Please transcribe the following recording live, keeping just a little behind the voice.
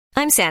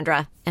I'm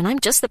Sandra, and I'm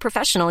just the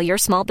professional your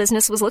small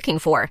business was looking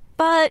for.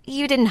 But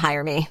you didn't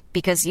hire me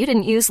because you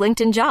didn't use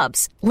LinkedIn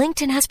Jobs.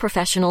 LinkedIn has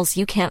professionals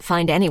you can't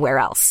find anywhere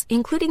else,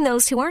 including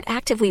those who aren't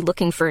actively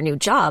looking for a new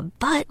job,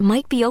 but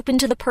might be open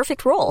to the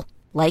perfect role,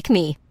 like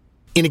me.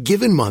 In a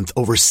given month,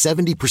 over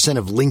 70%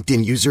 of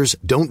LinkedIn users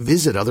don't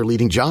visit other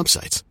leading job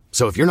sites.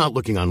 So if you're not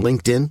looking on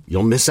LinkedIn,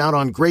 you'll miss out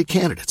on great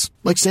candidates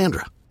like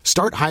Sandra.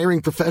 Start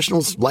hiring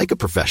professionals like a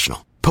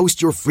professional.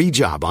 Post your free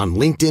job on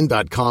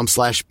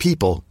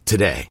linkedin.com/people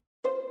today.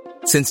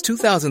 Since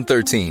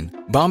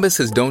 2013, Bombas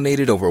has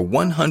donated over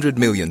 100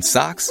 million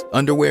socks,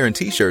 underwear, and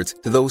T-shirts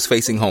to those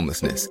facing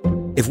homelessness.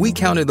 If we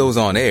counted those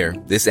on air,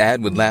 this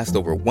ad would last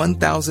over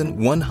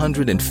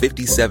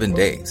 1,157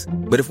 days.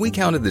 But if we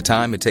counted the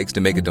time it takes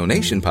to make a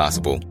donation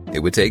possible, it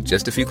would take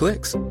just a few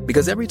clicks.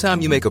 Because every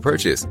time you make a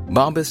purchase,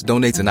 Bombas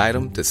donates an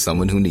item to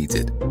someone who needs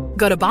it.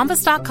 Go to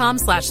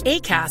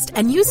bombas.com/ACAST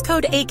and use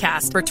code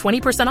ACAST for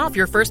 20% off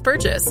your first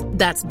purchase.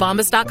 That's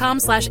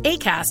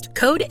bombas.com/ACAST,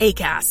 code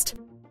ACAST.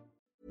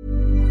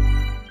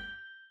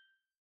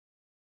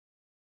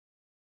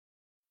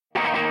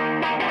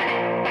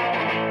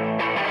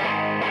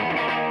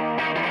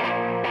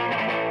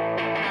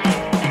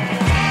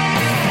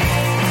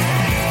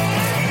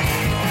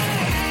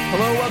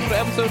 Hello, welcome to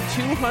episode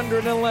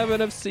 211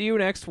 of See You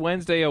Next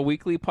Wednesday, a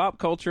weekly pop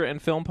culture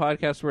and film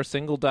podcast where a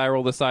single die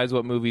roll decides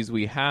what movies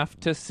we have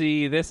to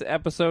see. This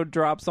episode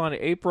drops on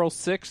April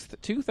 6th,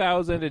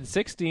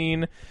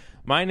 2016.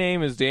 My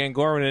name is Dan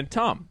Gorman, and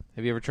Tom,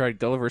 have you ever tried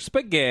Gulliver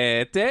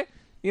spaghetti?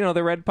 You know,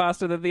 the red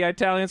pasta that the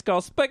Italians call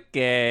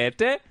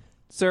spaghetti,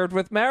 served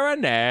with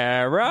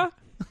marinara.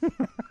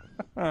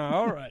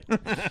 All right.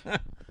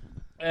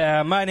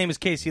 My name is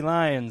Casey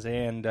Lyons,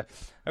 and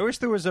I wish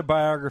there was a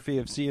biography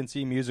of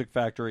CNC Music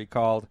Factory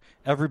called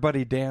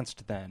Everybody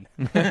Danced Then.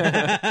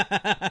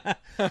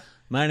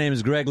 My name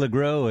is Greg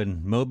LeGros,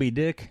 and Moby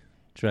Dick.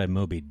 Try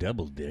Moby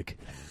Double Dick.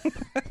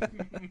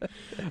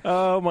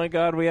 Oh, my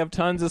God. We have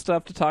tons of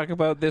stuff to talk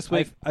about this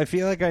week. I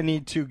feel like I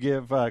need to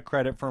give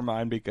credit for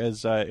mine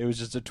because it was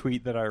just a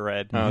tweet that I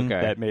read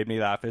that made me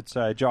laugh. It's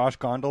Josh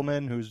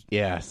Gondelman, who's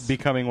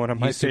becoming one of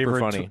my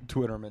favorite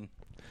Twittermen.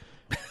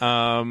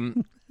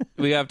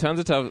 We have tons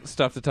of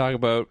stuff to talk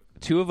about.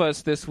 Two of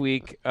us this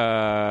week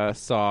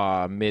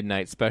saw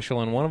Midnight Special,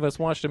 and one of us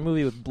watched a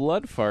movie with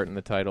blood fart in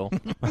the title.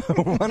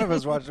 One of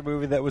us watched a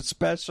movie that was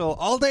special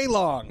all day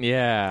long.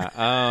 Yeah.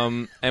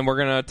 And we're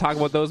going to talk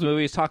about those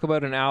movies, talk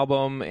about an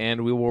album,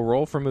 and we will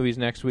roll for movies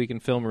next week in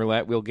Film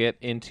Roulette. We'll get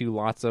into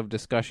lots of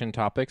discussion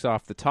topics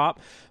off the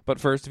top. But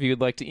first, if you'd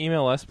like to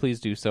email us,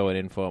 please do so at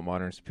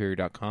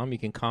info@modernsuperior.com. You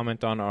can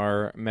comment on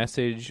our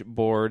message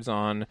boards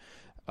on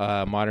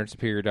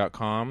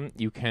modernsuperior.com.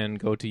 You can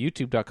go to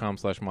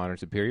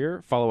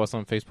youtube.com/modernsuperior. Follow us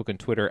on Facebook and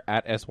Twitter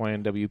at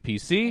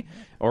SYNWPC,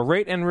 or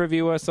rate and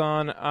review us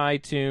on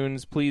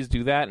iTunes. Please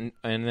do that, and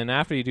then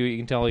after you do it, you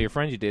can tell all your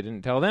friends you did it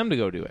and tell them to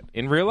go do it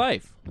in real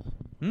life.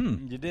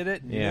 You did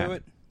it. You do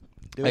it.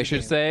 I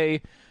should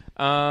say,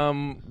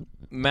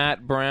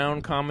 Matt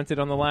Brown commented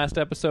on the last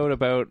episode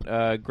about,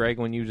 Greg,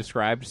 when you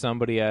described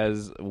somebody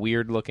as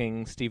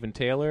weird-looking Steven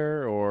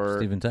Tyler, or...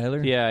 Steven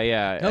Tyler?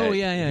 Yeah. Oh,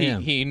 yeah.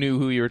 He knew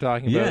who you were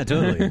talking about. Yeah,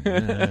 totally.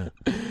 Yeah.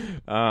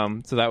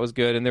 So that was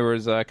good, and there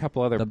was a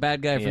couple other... The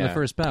bad guy from The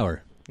First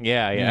Power.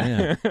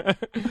 Yeah.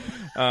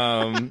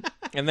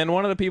 And then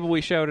one of the people we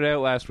shouted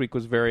out last week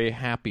was very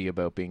happy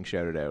about being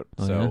shouted out.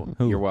 So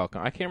you're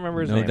welcome. I can't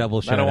remember his name. No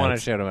double shout I don't want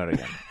to shout him out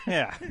again.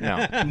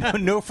 Yeah.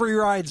 No free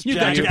rides. You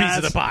got your piece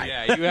of the pie.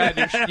 Yeah,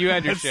 you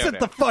had your shout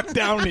Sit the fuck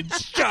down and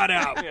shut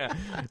up. Yeah.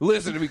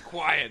 Listen to me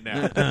quiet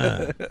now.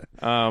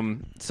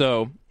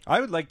 So I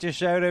would like to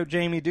shout out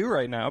Jamie Dew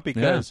right now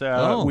because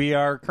we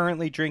are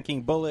currently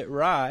drinking Bullet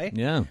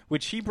Rye,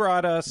 which he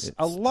brought us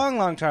a long,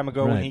 long time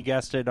ago when he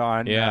guested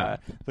on the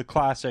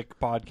classic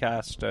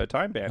podcast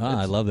Time Bandits.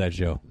 I love that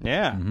show.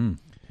 Yeah. Mm-hmm.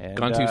 And,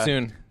 gone too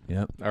soon.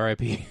 Yep.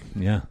 R.I.P.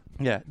 Yeah.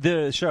 Yeah,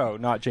 the show,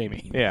 not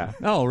Jamie. Yeah.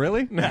 Oh,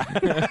 really?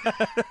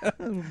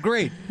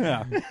 Great.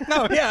 Yeah.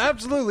 No, yeah,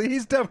 absolutely.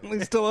 He's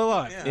definitely still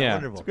alive. Yeah.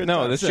 Wonderful.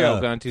 No, the show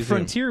gone too soon.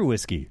 Frontier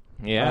whiskey.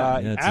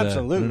 Yeah.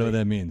 Absolutely. I don't know what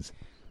that means.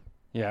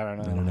 Yeah, I don't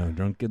know. I don't know.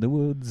 Drunk in the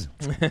woods.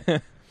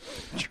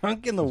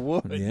 Drunk in the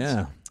woods.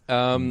 Yeah.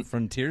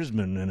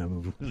 Frontiersman and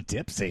I'm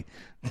tipsy.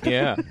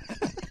 Yeah.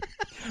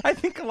 I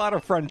think a lot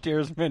of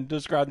frontiersmen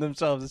describe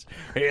themselves as,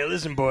 hey,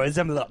 listen, boys,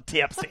 I'm a little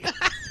tipsy.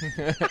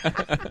 I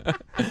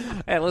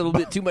had a little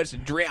bit too much to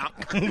drink.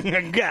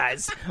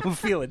 Guys, I'm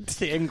feeling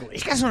tingly.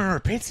 You guys want to order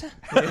pizza?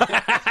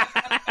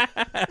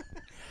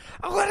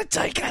 I want to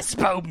tell you guys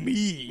about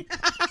me.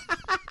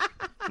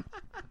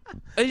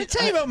 I'll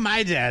tell you about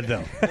my dad,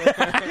 though.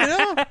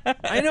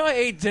 I know I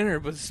ate dinner,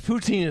 but this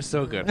poutine is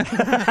so good.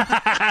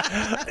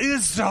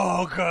 It's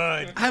so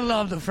good. I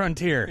love the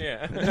frontier.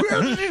 Yeah.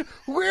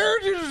 Where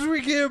did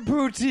we get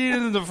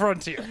poutine in the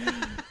frontier?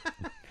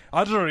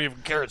 I don't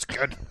even care. It's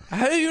good.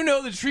 How do you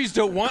know the trees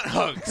don't want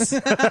hugs?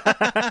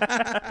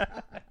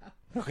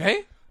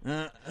 Okay.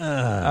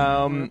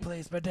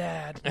 Replace my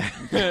dad.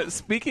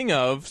 Speaking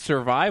of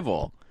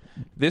survival,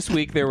 this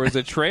week there was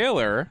a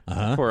trailer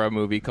for a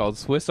movie called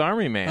Swiss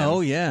Army Man. Oh,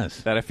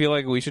 yes. That I feel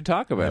like we should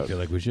talk about. I feel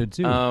like we should,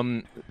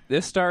 too.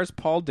 This stars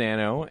Paul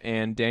Dano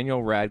and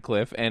Daniel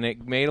Radcliffe, and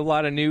it made a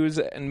lot of news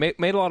and made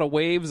a lot of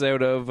waves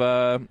out of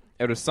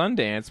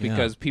Sundance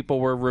because people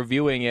were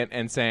reviewing it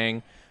and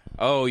saying,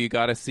 oh, you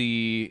got to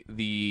see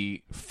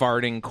the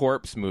farting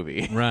corpse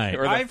movie. Right.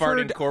 Or the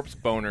farting corpse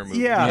boner movie.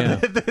 Yeah.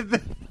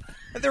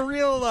 The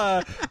real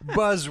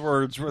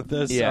buzzwords with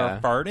this are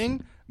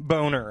farting,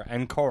 boner,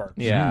 and corpse.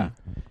 Yeah.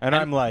 And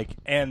I'm like,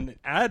 and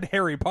add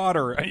Harry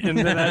Potter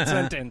into that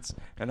sentence,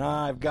 and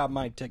I've got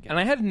my ticket. And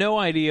I had no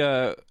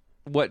idea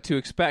what to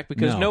expect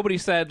because nobody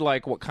said,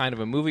 like, what kind of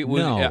a movie it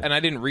was. And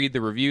I didn't read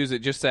the reviews. It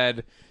just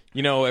said,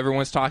 you know,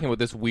 everyone's talking about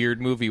this weird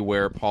movie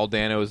where Paul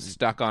Dano is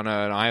stuck on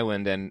an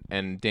island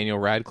and Daniel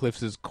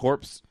Radcliffe's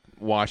corpse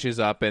washes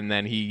up, and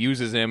then he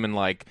uses him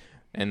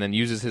and then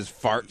uses his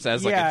farts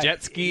as like a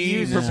jet ski he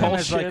uses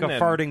propulsion. him as like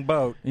a farting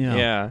boat.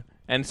 Yeah.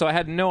 And so I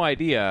had no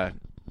idea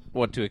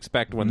what to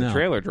expect when the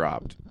trailer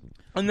dropped.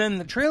 And then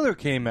the trailer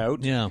came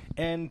out,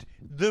 and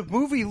the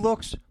movie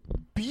looks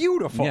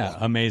beautiful. Yeah,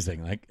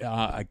 amazing. Like,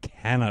 I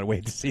cannot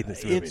wait to see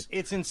this movie.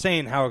 It's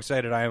insane how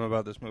excited I am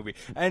about this movie.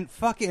 And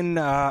fucking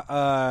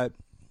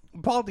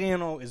Paul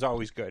Dano is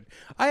always good.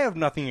 I have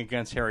nothing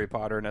against Harry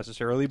Potter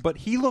necessarily, but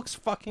he looks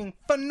fucking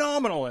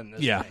phenomenal in this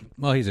thing.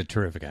 Well, he's a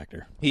terrific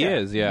actor. He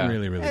is, yeah.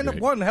 Really, really and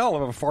great. one hell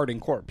of a farting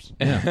corpse.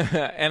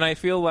 Yeah. And I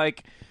feel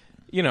like,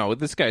 you know,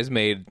 this guy's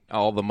made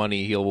all the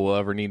money he will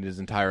ever need in his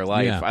entire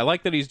life. Yeah. I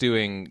like that he's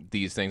doing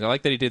these things. I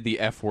like that he did the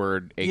F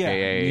word,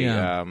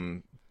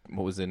 a.k.a.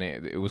 What was the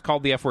name? It was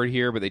called the F word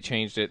here, but they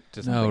changed it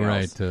to something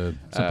else to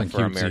something for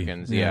cutesy.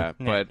 Americans. Yeah.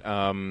 But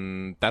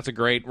that's a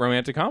great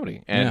romantic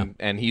comedy,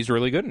 and he's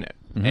really good in it.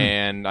 Mm-hmm.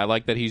 And I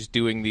like that he's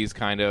doing these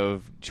kind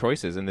of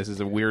choices, and this is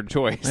a weird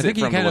choice. I think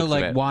he kind of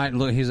like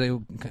he's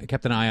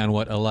kept an eye on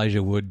what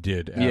Elijah Wood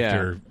did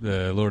after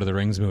the Lord of the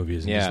Rings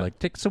movies, and just like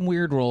take some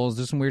weird roles,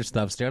 do some weird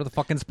stuff, stay out of the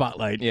fucking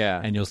spotlight,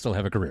 and you'll still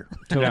have a career.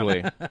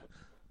 Totally.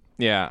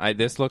 Yeah,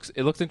 it looks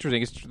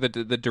interesting. It's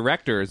the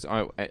directors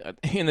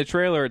in the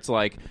trailer. It's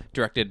like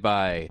directed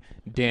by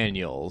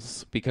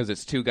Daniels because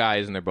it's two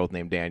guys and they're both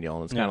named Daniel,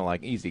 and it's kind of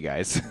like easy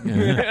guys.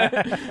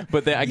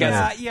 But I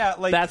guess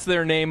like, that's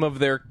their name of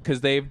their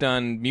because they've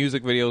done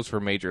music videos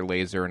for Major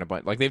Lazer and a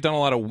bunch. Like they've done a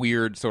lot of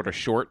weird sort of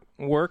short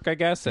work, I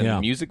guess,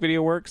 and music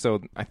video work.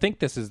 So I think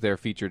this is their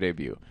feature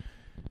debut.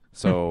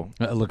 So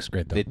it looks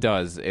great though. It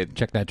does.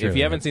 Check that trailer. If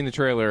you haven't seen the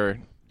trailer.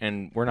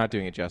 And we're not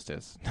doing it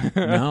justice.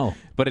 No.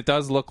 But it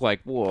does look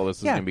like, whoa, this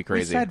is going to be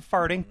crazy. We said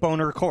farting,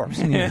 boner, corpse.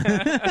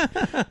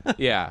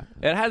 Yeah.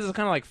 It has this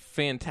kind of like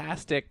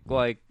fantastic,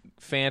 like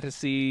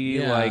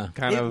fantasy, like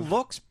kind of... It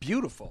looks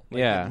beautiful.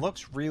 Like, it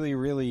looks really,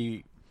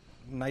 really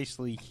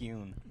nicely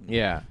hewn.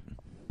 Yeah.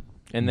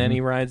 And then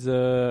he rides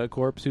a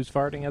corpse who's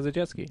farting as a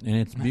jet ski. And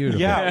it's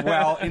beautiful. Yeah,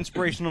 well,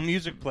 inspirational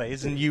music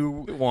plays and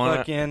you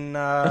fucking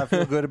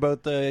feel good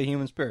about the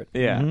human spirit.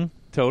 Yeah,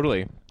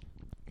 totally.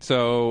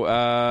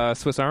 So,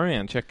 Swiss Army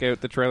Man, check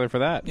out the trailer for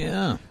that.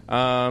 Yeah.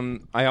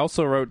 I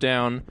also wrote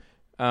down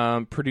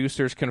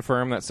producers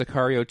confirm that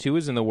Sicario 2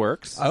 is in the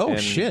works. Oh,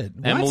 and shit.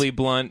 What? Emily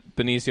Blunt,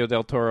 Benicio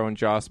del Toro, and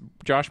Josh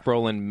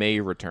Brolin may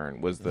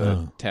return was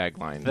the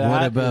tagline. That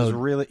what about... is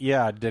really...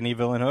 Yeah, Denis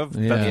Villeneuve.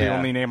 Yeah. That's the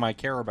only name I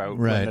care about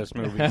when this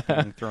movie is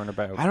being thrown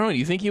about. I don't know.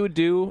 You think he would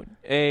do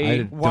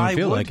a... Why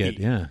feel like it,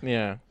 yeah.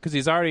 Yeah, because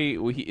he's already...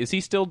 Is he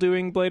still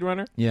doing Blade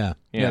Runner? Yeah.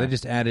 Yeah, they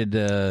just added...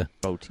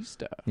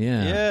 Bautista.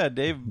 Yeah. Yeah,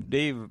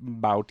 Dave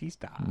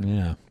Bautista.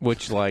 Yeah.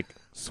 Which, like...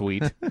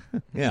 Sweet.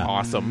 Yeah.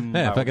 Awesome.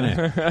 Yeah, fucking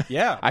A.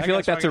 Yeah. I feel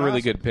like that's a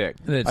really good pick.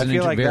 It's I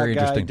feel like very that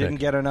guy interesting didn't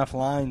pick. get enough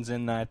lines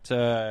in that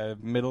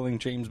middling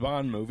James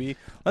Bond movie.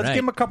 Let's give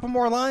him a couple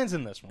more lines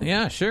in this one.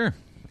 Yeah, sure.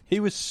 He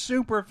was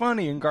super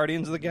funny in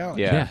Guardians of the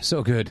Galaxy. Yeah. Yeah,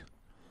 so good.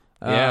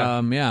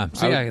 Yeah.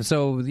 Yeah.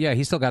 So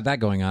he's still got that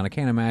going on. I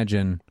can't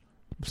imagine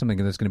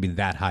something that's going to be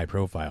that high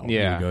profile.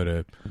 Yeah. You go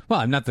to...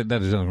 Well, not that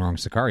there's nothing wrong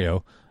with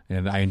Sicario.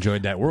 And I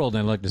enjoyed that world,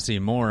 and I'd like to see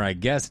more, I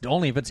guess.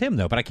 Only if it's him,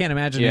 though. But I can't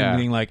imagine him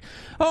being like,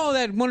 oh,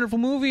 that wonderful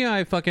movie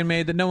I fucking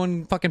made that no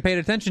one fucking paid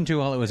attention to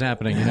while it was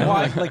happening. You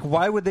know?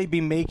 Why would they be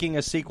making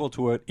a sequel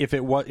to it if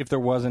there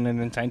wasn't an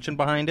intention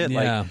behind it?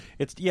 Yeah. Like,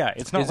 it's not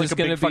Is like this a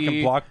big gonna fucking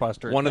be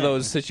blockbuster. One of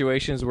those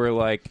situations where,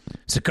 like...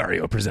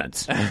 Sicario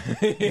presents.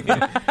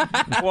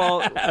 Well,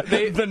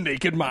 The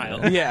Naked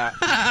Mile.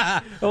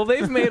 Yeah. Well,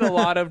 they've made a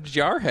lot of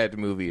Jarhead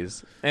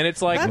movies. And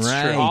it's like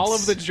all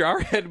of the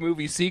Jarhead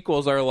movie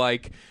sequels are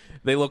like...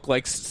 They look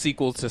like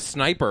sequels to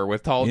Sniper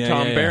with Tom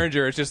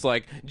Berenger. It's just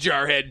like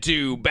Jarhead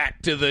 2,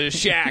 Back to the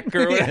Shack,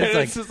 or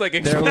it's just like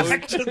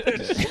explosions.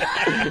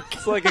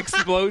 It's like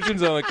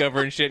explosions on the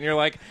cover and shit, and you're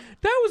like,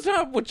 that was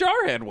not what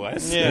Jarhead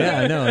was.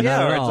 Yeah, no, not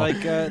at all.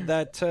 It's like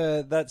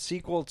that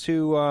sequel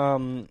to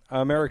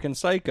American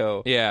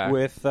Psycho. Yeah.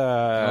 With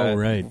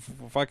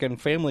fucking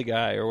Family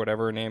Guy or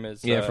whatever her name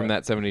is. Yeah, from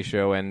that 70s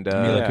show and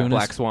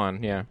Black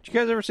Swan. Yeah. Did you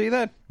guys ever see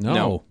that?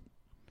 No.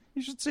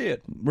 You should see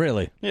it.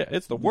 Really? Yeah,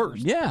 it's the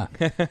worst. Yeah.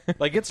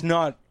 Like, it's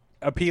not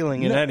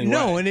appealing in any way.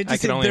 No, and it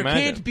just there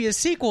can't be a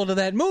sequel to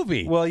that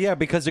movie. Well, yeah,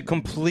 because it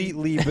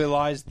completely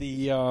belies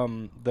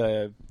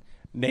the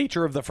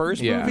nature of the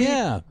first movie.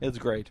 Yeah. It's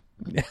great.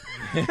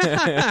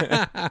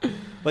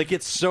 Like,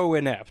 it's so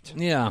inept.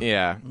 Yeah.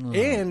 Yeah.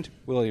 And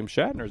William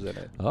Shatner's in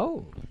it.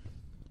 Oh.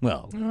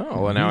 Well,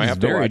 now I have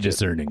to very watch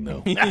discerning,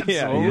 though.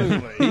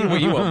 Absolutely.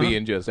 He won't be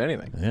in just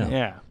anything.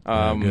 Yeah.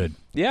 Good.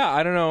 Yeah,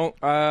 I don't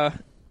know.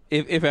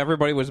 If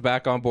everybody was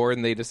back on board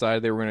and they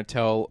decided they were going to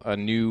tell a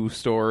new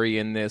story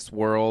in this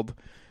world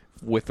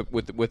with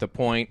a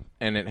point,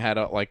 and it had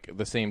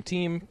the same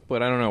team,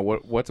 but I don't know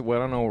what I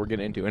don't know what we're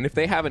getting into. And if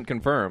they haven't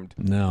confirmed,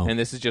 and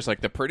this is just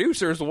like the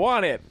producers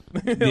want it,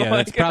 yeah,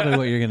 that's probably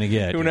what you're going to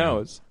get. Who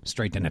knows?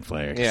 Straight to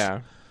Netflix.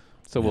 Yeah.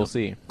 So we'll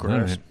see.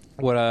 Gross.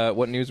 Right.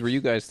 What news were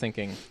you guys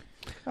thinking?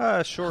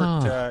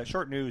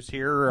 Short news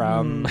here.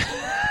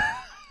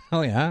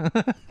 Oh yeah.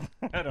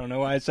 I don't know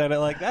why I said it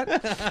like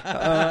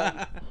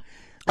that.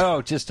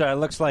 Just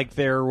looks like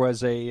there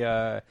was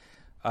a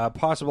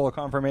possible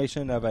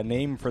confirmation of a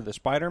name for the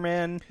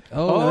Spider-Man.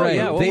 Oh right.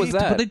 Yeah. What was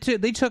that?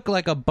 They took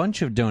like a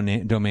bunch of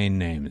domain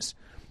names.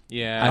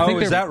 Yeah. I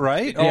think is that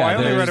right? Yeah, I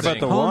only read about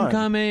the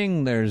Homecoming.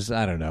 one. There's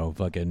I don't know,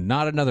 fucking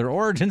not another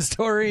origin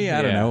story.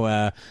 I don't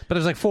know. But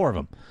there's like 4 of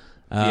them.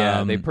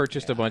 They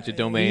purchased a bunch of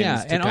domains.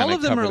 Yeah, and all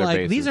of them are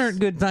like these aren't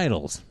good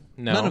titles.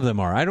 No. None of them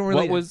are. I don't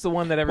really. What was the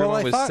one that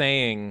everyone was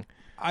saying?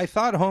 I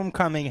thought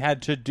Homecoming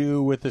had to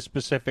do with a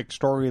specific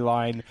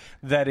storyline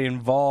that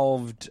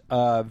involved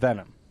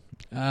Venom.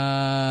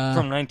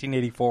 From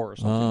 1984 or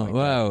something like that.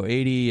 Wow,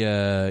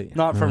 80...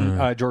 Not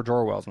from George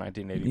Orwell's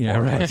 1984. Yeah,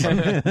 right.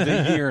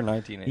 The year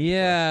 1984.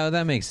 Yeah,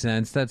 that makes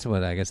sense. That's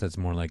what, I guess that's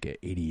more like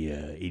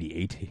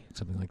 88,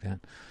 something like that.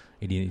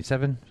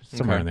 87,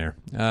 somewhere in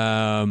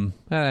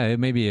there.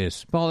 Maybe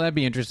is. Well, that'd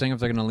be interesting if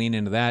they're going to lean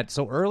into that.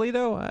 So early,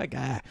 though?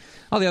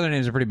 All the other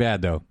names are pretty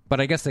bad, though. But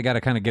I guess they got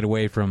to kind of get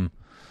away from...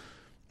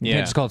 You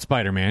can't just call it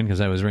Spider-Man, because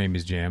that was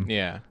Raimi's jam.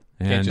 Yeah.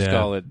 Can't just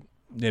call it...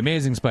 The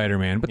Amazing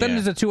Spider-Man. But then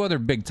there's the 2 other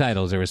big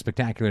titles. There was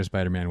Spectacular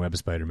Spider-Man, Web of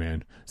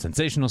Spider-Man,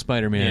 Sensational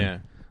Spider-Man. Yeah.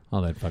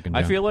 All that fucking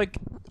junk. I feel like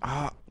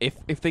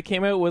if they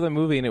came out with a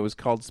movie and it was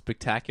called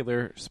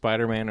Spectacular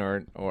Spider-Man,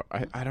 or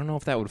I don't know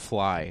if that would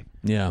fly.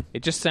 Yeah.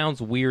 It just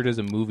sounds weird as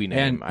a movie name.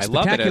 And I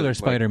love it. Spectacular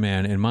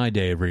Spider-Man, in my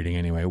day of reading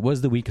anyway,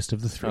 was the weakest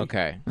of the 3.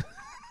 Okay.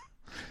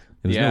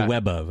 There was no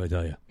web of, I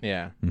tell you.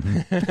 Yeah.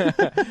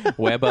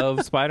 Web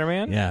of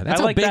Spider-Man? Yeah, that's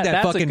how big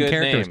that fucking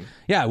character is.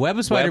 Yeah, Web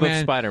of Spider-Man. Web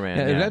of Spider-Man,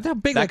 yeah. That's how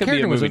big that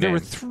character was. There were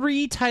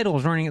 3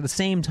 titles running at the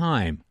same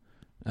time,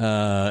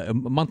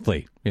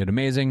 monthly. You had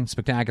Amazing,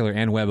 Spectacular,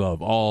 and Web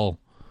of, all...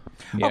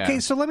 Yeah. Okay,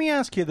 so let me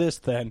ask you this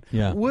then.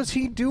 Yeah.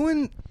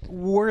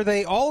 Were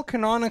they all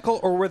canonical,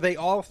 or were they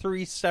all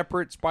 3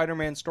 separate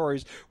Spider-Man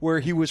stories where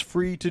he was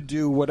free to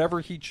do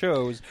whatever he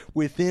chose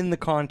within the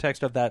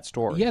context of that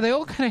story? Yeah, they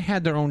all kind of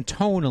had their own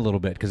tone a little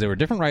bit, because they were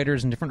different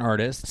writers and different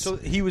artists. So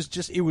it was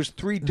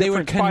 3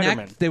 different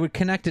Spider-Man. They would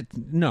connect it.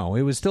 No,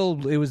 it was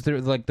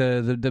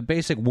the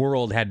basic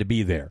world had to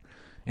be there.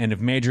 And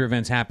if major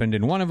events happened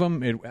in one of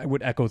them, it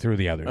would echo through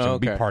the others. It would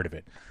be part of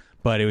it.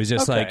 But it was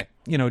just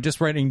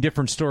just writing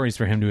different stories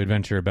for him to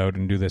adventure about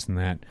and do this and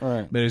that.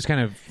 Right. But it was kind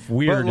of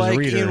weird as a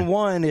reader. In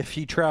one, if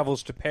he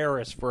travels to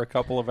Paris for a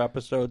couple of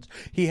episodes,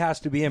 he has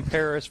to be in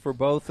Paris for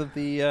both of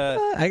the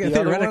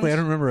theoretically, I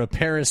don't remember a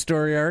Paris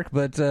story arc,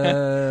 but...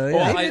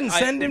 they didn't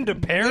send him to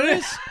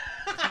Paris?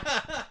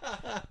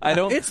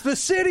 It's the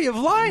city of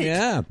light.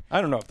 Yeah.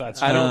 I don't know if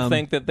that's true. I don't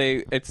think that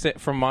it's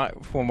from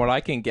what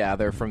I can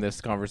gather from this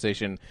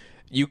conversation,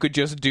 you could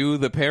just do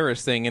the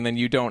Paris thing, and then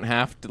you don't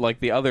have to, like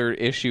the other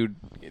issue,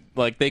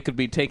 like they could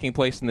be taking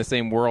place in the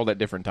same world at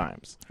different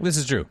times. This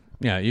is true.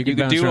 Yeah, you could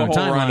do a whole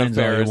run of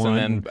Paris,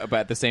 and then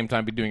at the same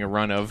time be doing a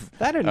run of...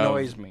 That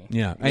annoys me.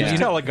 Yeah. And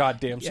tell a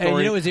goddamn story. And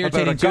it was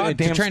irritating too.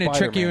 They're trying to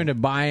trick you into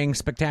buying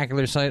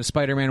Spectacular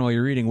Spider-Man while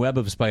you're reading Web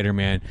of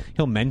Spider-Man.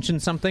 He'll mention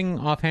something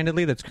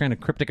offhandedly that's kind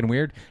of cryptic and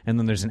weird, and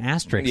then there's an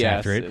asterisk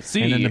after it.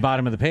 And then the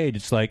bottom of the page,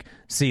 it's like,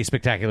 see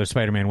Spectacular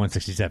Spider-Man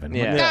 167.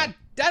 Yeah. God,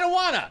 I don't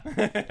wanna.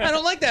 I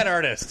don't like that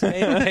artist.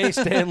 Pay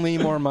Stan Lee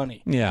more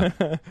money. Yeah.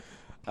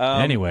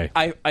 Anyway.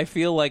 I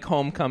feel like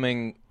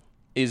Homecoming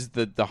is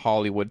the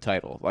Hollywood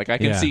title. Like, I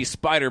can see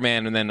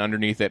Spider-Man and then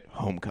underneath it,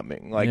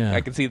 Homecoming. Like, I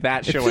can see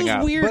that showing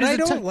up. Weird, but I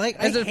don't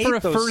like... I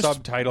hate those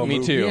subtitle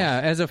movies. Me too. Yeah,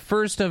 as a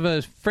first of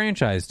a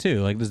franchise,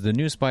 too. Like, this is the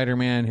new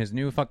Spider-Man, his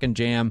new fucking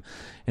jam,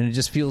 and it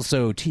just feels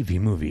so TV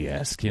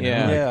movie-esque, you know?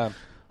 Yeah.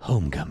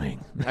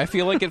 Homecoming. I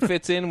feel like it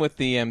fits in with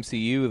the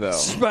MCU, though.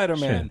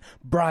 Spider-Man,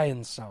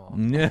 Brian's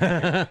song.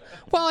 Well,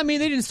 I mean,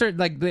 they didn't start,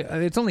 like,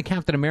 it's only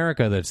Captain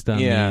America that's done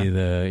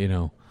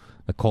the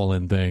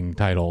colon thing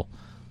title.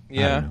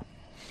 Yeah.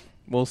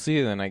 We'll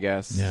see then, I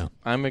guess. Yeah.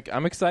 I'm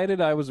excited.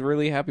 I was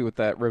really happy with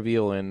that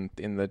reveal in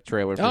the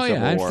trailer for Civil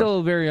War. I'm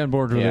still very on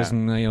board with this,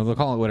 and they'll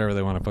call it whatever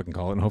they want to fucking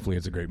call it, and hopefully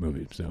it's a great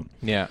movie. So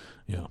Yeah.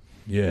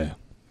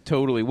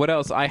 Totally. What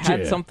else? I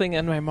had something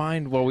in my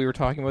mind while we were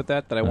talking about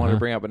that I wanted to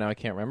bring up, but now I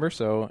can't remember.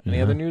 So,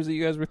 any other news that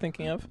you guys were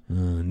thinking of?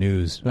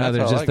 News.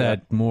 There's just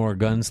that more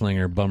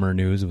gunslinger bummer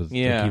news with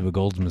Akiva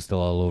Goldsman still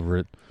all over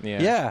it.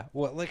 Yeah.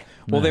 Well,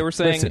 they were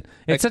saying listen,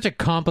 it's such a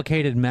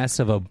complicated mess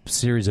of a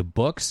series of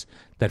books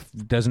that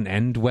doesn't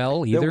end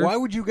well either. Then why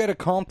would you get a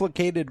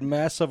complicated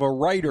mess of a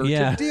writer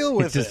to deal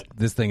with it?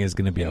 This thing is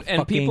going to be a fucking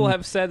and people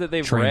have said that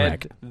they've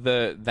read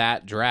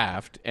that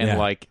draft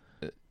and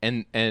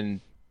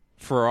and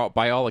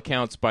by all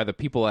accounts, by the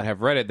people that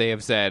have read it, they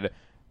have said,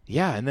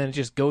 yeah, and then it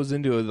just goes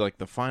into like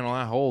the final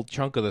whole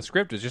chunk of the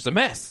script is just a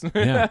mess.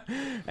 Yeah.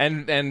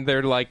 and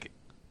they're like,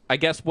 I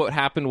guess what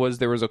happened was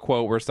there was a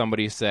quote where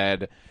somebody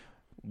said,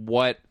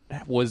 what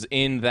was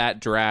in that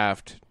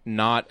draft,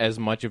 not as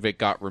much of it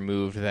got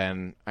removed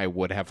than I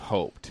would have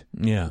hoped.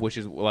 Yeah. Which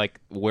is like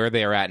where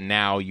they are at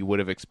now, you would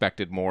have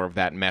expected more of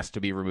that mess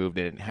to be removed,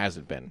 and it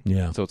hasn't been.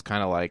 Yeah. So it's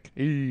kind of like,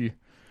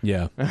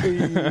 yeah.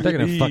 They're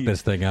going to fuck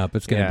this thing up.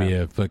 It's going to be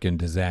a fucking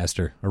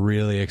disaster. A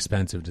really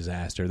expensive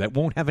disaster that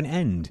won't have an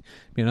end.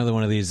 Be another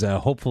one of these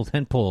hopeful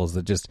tentpoles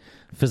that just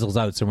fizzles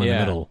out somewhere in the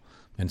middle.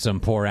 And some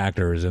poor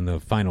actor is in the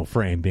final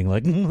frame being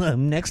like,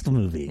 next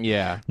movie.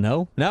 Yeah.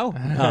 No?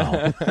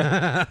 Oh.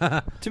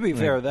 To be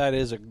fair, that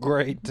is a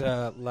great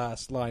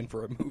last line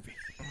for a movie.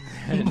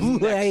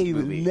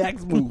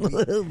 Next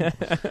movie.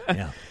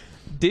 Yeah.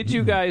 Did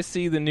you guys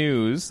see the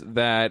news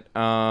that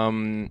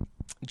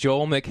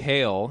Joel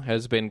McHale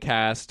has been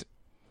cast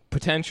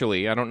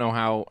potentially, I don't know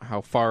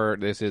how far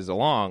this is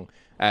along,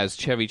 as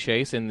Chevy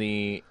Chase in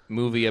the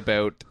movie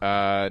about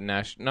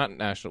National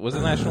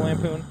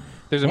Lampoon?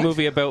 There's a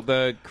movie about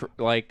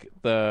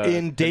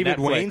in David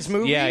Wayne's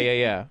movie?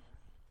 Yeah.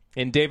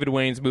 In David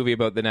Wayne's movie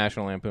about the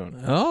National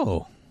Lampoon.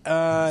 Oh.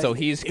 So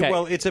he's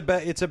it's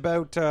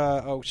about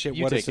oh shit,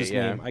 what is his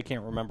name? I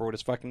can't remember what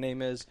his fucking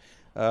name is.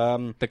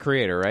 The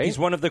creator, right? He's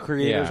one of the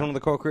creators, one of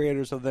the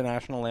co-creators of the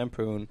National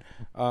Lampoon,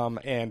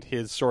 and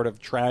his sort of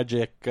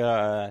tragic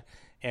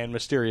and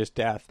mysterious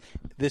death.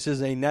 This is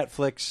a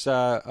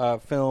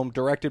Netflix film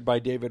directed by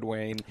David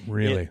Wayne.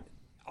 Really?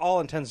 All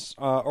intents,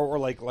 or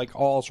like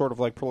all sort of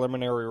like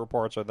preliminary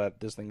reports are that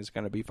this thing is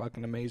going to be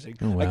fucking amazing.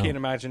 Oh, wow. I can't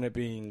imagine it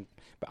being.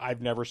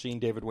 I've never seen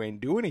David Wayne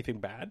do anything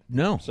bad.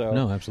 No,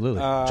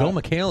 absolutely. Joel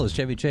McHale is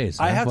Chevy Chase.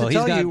 I have to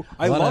tell you,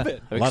 I love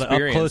it. A lot of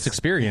up close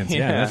experience.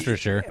 Yeah, that's for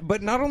sure.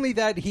 But not only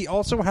that, he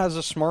also has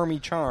a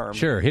smarmy charm.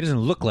 Sure, he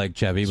doesn't look like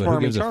Chevy, but who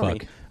gives a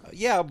fuck?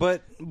 Yeah,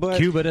 but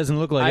Cuba doesn't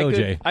look like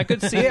OJ. I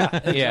could see,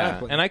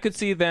 exactly. And I could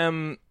see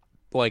them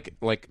like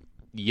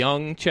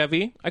young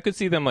Chevy. I could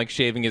see them like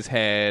shaving his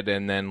head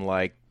and then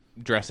like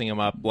dressing him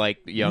up like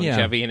young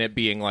Chevy, and it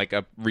being like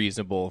a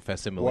reasonable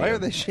facsimile. Why are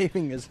they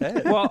shaving his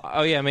head? Well,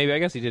 maybe I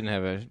guess he didn't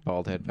have a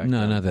bald head back then.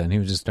 No, not then. He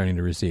was just starting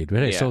to recede. But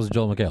hey, so is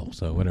Joel McHale,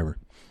 so whatever.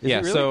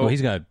 Really? So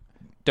he's got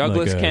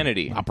Douglas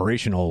Kennedy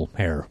operational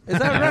hair. Is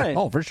that right?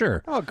 Oh, for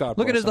sure. Oh God,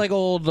 look at his like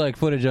old like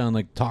footage on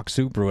like Talk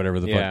Soup or whatever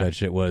the fuck that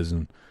shit was,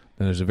 and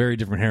then there's a very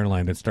different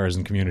hairline that stars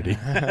in Community.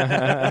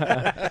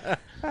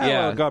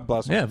 Well, God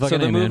bless him. Yeah, so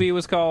the movie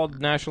was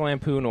called National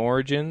Lampoon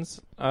Origins,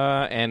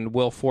 and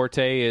Will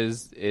Forte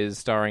is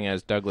starring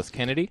as Douglas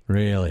Kennedy.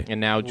 Really?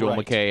 And now Joel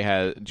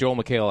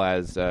McHale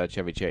as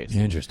Chevy Chase.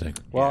 Interesting.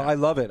 Well, I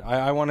love it.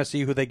 I want to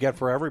see who they get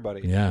for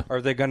everybody. Yeah.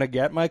 Are they going to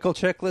get Michael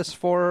Chiklis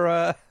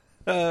for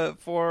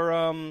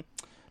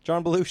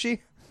John Belushi?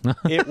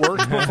 It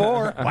worked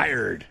before.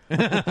 Wired.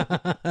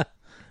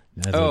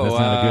 That's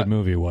not a good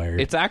movie, Wired.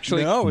 It's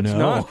actually... No, it's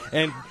not.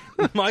 And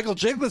Michael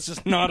Chiklis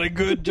is not a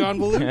good John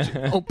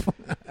Belushi.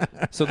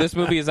 So this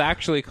movie is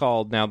actually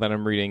called, now that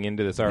I'm reading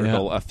into this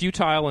article, A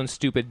Futile and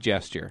Stupid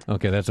Gesture.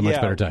 Okay, that's a much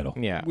better title.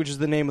 Yeah. Which is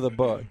the name of the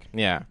book.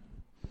 Yeah.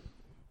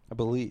 I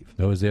believe.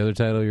 That was the other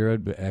title you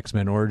read?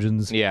 X-Men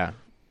Origins? Yeah.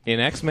 In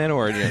X-Men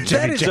Origins.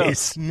 That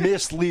is a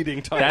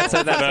misleading title. That's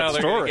how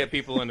they're going to get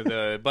people into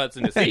the butts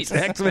into seats.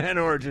 X-Men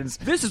Origins.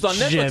 This is on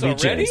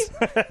Netflix already?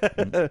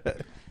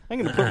 I'm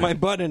going to put my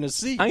butt in a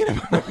seat. I'm going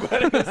to put my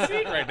butt in a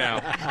seat right now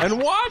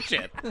and watch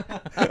it.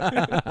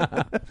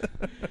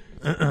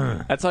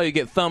 That's how you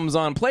get thumbs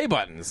on play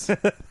buttons.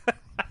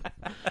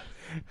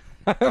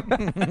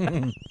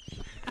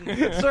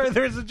 Sorry,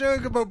 there's a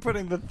joke about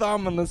putting the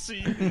thumb on the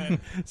seat and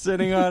then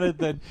sitting on it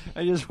that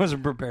I just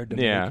wasn't prepared to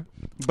make.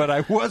 But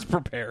I was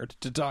prepared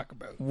to talk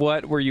about.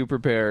 What were you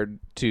prepared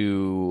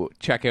to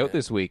check out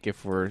this week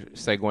if we're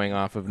segueing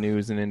off of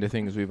news and into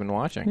things we've been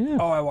watching? Yeah.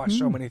 Oh, I watched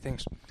so many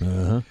things.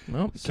 Well,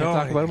 can't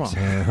talk about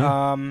them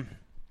all.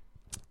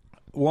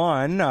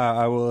 One,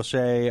 I will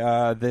say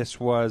this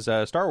was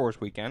Star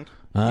Wars weekend.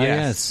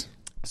 Yes.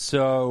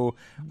 So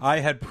I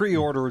had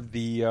pre-ordered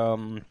the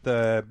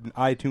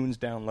iTunes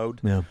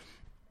download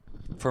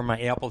for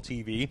my Apple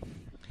TV,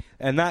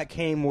 and that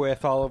came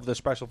with all of the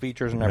special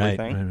features and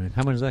everything. Right.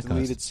 How much does that cost?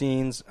 Deleted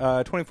scenes,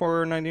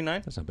 $24.99.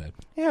 That's not bad.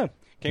 Yeah,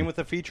 came with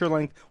a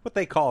feature-length, what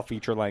they call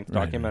feature-length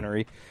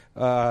documentary.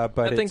 But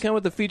that thing come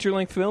with a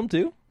feature-length film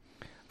too.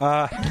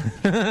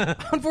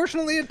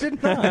 Unfortunately, it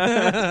did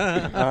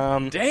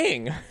not.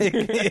 Dang.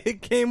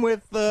 It came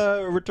with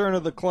Return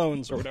of the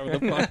Clones, or whatever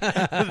the fuck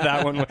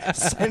that one was.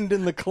 Send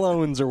in the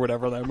Clones, or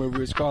whatever that movie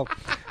was called.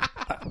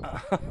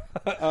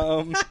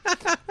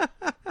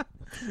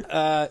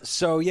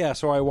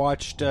 So I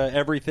watched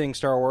everything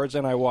Star Wars,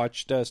 and I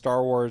watched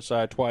Star Wars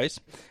twice.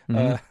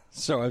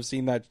 So I've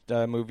seen that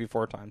movie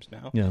 4 times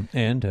now. Yeah,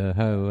 and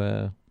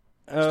how...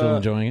 Still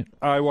enjoying it?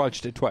 I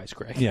watched it twice,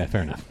 Greg. Yeah,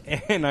 fair enough.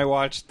 And I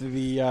watched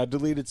the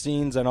deleted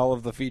scenes and all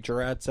of the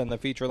featurettes and the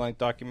feature-length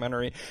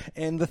documentary.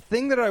 And the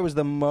thing that I was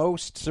the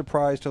most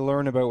surprised to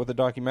learn about with the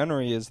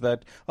documentary is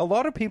that a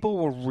lot of people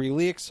were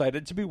really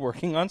excited to be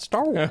working on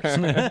Star Wars.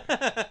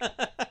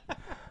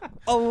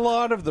 A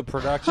lot of the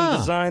production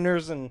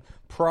designers and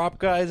prop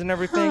guys and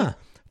everything...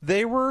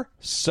 They were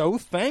so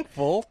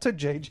thankful to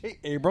J.J.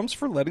 Abrams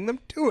for letting them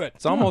do it.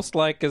 It's almost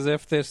like as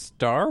if this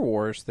Star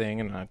Wars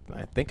thing, and I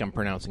think I'm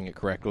pronouncing it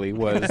correctly,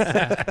 was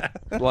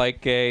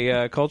like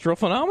a cultural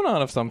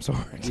phenomenon of some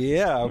sort.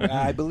 Yeah,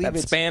 I believe it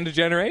spanned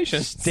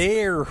generations.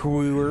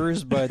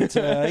 Star-Wars, but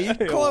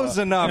close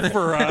enough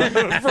for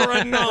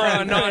a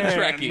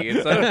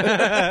non-Trekkie.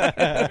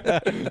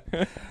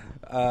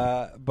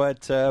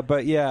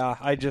 But yeah,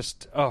 I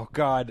just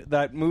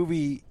that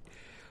movie.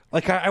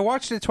 Like, I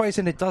watched it twice,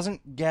 and it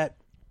doesn't get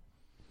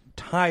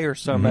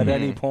tiresome at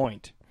any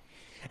point.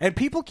 And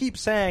people keep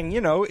saying,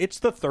 it's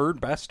the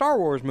 3rd best Star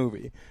Wars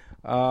movie.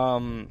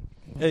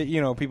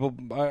 People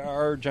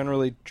are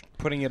generally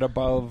putting it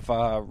above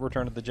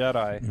Return of the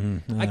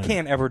Jedi. I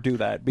can't ever do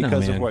that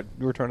because of what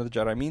Return of the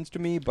Jedi means to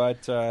me,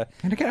 but...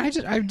 and again,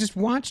 I just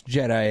watched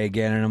Jedi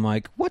again, and I'm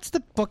like, what's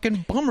the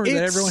fucking bummer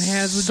that everyone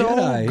has with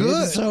Jedi?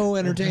 Good. It's so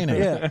entertaining.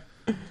 Yeah.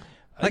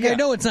 I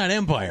know it's not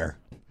Empire.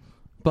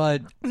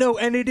 But no,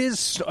 and it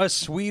is a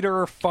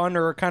sweeter,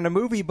 funner kind of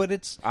movie. But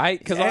it's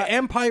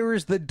Empire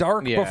is the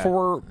dark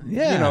before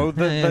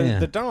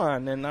the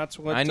dawn, and that's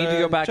what I need to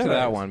go back to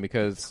that one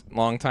because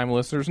longtime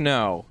listeners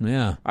know.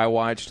 Yeah, I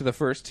watched the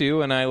first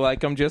 2 and I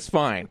like them just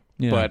fine.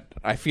 Yeah. But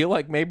I feel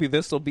like maybe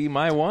this will be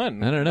my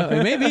one. I don't know.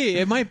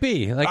 It might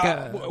be.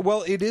 Like,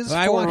 well, it is.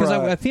 Because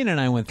Athena and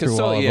I went through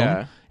all of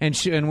them,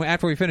 and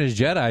after we finished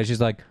Jedi,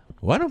 she's like,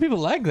 why don't people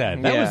like that?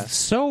 That was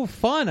so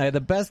fun. I had the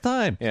best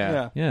time.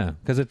 Yeah.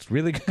 Because it's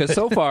really good. Because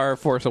so far,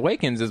 Force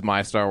Awakens is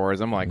my Star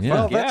Wars. I'm like,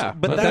 fuck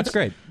but that's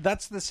great.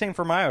 That's the same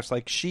for my house.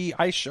 Like she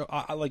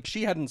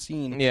hadn't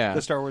seen the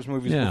Star Wars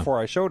movies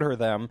before I showed her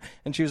them,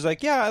 and she was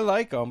like, "Yeah, I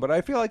like them," but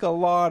I feel like for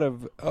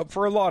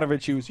a lot of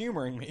it, she was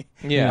humoring me.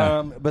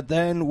 Yeah. But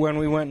then when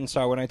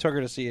I took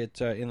her to see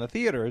it in the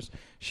theaters,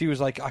 she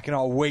was like, "I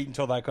cannot wait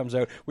until that comes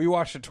out." We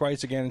watched it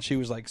twice again, and she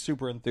was like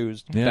super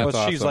enthused. Yeah,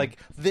 that's she's awesome. like,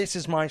 "This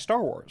is my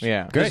Star Wars."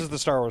 Yeah, this is the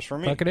Star Wars for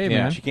me. Fucking A,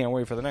 man. She can't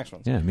wait for the next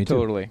one. Yeah, me too.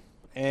 Totally.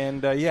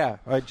 And I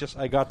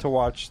got to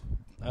watch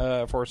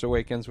Force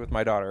Awakens with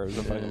my daughter. It was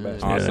the fucking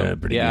best.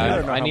 Awesome.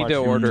 I need to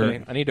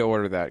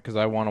order that because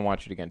I want to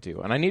watch it again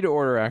too, and I need to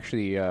order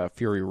actually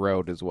Fury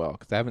Road as well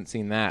because I haven't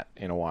seen that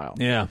in a while.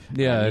 Yeah,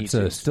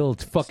 it's still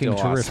fucking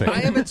terrific. Awesome. I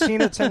haven't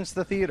seen it since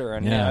the theater,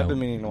 and I've been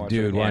meaning to watch it.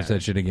 Dude, watch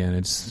that shit again.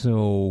 It's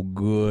so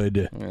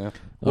good. Yeah.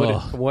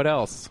 What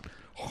else?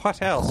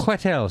 What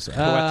else?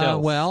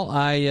 Well,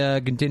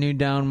 I continued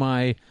down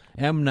my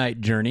M.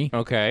 Night journey.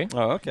 Okay.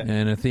 Oh, okay.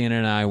 And Athena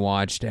and I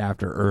watched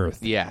After Earth.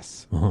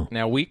 Yes.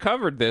 Now, we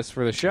covered this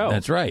for the show.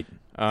 That's right.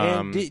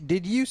 And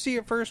did you see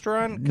it first,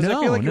 Ron? No,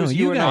 I feel like it was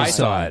you guys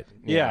saw it.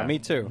 Yeah, me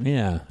too.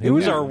 Yeah. It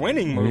was our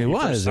winning movie. It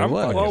was.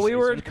 Well, we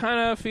were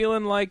kind of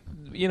feeling like,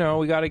 we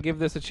got to give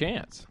this a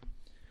chance.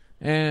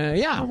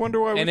 I wonder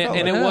why we felt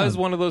it was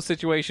one of those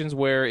situations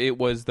where it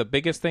was the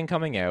biggest thing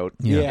coming out.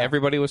 Yeah.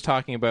 Everybody was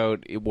talking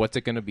about what's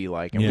it going to be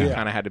like, and we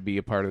kind of had to be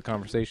a part of the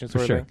conversation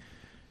sort of thing.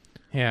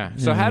 Yeah.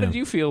 So how did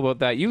you feel about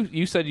that?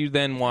 You said you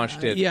then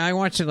watched it. Yeah, I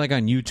watched it like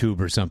on YouTube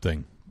or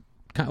something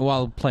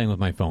while playing with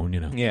my phone,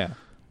 Yeah.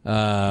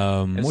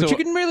 Which you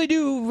can really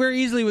do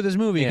very easily with this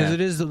movie because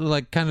it is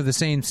like kind of the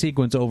same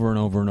sequence over and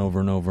over and over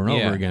and over and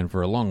over again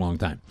for a long, long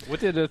time. What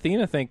did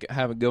Athena think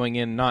going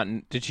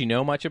in? Did she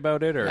know much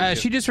about it, or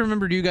she just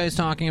remembered you guys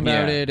talking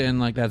about it, and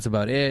like that's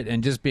about it,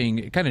 and just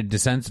being kind of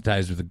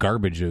desensitized with the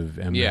garbage of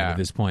M. Night at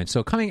this point.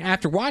 So coming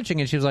after watching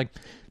it, she was like,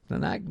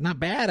 not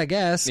bad, I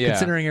guess,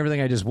 considering everything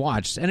I just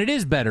watched, and it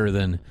is better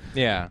than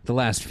the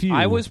last few.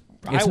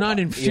 It's not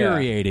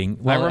infuriating.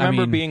 Yeah. Well, I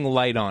remember being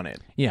light on it.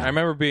 Yeah, I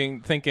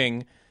remember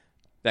thinking.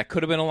 That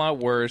could have been a lot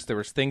worse. There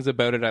was things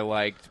about it I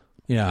liked.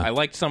 Yeah. I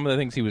liked some of the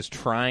things he was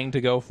trying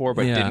to go for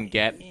but didn't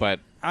get.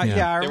 But I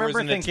remember there was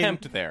an thinking,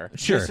 attempt there.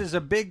 Sure. This is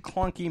a big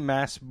clunky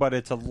mess, but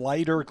it's a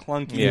lighter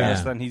clunky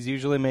mess than he's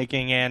usually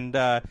making. And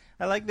I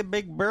like the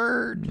big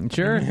bird.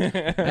 Sure.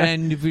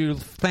 And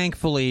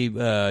thankfully,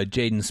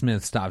 Jaden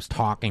Smith stops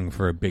talking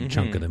for a big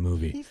chunk of the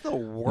movie. He's the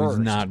worst.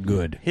 He's not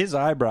good. His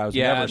eyebrows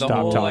never stop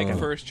talking. talking. The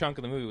whole first chunk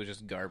of the movie was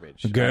just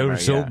garbage. It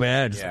was so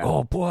bad. Yeah.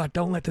 Oh, boy,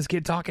 don't let this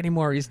kid talk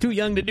anymore. He's too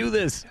young to do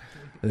this.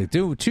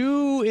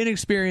 Too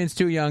inexperienced,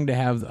 too young to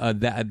have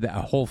that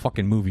whole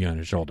fucking movie on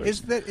his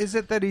shoulders. Is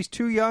it that he's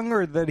too young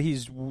or that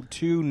he's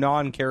too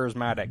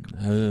non-charismatic?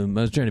 I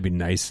was trying to be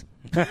nice.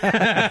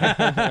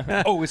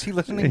 Oh, is he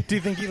listening? Do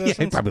you think he listens?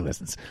 Yeah, he probably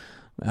listens.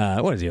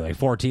 What is he, like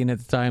 14 at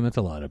the time? That's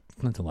a lot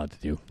to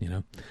do, you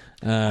know.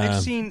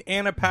 I've seen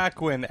Anna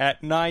Paquin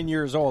at 9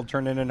 years old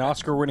turn in an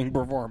Oscar-winning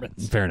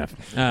performance. Fair enough.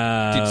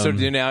 So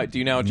do you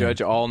now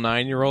judge all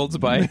 9-year-olds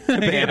by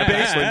Anna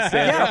Paquin standards?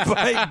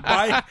 Yeah,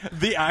 by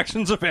the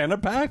actions of Anna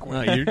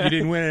Paquin. You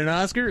didn't win an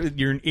Oscar?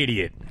 You're an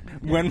idiot.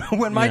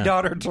 When my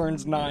daughter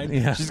turns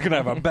 9, she's going to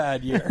have a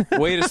bad year.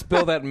 Way to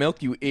spill that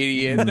milk, you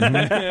idiot.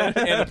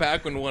 Anna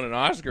Paquin won an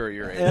Oscar at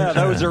your age. Yeah,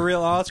 that was a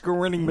real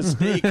Oscar-winning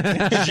mistake.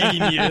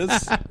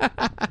 Genius.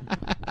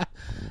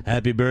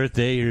 Happy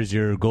birthday, here's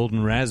your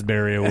Golden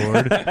Raspberry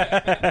Award.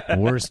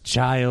 Worst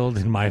child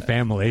in my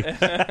family.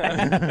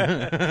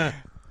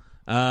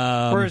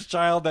 First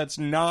child that's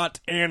not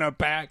Anna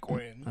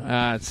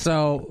Paquin.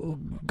 So,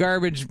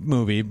 garbage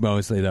movie,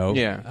 mostly, though.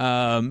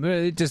 Yeah.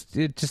 It's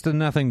just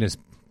nothing to,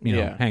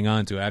 hang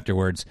on to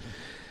afterwards.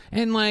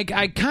 And,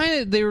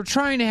 they were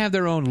trying to have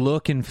their own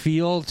look and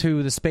feel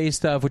to the space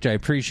stuff, which I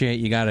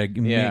appreciate. You gotta,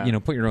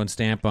 put your own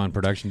stamp on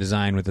production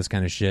design with this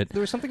kind of shit.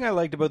 There was something I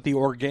liked about the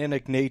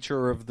organic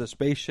nature of the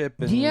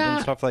spaceship and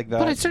stuff like that.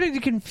 But I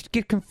started to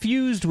get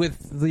confused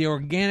with the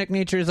organic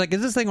nature. It's like,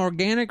 is this thing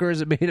organic or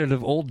is it made out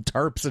of old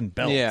tarps and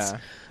belts? Yeah.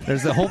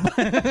 There's the whole...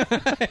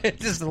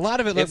 just a lot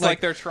of it looks it's like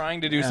they're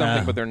trying to do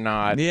something, but they're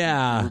not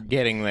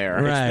getting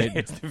there. Right.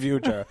 It's the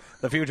future.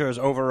 The future is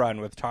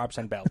overrun with tarps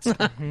and belts.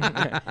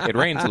 It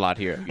rains a lot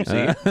here, you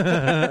see.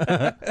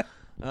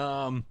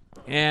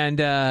 And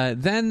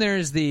then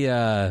there's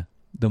the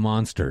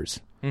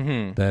monsters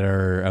that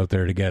are out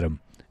there to get them.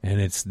 And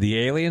it's the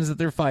aliens that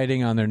they're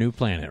fighting on their new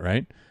planet,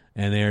 right?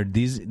 And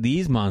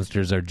these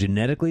monsters are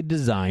genetically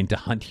designed to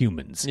hunt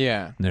humans.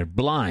 Yeah. And they're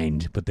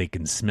blind, but they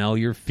can smell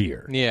your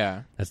fear.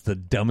 Yeah. That's the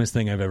dumbest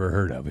thing I've ever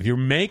heard of. If you're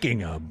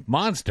making a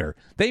monster,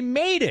 they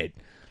made it.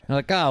 They're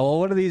like,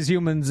 what do these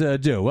humans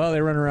do? Well, they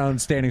run around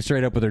standing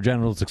straight up with their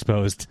genitals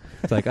exposed.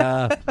 It's like,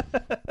 well,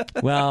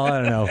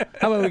 I don't know.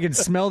 How about we can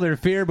smell their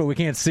fear, but we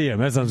can't see them?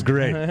 That sounds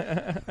great.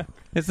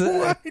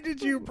 Why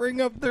did you bring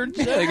up their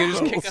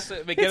genitals?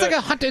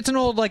 It's an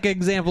old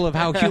example of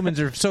how humans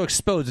are so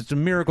exposed. It's a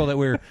miracle that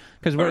we're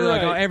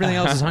everything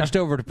else is hunched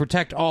over to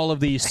protect all of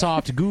the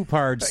soft goo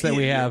parts that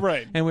we have,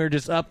 right? And we're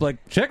just up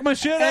check my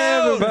shit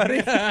out,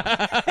 everybody.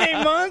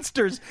 Hey,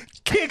 monsters,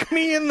 kick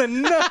me in the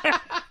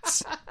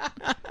nuts.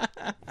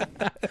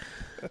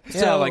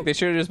 So, they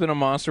should have just been a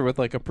monster with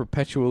a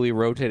perpetually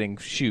rotating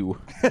shoe.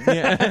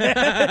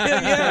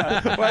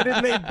 Yeah. Why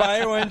didn't they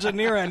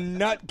bioengineer a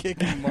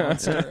nut-kicking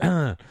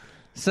monster?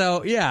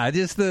 So,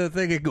 just the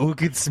thing, who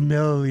could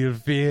smell your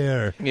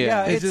fear?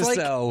 Yeah, it's just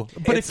so.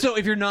 But it's so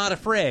if you're not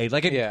afraid,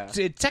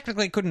 it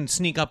technically couldn't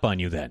sneak up on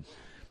you then.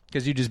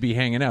 Because you'd just be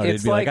hanging out.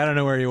 It'd be I don't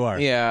know where you are.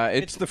 Yeah.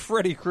 It's the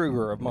Freddy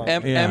Krueger of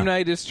monsters. M.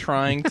 Night is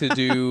trying to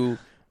do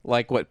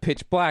what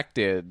Pitch Black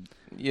did.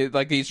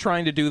 He's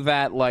trying to do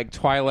that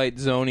Twilight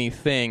Zone-y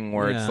thing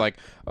where it's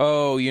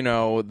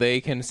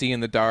they can see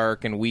in the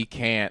dark and we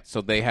can't,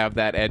 so they have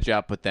that edge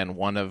up, but then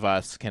one of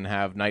us can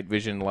have night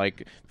vision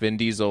like Vin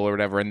Diesel or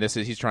whatever, and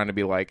he's trying to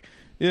be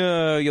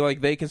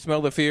they can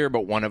smell the fear,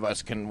 but one of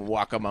us can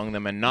walk among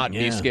them and not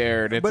be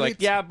scared. It's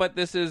but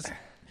this is...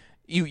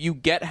 You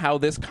get how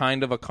this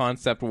kind of a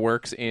concept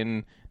works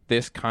in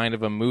this kind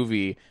of a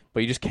movie, but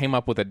you just came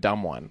up with a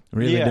dumb one.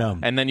 Really dumb.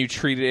 And then you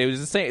treated it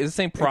was the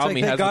same problem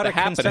he has with The Happening.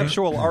 They got a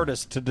conceptual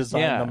artist to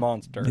design the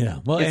monster. Yeah.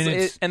 Well,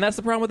 and that's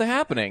the problem with The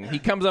Happening. He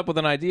comes up with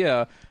an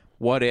idea.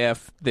 What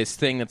if this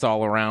thing that's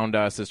all around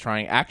us is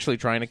actually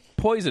trying to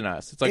poison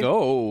us? It's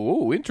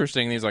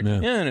interesting. And he's like,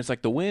 and it's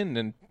like the wind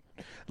and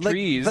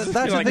trees. That's the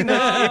thing.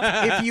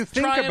 If you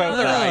think about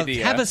that,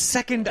 idea. Have a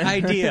second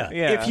idea.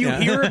 If you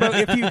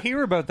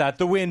hear about that,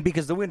 the wind,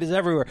 because the wind is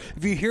everywhere.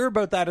 If you hear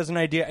about that as an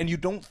idea and you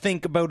don't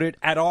think about it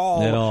at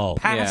all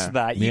past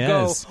that, you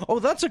go, "Oh,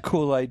 that's a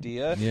cool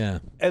idea." Yeah.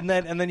 And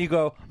then you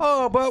go,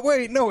 "Oh, but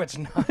wait, no, it's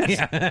not."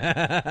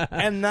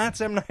 And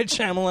that's M. Night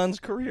Shyamalan's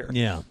career.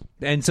 Yeah.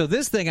 And so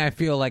this thing, I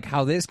feel like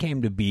how this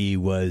came to be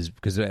was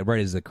because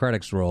right as the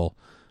credits roll,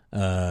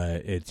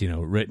 it's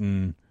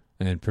written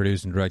and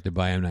produced and directed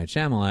by M. Night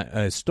Shyamalan,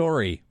 a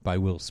story by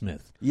Will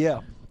Smith. Yeah.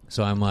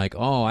 So I'm like,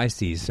 I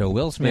see. So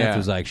Will Smith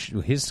was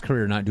his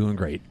career not doing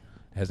great.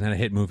 Hasn't had a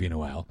hit movie in a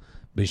while.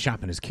 But he's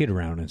shopping his kid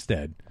around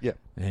instead. Yeah.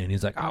 And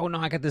he's like, oh, no,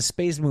 I got this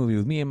space movie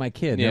with me and my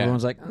kid. And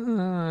everyone's like,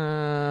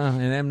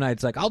 and M.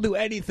 Night's like, I'll do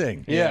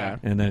anything. Yeah.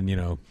 And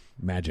then,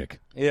 magic.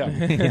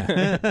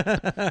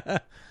 Yeah.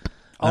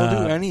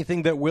 I'll do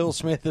anything that Will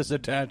Smith is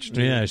attached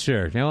to. Yeah,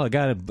 sure. I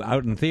got it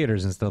out in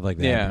theaters and stuff like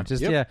that.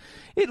 Yeah.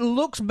 It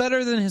looks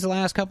better than his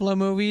last couple of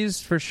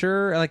movies for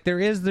sure. There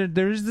is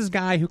this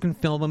guy who can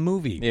film a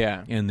movie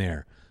in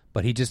there.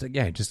 But he just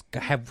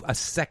have a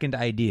second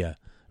idea.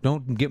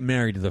 Don't get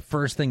married to the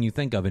first thing you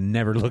think of and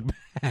never look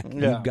back.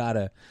 Yeah. You've got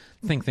to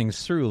think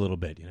things through a little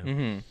bit,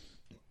 Mm-hmm.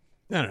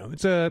 I don't know.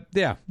 It's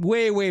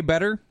way, way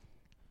better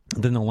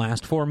than the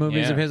last 4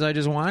 movies of his I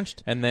just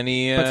watched. And then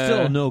but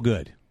still no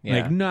good.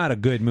 Yeah. Not a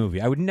good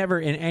movie. I would never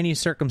in any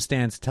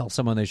circumstance tell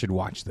someone they should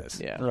watch this.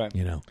 Yeah. Right.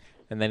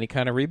 And then he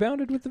kind of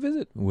rebounded with The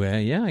Visit. Well,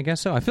 yeah, I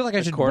guess so. I feel like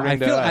I should.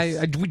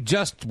 We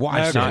just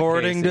watched it.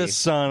 According to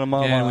Son of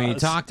Mama. And we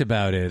talked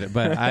about it.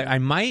 But I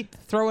might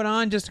throw it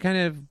on just to kind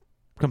of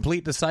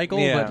complete the cycle.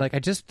 Yeah.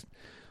 But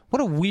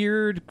what a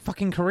weird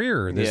fucking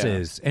career this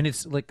is. And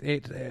it's like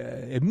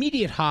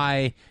immediate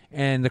high,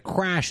 and the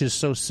crash is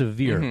so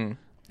severe.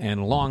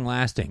 And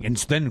long-lasting, and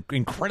then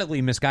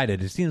incredibly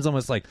misguided. It seems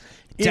almost like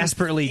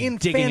desperately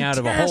digging out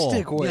of a hole.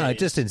 Ways.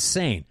 Just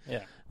insane.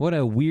 Yeah. What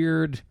a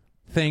weird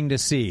thing to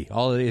see.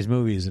 All of these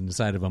movies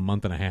inside of a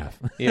month and a half.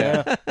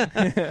 Yeah.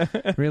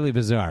 Really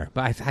bizarre.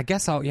 But I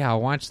guess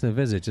I'll watch The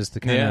Visit just to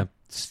kind of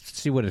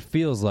see what it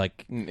feels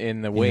like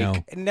in the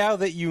wake. Now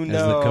that you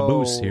know the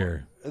caboose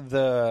here.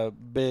 The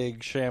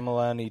big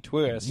Shyamalan-y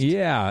twist.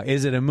 Yeah.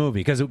 Is it a movie?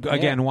 Because,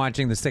 again,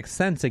 watching The Sixth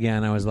Sense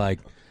again, I was like...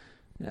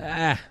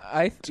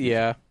 I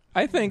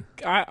think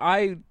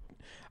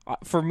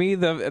for me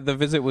the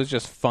Visit was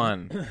just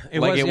fun.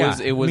 It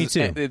was me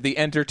too. The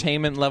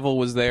entertainment level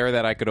was there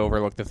that I could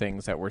overlook the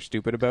things that were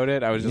stupid about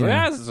it. I was just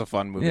like, this is a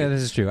fun movie. Yeah,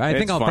 this is true. I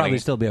think I'll probably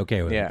still be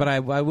okay with it. But I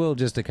will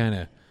just to kind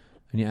of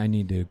I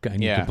need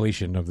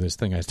completion of this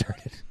thing I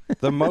started.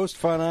 The most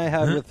fun I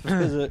had with The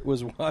Visit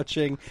was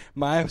watching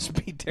Miles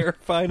be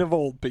terrified of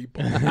old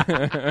people.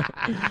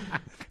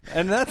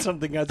 And that's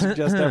something I'd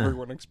suggest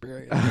everyone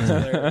experience. It's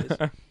hilarious.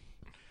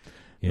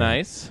 Yeah.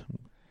 Nice.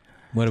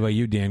 What about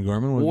you, Dan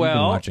Gorman? What have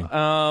you been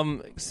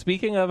watching?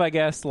 Speaking of, I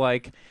guess,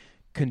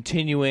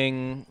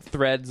 continuing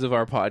threads of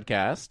our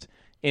podcast,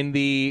 in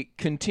the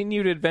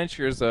continued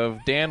adventures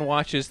of Dan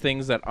watches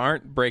things that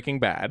aren't Breaking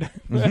Bad.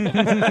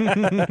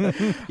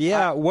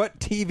 Yeah, what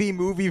TV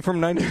movie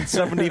from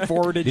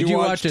 1974 did you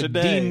watch today?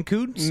 A Dean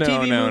Koontz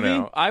TV movie?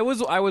 No. I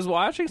was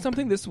watching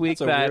something this week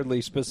That's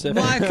weirdly specific.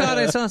 Well, I thought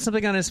I saw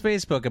something on his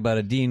Facebook about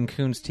a Dean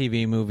Koontz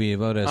TV movie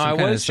about I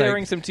was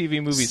sharing some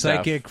TV movie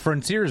psychic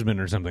frontiersman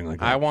or something like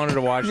that. I wanted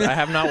to watch. I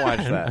have not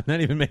watched that. I'm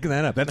not even making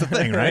that up. That's a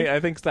thing, right? I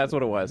think that's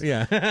what it was.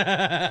 Yeah.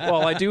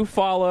 Well, I do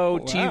follow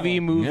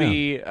TV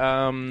movie.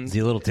 Yeah. Is he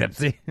a little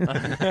tipsy?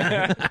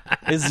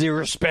 Is he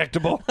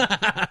respectable?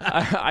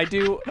 I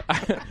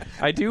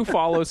do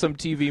follow some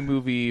TV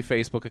movie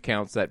Facebook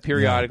accounts that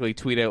periodically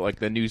tweet out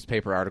the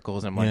newspaper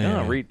articles. I'm like,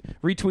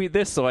 retweet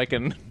this so I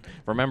can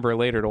remember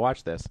later to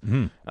watch this.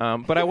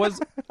 But I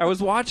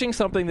was watching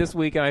something this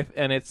week,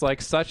 and it's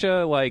such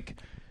a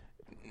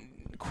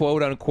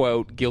quote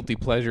unquote guilty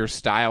pleasure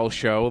style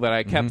show that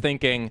I kept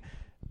thinking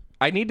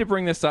I need to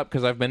bring this up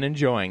because I've been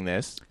enjoying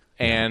this,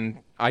 and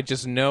I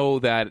just know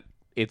that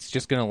it's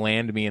just going to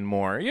land me in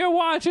more. You're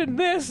watching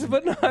this,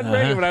 but not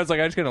ready. But I was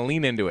like, I'm just going to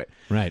lean into it.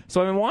 Right.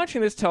 So I've been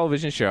watching this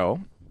television show,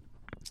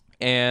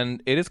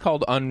 and it is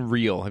called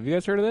Unreal. Have you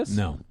guys heard of this?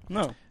 No.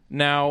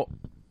 Now,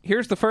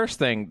 here's the first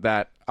thing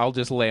that I'll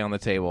just lay on the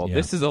table. Yeah.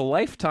 This is a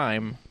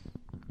Lifetime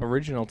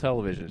original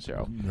television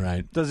show.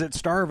 Right. Does it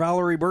star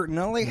Valerie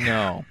Bertinelli?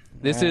 No.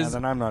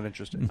 Then I'm not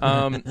interested.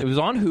 It was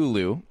on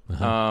Hulu.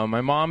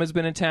 My mom has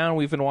been in town.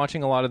 We've been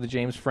watching a lot of the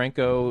James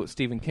Franco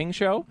Stephen King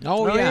show.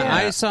 Oh yeah.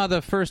 I saw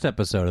the first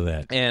episode of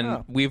that.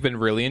 And we've been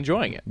really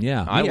enjoying it.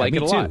 Yeah. I like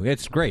it a lot.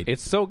 It's great.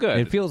 It's so good.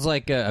 It feels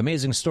like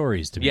amazing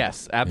stories to me.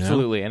 Yes,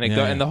 absolutely. And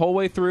and the whole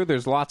way through,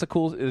 there's lots of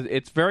cool...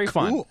 It's very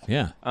fun.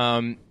 Yeah.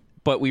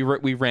 But we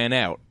ran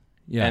out.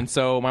 Yeah. And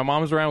so my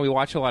mom's around. We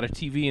watch a lot of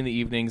TV in the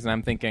evenings, and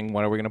I'm thinking,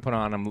 what are we going to put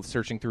on? I'm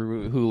searching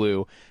through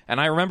Hulu.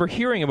 And I remember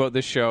hearing about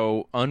this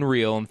show,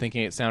 Unreal, and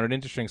thinking it sounded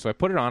interesting. So I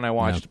put it on. I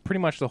watched pretty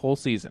much the whole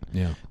season.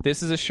 Yeah.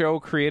 This is a show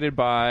created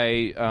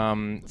by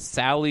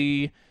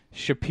Sally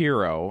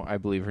Shapiro, I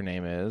believe her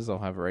name is. I'll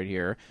have it right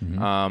here.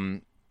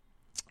 And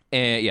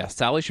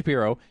Sally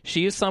Shapiro.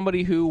 She is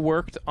somebody who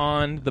worked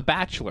on The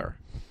Bachelor.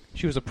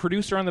 She was a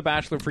producer on The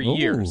Bachelor for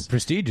years.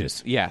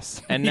 Prestigious.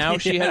 Yes. And now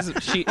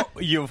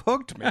You've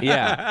hooked me.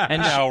 Yeah.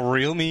 And now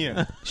reel me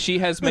in. She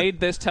has made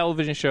this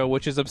television show,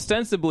 which is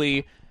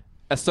ostensibly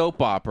a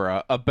soap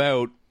opera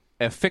about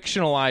a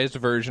fictionalized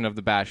version of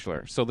The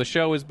Bachelor. So the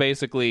show is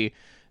basically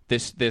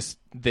this it's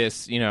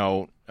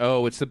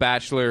The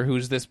Bachelor,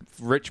 who's this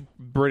rich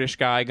British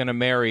guy going to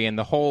marry, and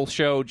the whole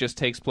show just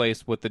takes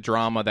place with the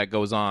drama that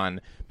goes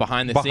on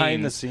behind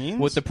the scenes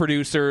with the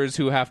producers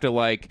who have to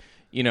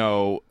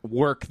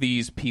work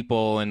these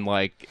people and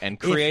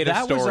create a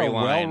storyline. If that was a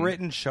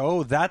well-written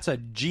show, that's a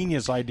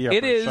genius idea.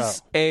 It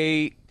is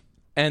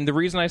and the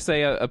reason I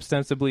say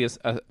ostensibly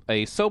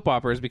a soap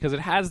opera is because it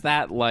has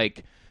that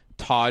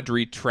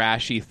tawdry,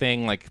 trashy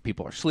thing.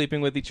 People are sleeping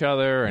with each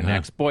other and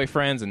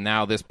ex-boyfriends, and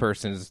now this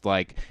person's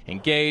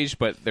engaged.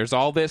 But there's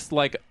all this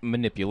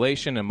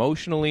manipulation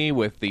emotionally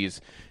with these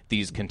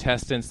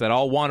contestants that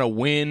all want to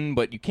win,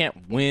 but you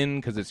can't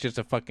win because it's just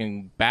a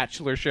fucking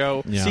Bachelor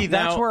show. Yeah. See,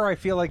 that's where I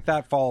feel like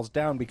that falls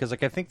down, because I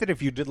think that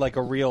if you did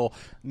a real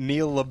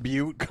Neil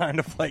LaBute kind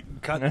of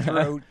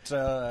cutthroat,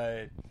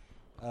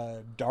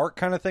 dark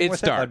kind of thing it's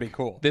with dark. it, that'd be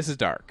cool. This is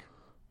dark.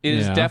 It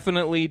is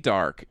definitely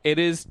dark. It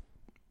is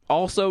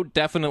also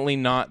definitely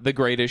not the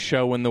greatest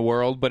show in the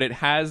world, but it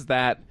has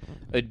that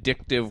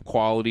addictive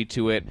quality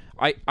to it.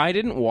 I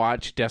didn't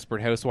watch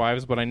Desperate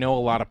Housewives, but I know a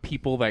lot of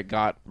people that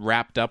got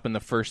wrapped up in the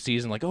first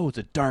season, like, oh, it's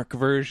a dark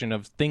version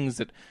of things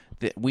that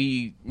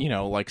we,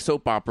 like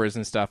soap operas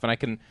and stuff. And I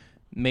can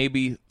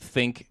maybe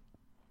think,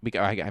 because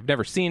I've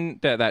never seen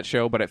that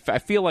show, but I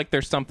feel like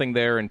there's something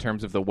there in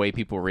terms of the way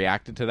people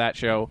reacted to that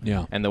show,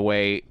 and the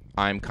way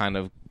I'm kind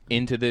of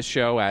into this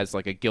show as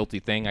like a guilty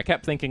thing. I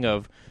kept thinking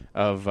of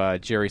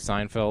Jerry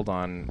Seinfeld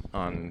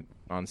on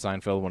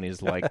Seinfeld when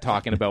he's like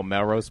talking about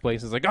Melrose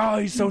Place. He's like, oh,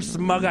 he's so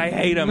smug, I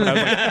hate him. And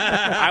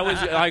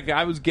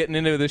I was getting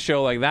into the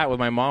show like that with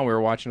my mom. We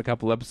were watching a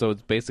couple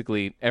episodes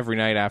basically every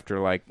night after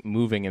like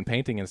moving and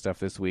painting and stuff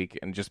this week,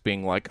 and just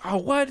being like, oh,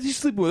 what? Did you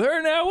sleep with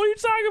her now? What are you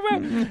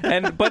talking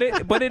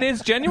about? But it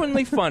is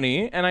genuinely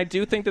funny, and I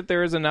do think that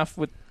there is enough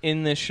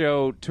in this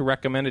show to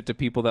recommend it to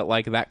people that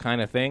like that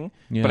kind of thing.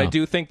 Yeah. But I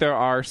do think there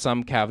are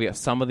some caveats.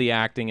 Some of the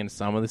acting and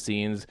some of the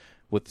scenes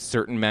with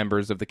certain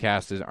members of the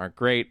cast aren't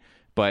great,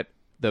 but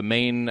the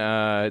main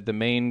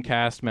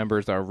cast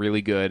members are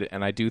really good,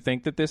 and I do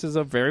think that this is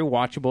a very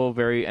watchable,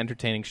 very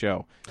entertaining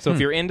show. So if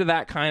you're into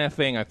that kind of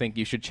thing, I think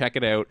you should check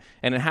it out,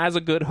 and it has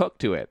a good hook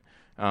to it.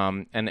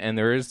 And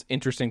there is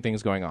interesting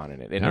things going on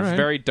in it. It is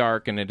very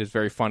dark, and it is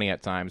very funny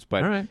at times,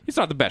 but it's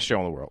not the best show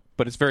in the world.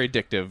 But it's very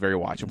addictive, very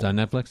watchable. It's on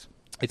Netflix?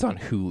 It's on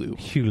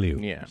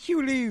Hulu. Yeah.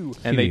 Hulu.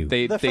 And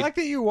the fact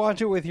that you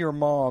watch it with your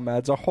mom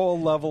adds a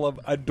whole level of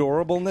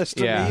adorableness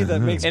to me that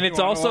makes and me it's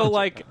also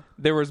like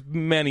there was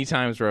many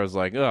times where I was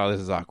like, oh,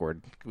 this is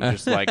awkward.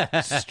 Just like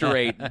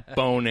straight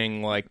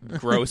boning, like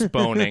gross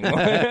boning.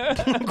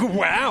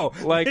 Wow.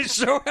 Like this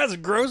show has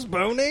gross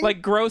boning?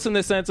 Like gross in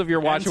the sense of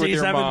you're watching with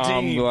your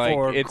mom.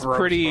 Like it's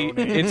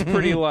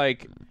pretty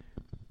like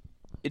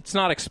it's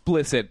not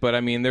explicit, but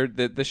I mean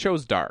the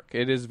show's dark.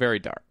 It is very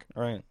dark.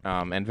 Right.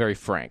 And very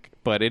frank.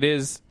 But it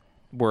is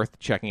worth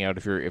checking out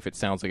if it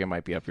sounds like it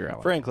might be up your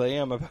alley. Frankly,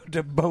 I'm about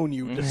to bone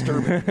you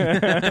disturbing.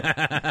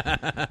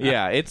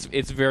 Yeah, it's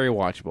very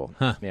watchable.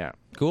 Huh. Yeah.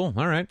 Cool.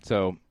 All right.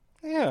 So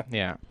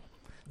yeah.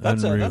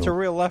 That's a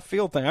real left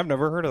field thing. I've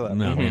never heard of that.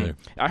 No, neither.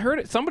 I heard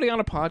it. Somebody on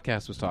a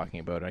podcast was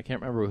talking about it. I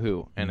can't remember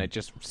who, and it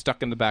just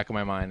stuck in the back of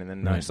my mind. And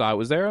then I saw it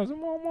was there. I was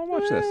like, well, I'll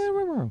watch this.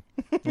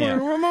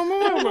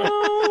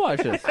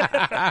 Watch this.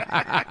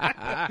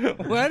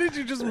 Why did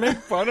you just make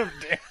fun of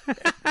Dan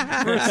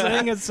for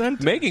saying a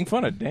sentence? Making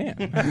fun of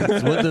Dan.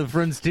 That's what the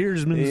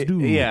frontiersmen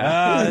do.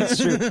 Yeah, that's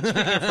true. Speaking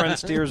of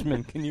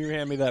frontiersmen, can you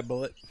hand me that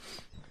bullet?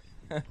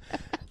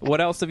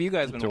 What else have you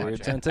guys been watching?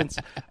 Weird sentence.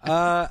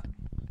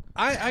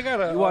 I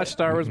gotta. You watched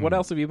Star Wars. What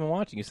else have you been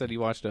watching? You said you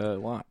watched a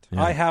lot.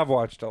 Yeah. I have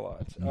watched a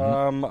lot.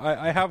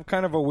 I have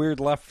kind of a weird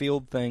left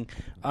field thing.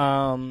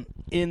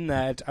 In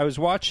that I was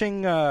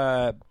watching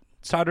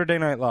Saturday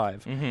Night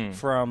Live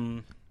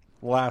from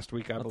last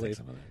week, I believe.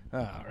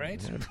 All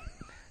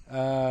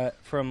right.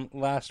 From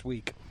last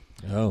week.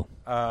 Oh.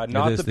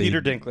 Not the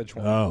Peter Dinklage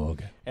one. Oh,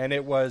 okay. And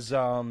it was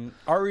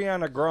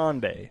Ariana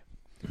Grande.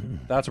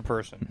 That's a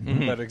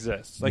person that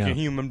exists, like a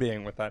human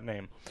being with that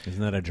name.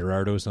 Isn't that a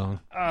Gerardo song?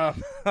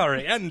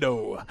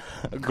 Ariana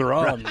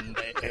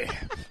Grande.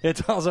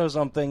 It's also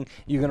something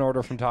you can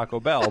order from Taco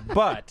Bell.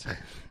 But,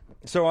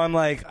 so I'm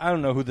like, I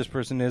don't know who this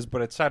person is,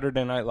 but it's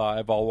Saturday Night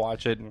Live. I'll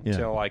watch it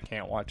until I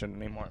can't watch it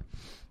anymore.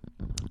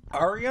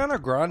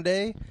 Ariana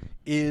Grande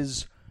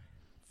is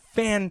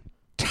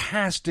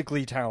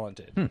fantastically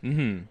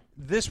talented.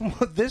 This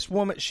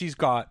woman, she's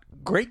got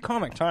great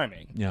comic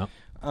timing. Yeah.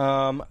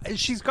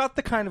 She's got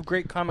the kind of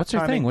great comic What's her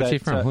timing. thing? What's she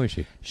from? Who is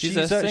she? She's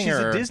a singer. She's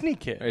a Disney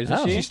kid.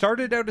 She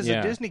started out as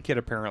a Disney kid,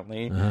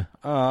 apparently.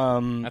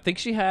 I think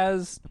she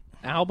has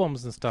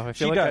albums and stuff. I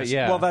feel she like does.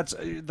 Well,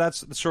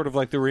 that's sort of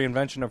like the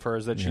reinvention of her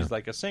is that she's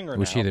like a singer.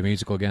 Was she the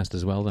musical guest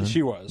as well? Then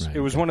she was. Right, it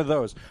was one of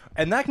those,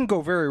 and that can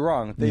go very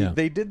wrong.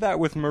 They did that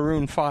with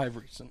Maroon 5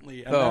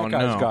 recently, and that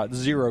guy's got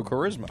zero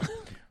charisma.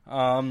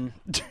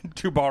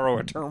 To borrow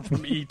a term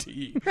from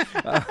E.T.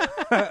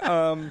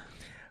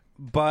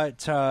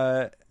 But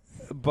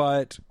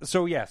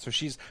so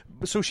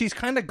she's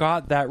kind of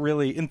got that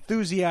really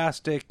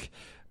enthusiastic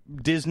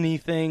Disney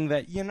thing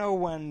that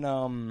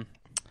when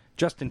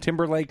Justin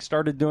Timberlake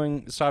started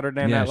doing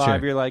Saturday Night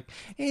Live, you're like,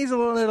 he's a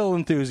little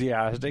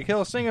enthusiastic.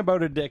 He'll sing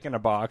about a dick in a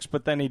box,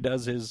 but then he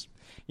does his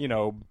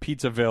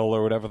Pizzaville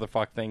or whatever the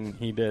fuck thing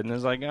he did, and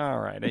it's like, all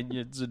right,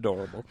 it's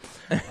adorable.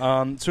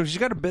 So she's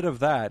got a bit of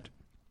that,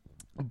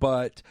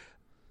 but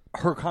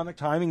her comic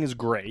timing is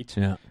great.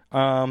 Yeah.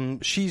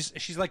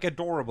 She's like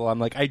adorable. I'm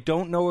like, I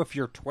don't know if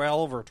you're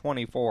 12 or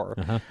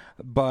 24,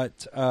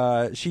 but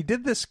she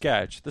did this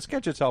sketch. The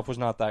sketch itself was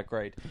not that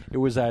great. It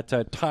was at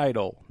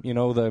Tidal,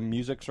 the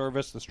music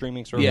service, the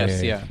streaming service.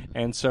 Yes, yeah.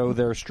 And so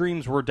their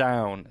streams were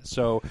down.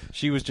 So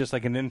she was just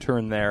like an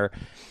intern there,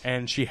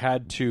 and she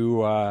had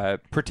to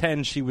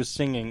pretend she was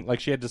singing. Like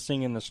she had to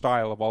sing in the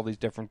style of all these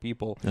different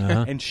people,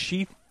 and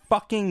she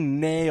fucking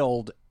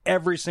nailed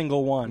every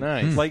single one.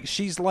 Nice. Like,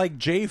 she's like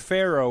Jay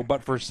Pharoah,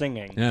 but for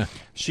singing. Yeah.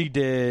 She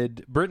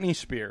did Britney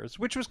Spears,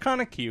 which was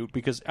kind of cute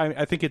because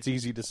I think it's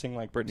easy to sing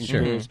like Britney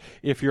Spears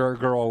if you're a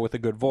girl with a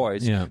good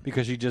voice. Yeah.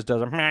 Because she just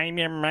does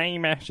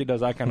she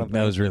does that kind of thing.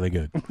 That was really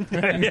good.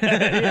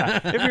 Yeah.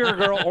 If you're a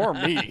girl or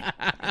me.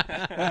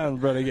 That was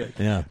pretty good.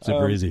 Yeah,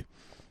 super easy.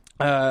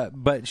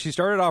 But she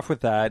started off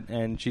with that,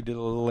 and she did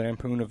a little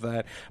lampoon of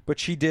that. But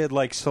she did,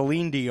 like,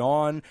 Celine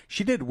Dion.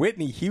 She did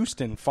Whitney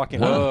Houston fucking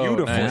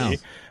beautifully.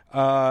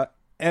 Nice.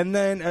 And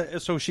then,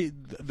 so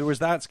there was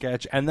that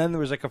sketch, and then there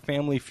was, like, a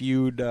Family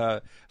Feud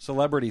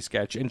celebrity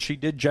sketch, and she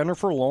did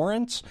Jennifer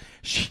Lawrence.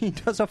 She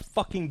does a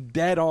fucking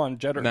dead-on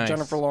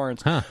Jennifer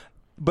Lawrence. Huh.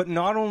 But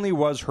not only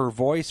was her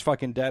voice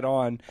fucking dead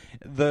on,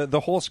 the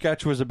whole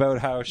sketch was about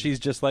how she's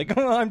just like,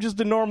 oh, I'm just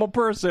a normal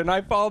person.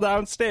 I fall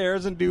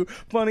downstairs and do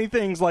funny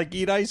things like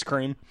eat ice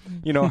cream.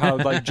 You know how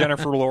like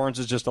Jennifer Lawrence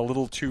is just a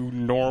little too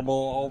normal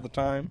all the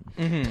time.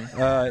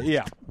 Mm-hmm.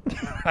 Yeah,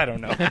 I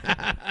don't know.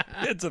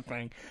 It's a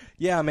thing.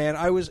 Yeah, man,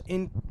 I was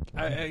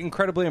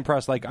incredibly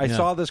impressed. Like I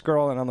saw this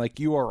girl and I'm like,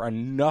 you are a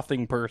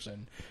nothing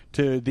person.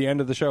 To the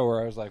end of the show where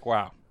I was like,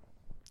 wow.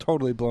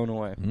 Totally blown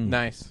away.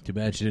 Nice. Too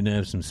bad she didn't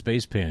have some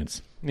space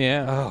pants.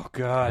 Yeah. Oh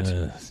God.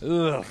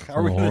 Ugh.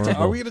 Are we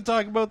going to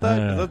talk about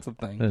that? That's the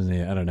thing.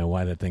 I don't know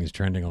why that thing's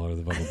trending all over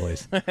the fucking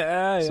place.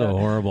 Yeah. So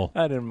horrible.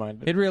 I didn't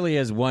mind it. It really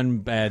is one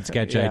bad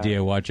sketch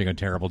idea watching a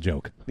terrible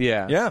joke.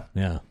 Yeah. Yeah.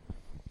 Yeah.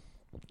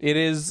 It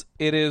is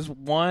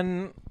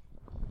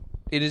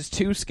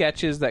two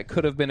sketches that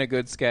could have been a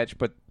good sketch,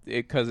 but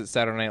because it's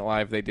Saturday Night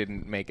Live, they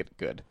didn't make it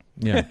good.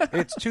 Yeah.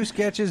 It's two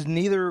sketches,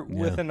 neither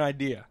with an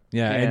idea.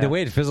 Yeah, and the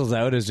way it fizzles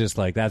out is just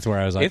like, that's where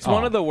I was like, it's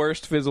one of the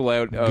worst fizzle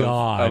out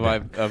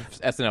of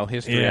SNL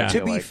history. Yeah.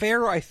 To be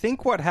fair, I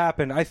think what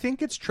happened, I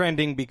think it's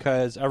trending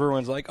because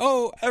everyone's like,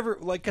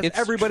 because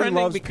everybody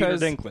loves Peter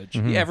Dinklage.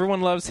 Mm-hmm.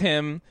 Everyone loves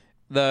him.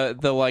 The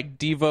like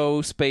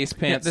Devo Space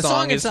Pants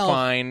song is itself,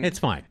 fine. It's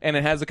fine. And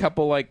it has a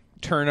couple like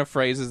turn of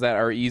phrases that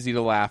are easy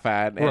to laugh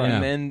at.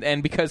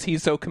 And because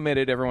he's so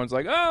committed, everyone's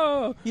like,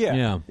 oh.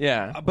 Yeah.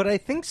 But I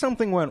think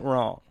something went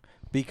wrong.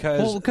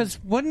 Because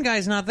one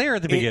guy's not there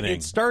at the beginning.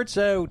 It starts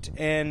out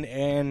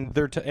and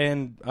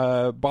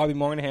Bobby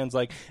Moynihan's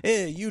like,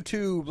 hey, you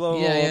too, blah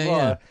blah blah,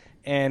 blah.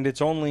 And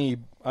it's only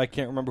I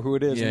can't remember who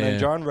it is, and then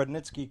John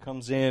Rudnitsky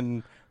comes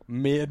in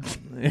mid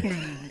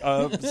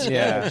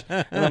sketch,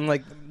 and I'm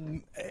like,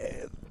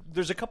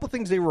 there's a couple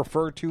things they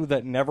refer to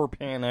that never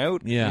pan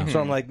out. Yeah.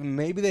 So I'm like,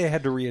 maybe they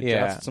had to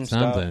readjust some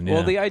stuff. Yeah.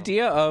 Well, the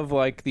idea of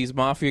like these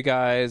mafia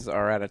guys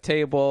are at a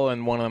table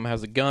and one of them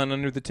has a gun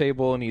under the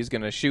table and he's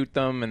going to shoot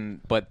them,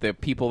 but the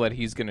people that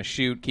he's going to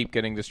shoot keep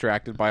getting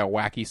distracted by a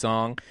wacky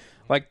song.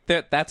 Like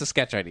that's a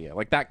sketch idea.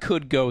 Like that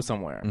could go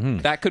somewhere. Mm-hmm.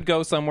 That could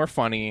go somewhere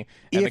funny.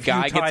 And if the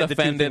guy gets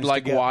offended,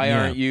 like, why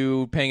aren't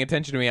you paying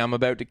attention to me? I'm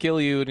about to kill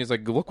you. And he's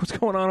like, look what's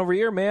going on over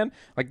here, man.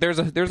 Like there's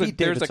a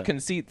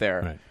conceit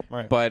there.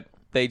 Right. But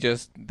they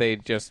just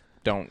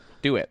don't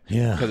do it.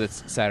 Yeah. Because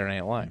it's Saturday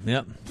Night Live.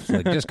 Yep. It's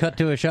like, just cut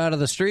to a shot of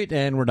the street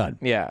and we're done.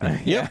 Yeah.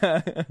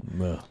 Yep.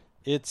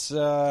 It's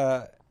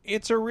a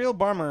real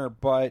bummer,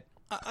 but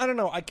I don't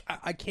know. I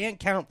can't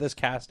count this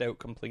cast out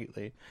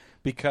completely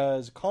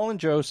because Colin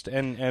Jost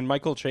and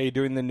Michael Che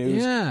doing the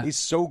news is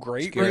so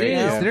great right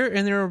now.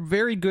 There are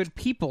very good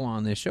people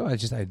on this show. I like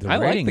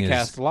the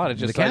cast a lot. I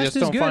just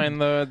don't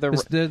find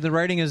the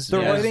writing is... The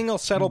writing will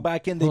settle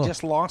back in. They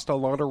just lost a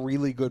lot of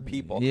really good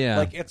people. Yeah.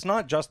 Like, it's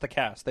not just the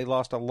cast. They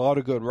lost a lot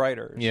of good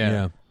writers.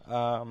 Yeah.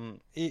 It'll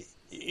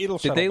settle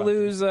Did they back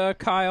lose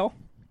Kyle?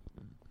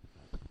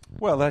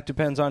 Well, that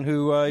depends on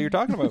who you're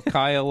talking about.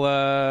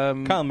 Kyle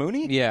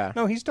Mooney? Yeah.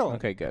 No, he's still there.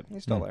 Okay, good.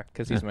 He's still there.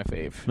 Because he's my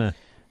fave.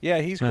 Yeah,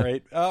 he's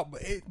great.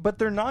 But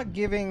they're not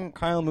giving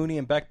Kyle Mooney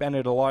and Beck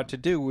Bennett a lot to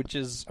do, which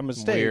is a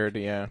mistake. Weird,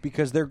 yeah.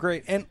 Because they're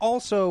great. And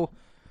also,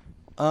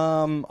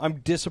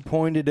 I'm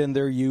disappointed in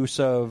their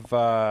use of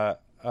Sashir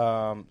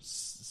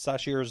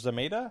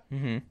Zameda.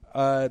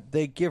 Mm-hmm.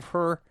 They give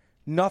her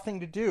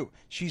nothing to do.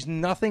 She's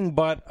nothing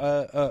but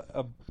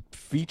a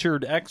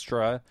featured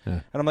extra. Yeah.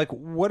 And I'm like,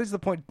 what is the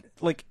point?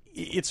 Like,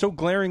 it's so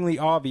glaringly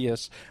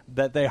obvious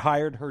that they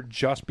hired her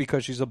just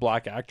because she's a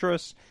black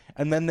actress.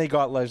 And then they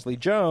got Leslie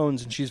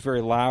Jones, and she's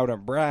very loud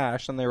and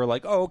brash. And they were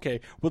like, oh,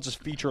 okay, we'll just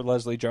feature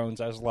Leslie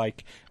Jones as,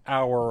 like,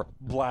 our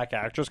black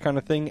actress kind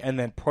of thing, and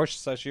then push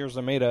Sashir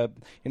Zameda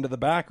into the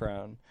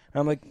background.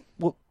 And I'm like,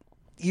 well,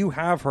 you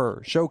have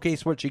her.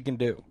 Showcase what she can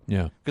do.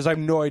 Yeah. Because I have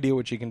no idea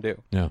what she can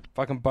do. Yeah.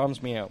 Fucking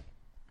bums me out.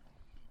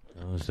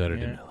 Oh,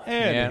 Saturday Night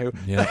Live.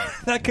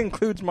 Anywho, that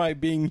concludes my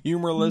being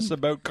humorless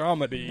about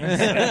comedy.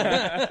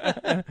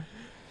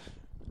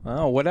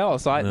 Oh, what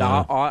else?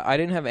 I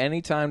didn't have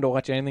any time to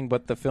watch anything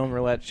but the Film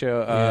Roulette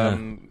show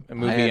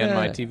movie and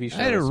my TV show.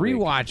 I had a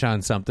rewatch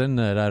on something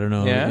that I don't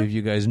know if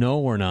you guys know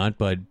or not,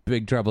 but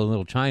Big Trouble in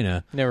Little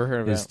China. Never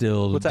heard of it. Is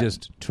still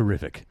just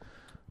terrific.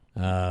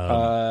 Give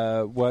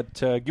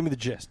me the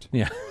gist.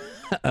 Yeah.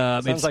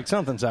 Sounds like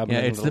something's happening.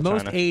 Yeah, it's the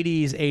most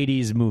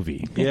 80s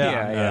movie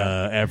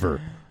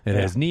ever. It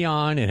has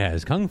neon, it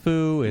has kung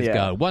fu, it's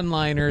got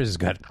one-liners, it's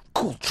got a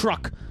cool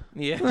truck.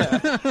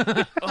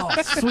 Yeah.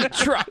 Oh, sweet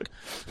truck.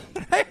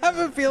 I have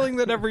a feeling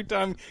that every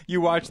time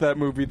you watch that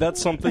movie,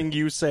 that's something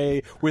you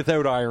say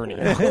without irony.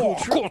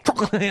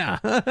 Yeah.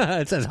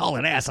 It says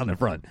hauling ass on the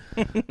front.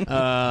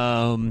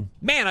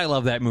 Man, I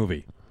love that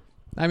movie.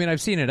 I mean,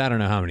 I've seen it I don't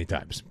know how many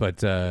times,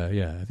 but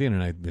yeah, the other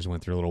night I just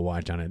went through a little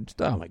watch on it.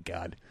 Just, oh my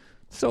God.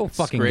 So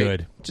fucking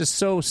good. Just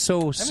so I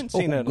haven't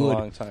seen it in a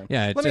long time.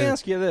 Yeah, let me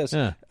ask you this.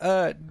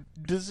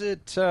 Does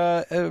it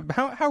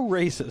how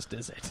racist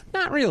is it?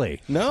 Not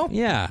really. No?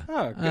 Yeah.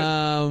 Oh,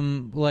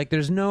 good. Like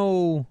there's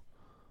no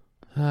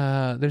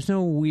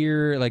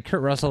weird, like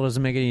Kurt Russell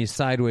doesn't make any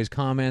sideways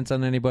comments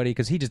on anybody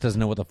because he just doesn't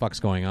know what the fuck's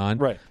going on.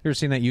 Right. You ever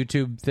seen that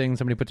YouTube thing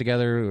somebody put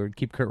together, or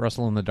Keep Kurt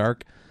Russell in the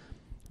Dark?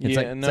 It's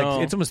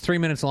it's almost 3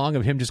 minutes long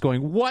of him just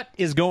going, "What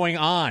is going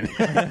on?"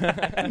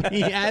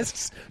 He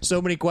asks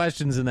so many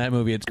questions in that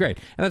movie. It's great,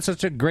 and that's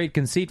such a great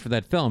conceit for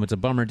that film. It's a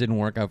bummer it didn't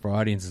work out for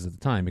audiences at the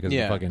time because of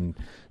the fucking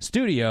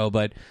studio.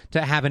 But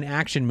to have an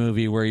action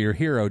movie where your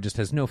hero just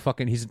has no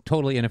fucking, he's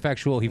totally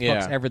ineffectual. He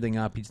fucks everything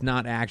up. He's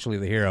not actually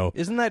the hero.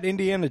 Isn't that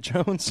Indiana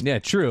Jones? Yeah,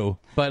 true.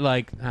 But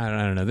like, I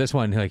don't know. This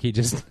one, like, he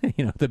just,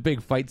 the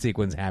big fight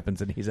sequence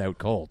happens and he's out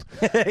cold.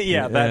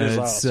 Yeah, that is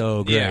awesome. It's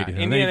so great. Yeah,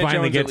 and then he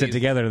finally gets it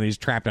together and he's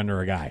trapped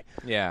under a guy.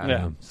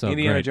 Yeah. So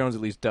Indiana great. Jones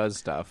at least does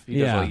stuff.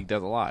 He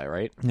does a lot,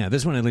 right? Yeah,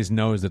 this one at least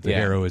knows that the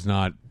hero is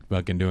not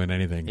fucking doing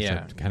anything. Yeah.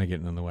 Except kind of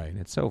getting in the way. And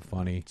it's so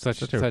funny.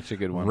 Such a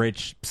good one.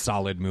 Rich,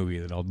 solid movie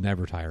that I'll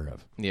never tire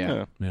of.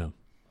 Yeah.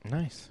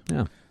 Nice.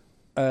 Yeah.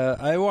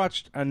 I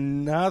watched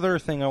another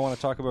thing I want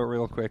to talk about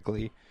real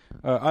quickly.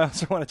 I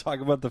also want to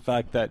talk about the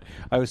fact that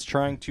I was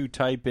trying to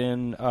type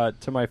in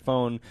to my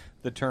phone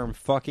the term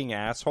fucking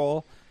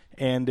asshole,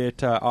 and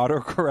it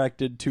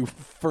auto-corrected to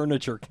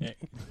Furniture King.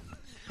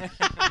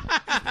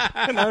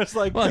 And I was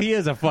like, well, he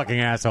is a fucking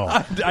asshole.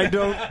 I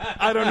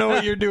don't know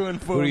what you're doing,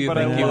 Food. Who do you but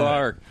think I you love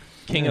are?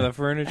 King of the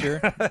furniture?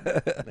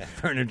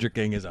 Furniture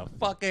King is a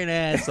fucking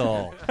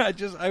asshole.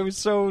 I was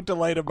so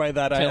delighted by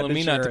that. Telling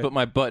me not to put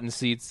my butt in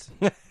seats.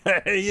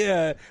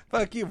 Yeah,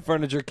 fuck you,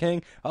 Furniture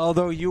King.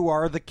 Although you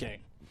are the king.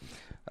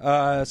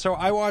 So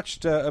I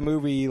watched a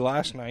movie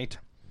last night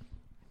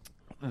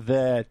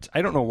that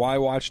I don't know why I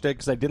watched it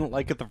because I didn't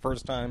like it the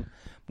first time.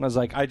 And I was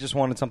like, I just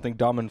wanted something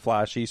dumb and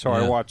flashy, so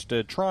I watched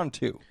Tron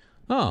 2.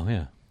 Oh,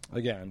 yeah.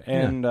 Again.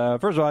 And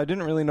first of all, I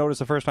didn't really notice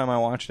the first time I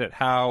watched it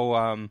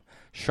how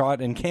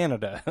shot in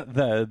Canada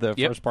the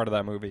first part of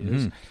that movie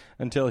is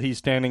until he's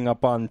standing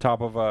up on top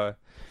of a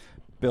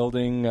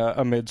building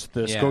amidst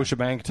the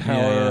Scotiabank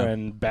Tower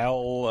and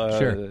Bell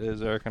is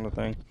there kind of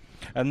thing.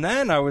 And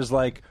then I was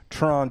like,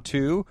 Tron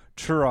 2,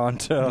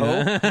 Toronto.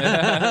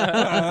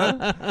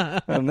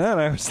 And then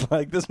I was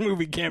like, this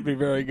movie can't be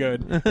very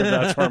good if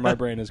that's where my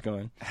brain is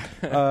going.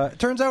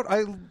 Turns out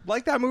I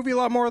like that movie a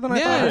lot more than I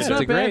thought. It's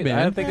not bad,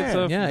 man. I think it's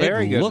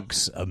very good. It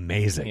looks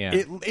amazing. Yeah.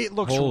 It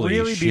looks Holy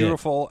really shit.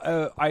 beautiful.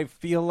 I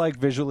feel like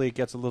visually it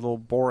gets a little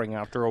boring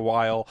after a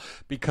while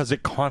because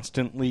it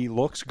constantly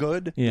looks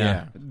good.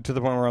 Yeah. To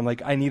the point where I'm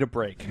like, I need a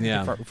break from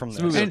This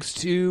this. movie looks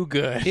too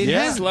good. It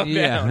has- Slow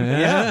yeah. down.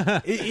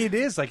 Yeah, it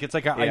is like it's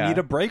like I Yeah. need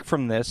a break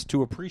from this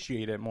to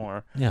appreciate it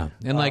more. Yeah,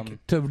 and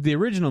to the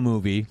original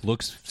movie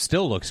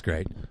still looks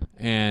great,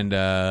 and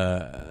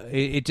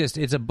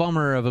it's a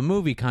bummer of a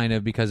movie kind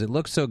of because it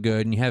looks so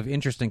good and you have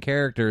interesting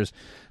characters,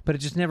 but it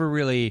just never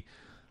really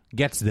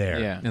gets there.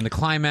 Yeah. And the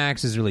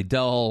climax is really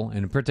dull,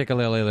 and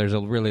particularly there's a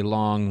really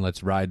long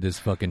 "let's ride this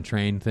fucking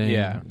train"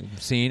 thing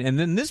scene, and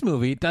then this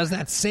movie does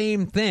that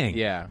same thing.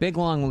 Yeah. Big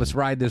long "let's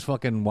ride this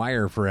fucking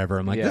wire forever."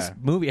 I'm like, this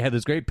movie had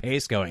this great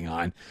pace going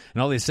on,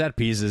 and all these set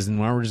pieces, and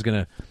now we're just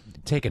gonna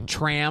take a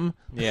tram.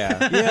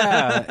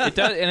 Yeah. It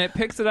does, and it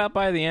picks it up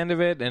by the end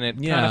of it, and it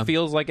kind of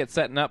feels like it's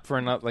setting up for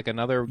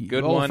another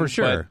good one. For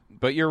sure.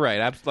 But you're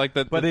right.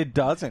 But it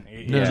doesn't.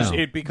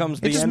 It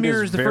becomes the it just end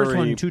mirrors is the very, first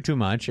one too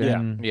much.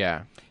 And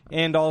Yeah.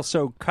 And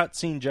also,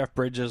 cutscene Jeff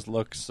Bridges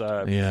looks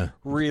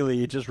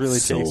really, it just really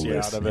takes you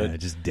out of it. Yeah,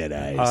 just dead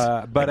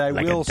eyes. But I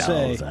like will a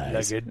say, doll's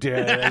eyes. like a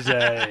doll's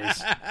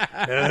eyes.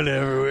 I'll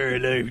never wear a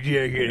life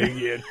jacket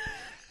again.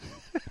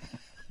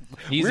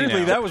 Easy Weirdly,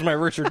 now. that was my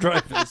Richard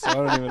Dreyfuss, so I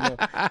don't even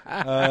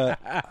know.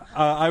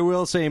 I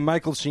will say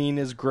Michael Sheen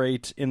is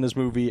great in this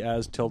movie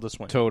as Tilda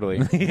Swinton. Totally.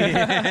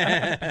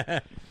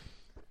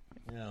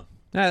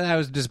 I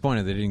was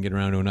disappointed they didn't get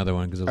around to another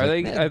one because I was Are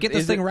like, they get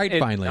this thing right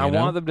finally. I you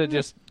know? want them to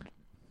just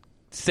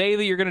say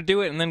that you're going to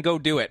do it and then go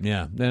do it.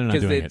 Yeah, they're not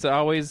doing it's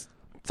always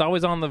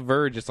on the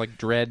verge. It's like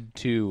Dread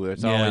 2.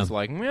 It's always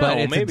like, but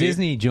it's maybe. a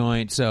Disney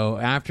joint. So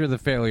after the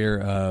failure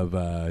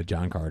of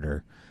John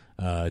Carter,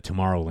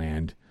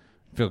 Tomorrowland,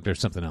 I feel like there's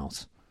something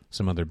else.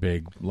 Some other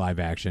big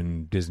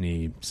live-action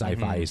Disney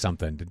sci-fi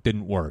something that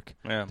didn't work.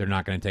 Yeah. They're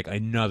not going to take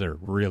another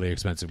really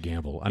expensive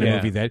gamble on a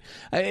movie that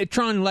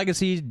Tron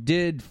Legacy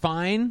did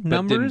fine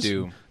numbers.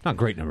 Didn't do not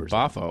great numbers.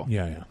 Boffo.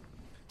 Yeah.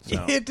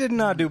 So. It did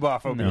not do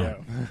Boffo.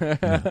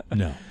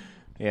 No.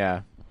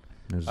 Yeah.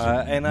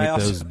 And I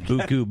also those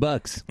buku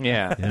bucks.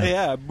 Yeah.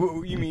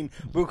 You mean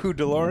Buku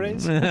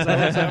Dolores? Is that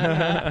what's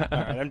happening?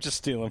 All right, I'm just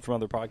stealing from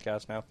other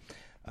podcasts now.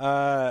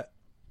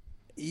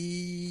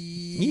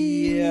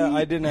 Yeah,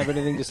 I didn't have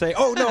anything to say.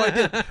 Oh, no, I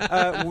did.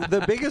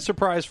 The biggest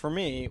surprise for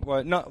me,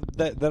 well, not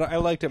that I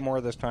liked it more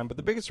this time, but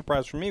the biggest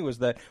surprise for me was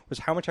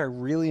how much I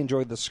really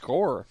enjoyed the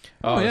score.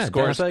 Oh, yeah, the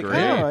score is like,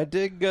 great. Oh, I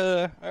dig,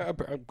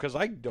 because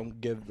I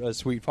don't give a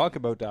sweet fuck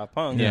about Daft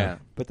Punk. Yeah.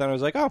 But then I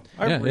was like, oh,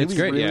 I really, it's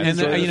great. really And it's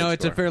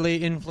score. a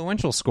fairly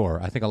influential score.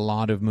 I think a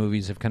lot of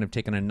movies have kind of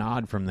taken a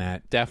nod from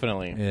that.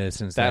 Definitely.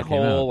 Since that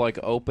came whole out. like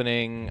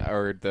opening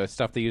or the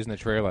stuff they use in the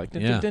trailer, like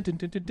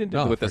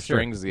with the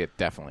strings, yeah,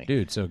 definitely.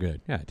 Dude, so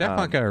good. Yeah, Daft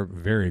Punk are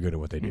very good at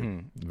what they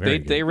do.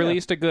 They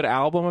released a good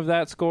album of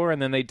that score,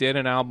 and then they did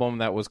an album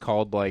that was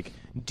called like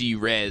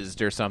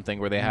De-Rezzed or something,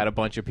 where they had a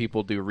bunch of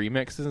people do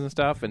remixes and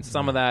stuff, and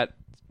some of that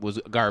was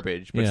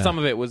garbage, but some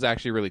of it was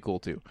actually really cool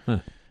too. Huh.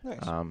 Nice.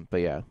 But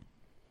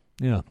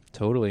yeah,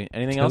 totally.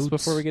 Anything Totes. else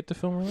before we get to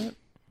film roulette?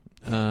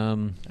 I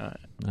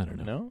don't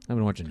know. No? I've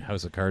been watching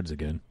House of Cards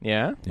again.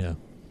 Yeah. Yeah.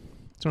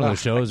 It's one of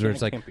those shows where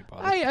it's like, can't be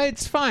bothered.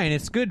 it's fine.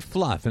 It's good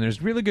fluff, and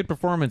there's really good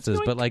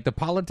performances, but like the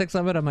politics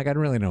of it, I'm like, I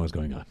don't really know what's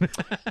going on.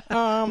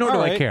 Nor do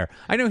I care.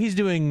 I know he's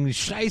doing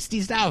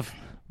shiesty stuff,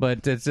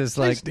 but it's just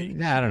like,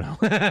 I don't know.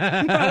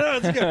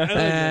 It's good.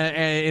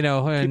 And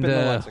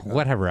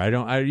whatever.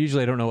 I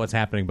usually don't know what's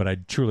happening, but I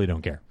truly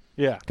don't care.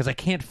 Yeah. Because I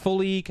can't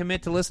fully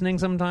commit to listening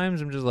sometimes.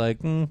 I'm just like,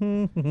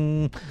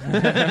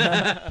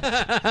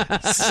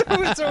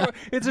 So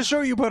it's a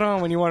show you put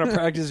on when you want to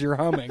practice your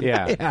humming.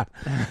 Yeah.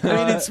 I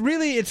mean,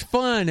 it's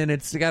fun, and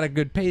it's got a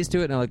good pace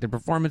to it, and I like the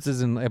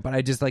performances, but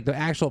I just like the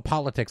actual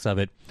politics of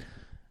it.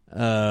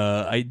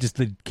 I just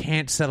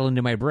can't settle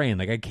into my brain.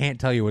 Like, I can't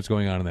tell you what's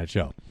going on in that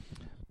show.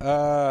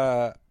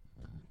 I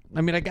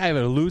mean, I have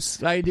a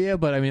loose idea,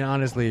 but I mean,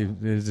 honestly,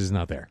 it's just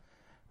not there.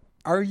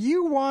 Are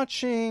you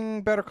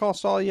watching Better Call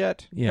Saul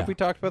yet? Yeah. Have we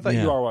talked about that?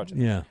 Yeah. You are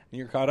watching. Yeah.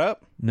 You're caught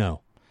up?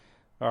 No.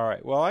 All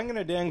right. Well, I'm going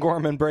to Dan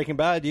Gorman Breaking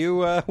Bad.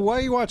 Why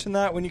are you watching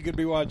that when you could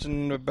be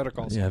watching Better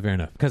Call Saul? Yeah, fair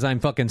enough. Because I'm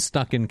fucking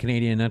stuck in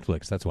Canadian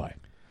Netflix. That's why.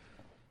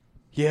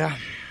 Yeah.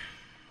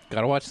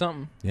 Gotta watch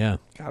something. Yeah.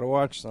 Gotta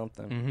watch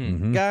something.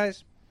 Mm-hmm.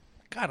 Guys,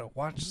 gotta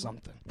watch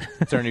something.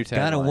 It's our new tagline.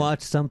 Gotta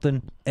watch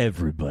something,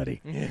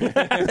 everybody.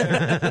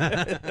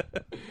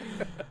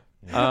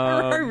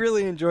 I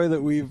really enjoy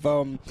that we've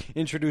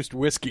introduced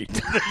whiskey to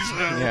the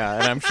show. Yeah,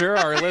 and I'm sure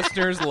our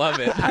listeners love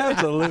it.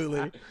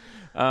 Absolutely.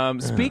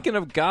 Speaking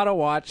of gotta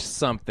watch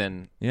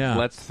something, Yeah.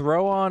 let's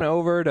throw on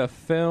over to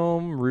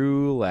Film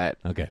Roulette.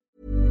 Okay.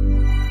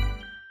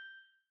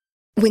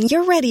 When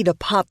you're ready to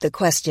pop the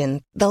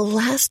question, the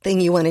last thing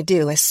you want to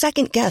do is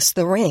second-guess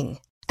the ring.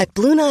 At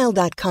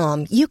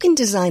BlueNile.com, you can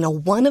design a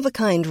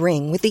one-of-a-kind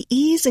ring with the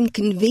ease and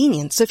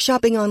convenience of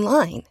shopping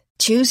online.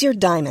 Choose your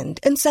diamond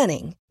and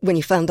setting. When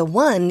you find the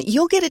one,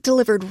 you'll get it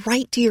delivered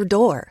right to your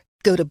door.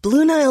 Go to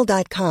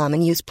BlueNile.com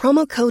and use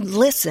promo code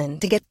LISTEN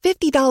to get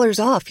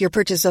 $50 off your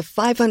purchase of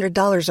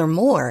 $500 or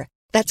more.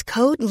 That's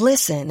code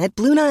LISTEN at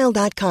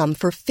BlueNile.com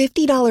for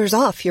 $50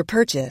 off your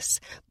purchase.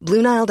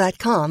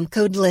 BlueNile.com,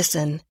 code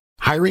LISTEN.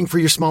 Hiring for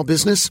your small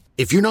business?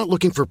 If you're not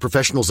looking for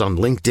professionals on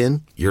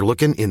LinkedIn, you're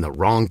looking in the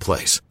wrong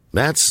place.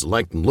 That's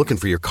like looking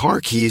for your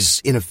car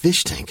keys in a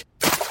fish tank.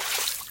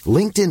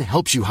 LinkedIn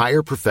helps you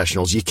hire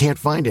professionals you can't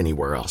find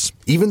anywhere else,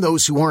 even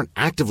those who aren't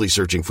actively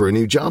searching for a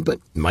new job but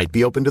might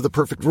be open to the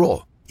perfect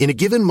role. In a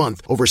given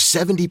month, over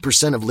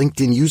 70% of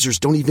LinkedIn users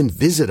don't even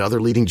visit other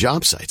leading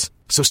job sites.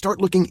 So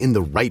start looking in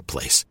the right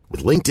place.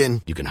 With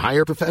LinkedIn, you can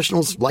hire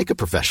professionals like a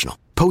professional.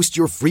 Post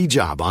your free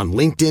job on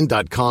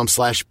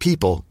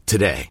linkedin.com/people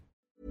today.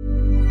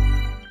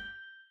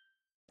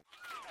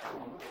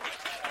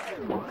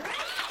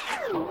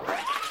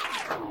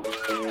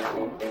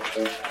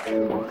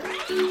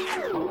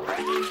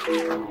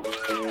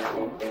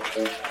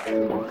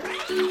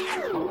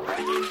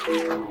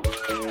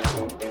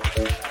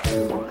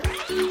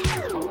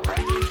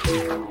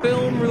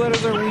 Film Roulette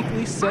is our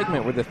weekly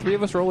segment where the three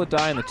of us roll a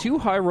die and the two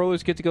high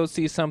rollers get to go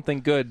see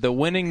something good. The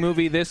winning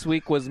movie this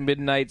week was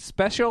Midnight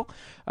Special,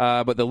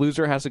 but the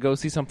loser has to go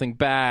see something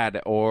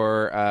bad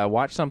or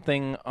watch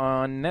something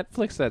on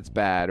Netflix that's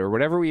bad or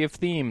whatever we have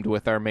themed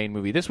with our main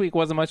movie. This week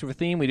wasn't much of a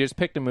theme. We just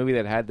picked a movie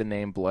that had the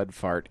name Blood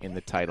Fart in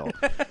the title.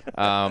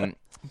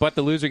 But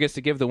the loser gets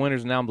to give the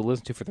winners an album to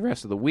listen to for the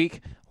rest of the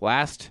week.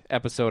 Last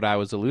episode, I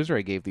was the loser.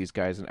 I gave these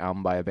guys an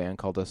album by a band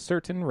called A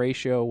Certain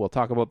Ratio. We'll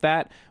talk about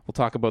that. We'll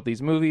talk about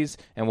these movies,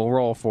 and we'll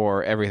roll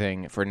for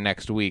everything for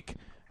next week.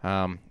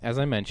 As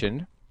I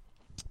mentioned,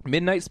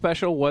 Midnight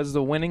Special was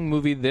the winning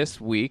movie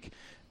this week.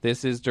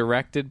 This is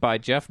directed by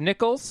Jeff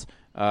Nichols.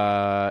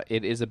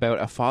 It is about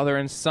a father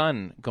and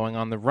son going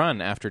on the run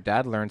after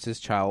dad learns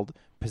his child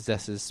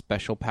possesses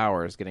special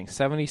powers, getting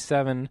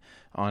 77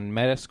 on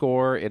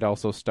Metascore. It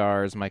also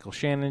stars Michael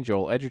Shannon,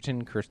 Joel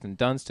Edgerton, Kirsten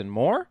Dunst, and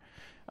more.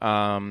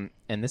 And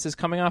this is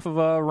coming off of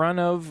a run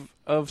of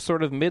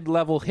sort of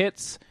mid-level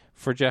hits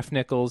for Jeff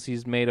Nichols.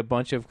 He's made a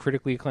bunch of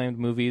critically acclaimed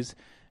movies,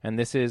 and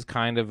this is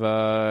kind of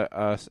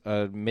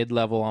a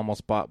mid-level,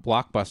 almost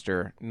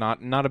blockbuster.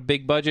 Not a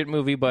big-budget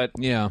movie, but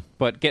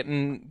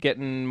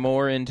getting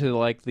more into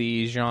like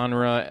the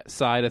genre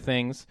side of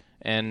things.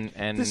 And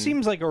this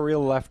seems like a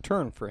real left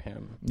turn for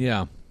him.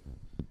 Yeah.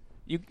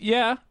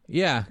 Yeah.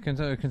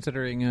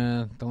 Considering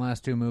the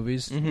last two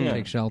movies,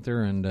 Take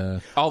Shelter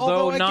and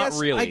although not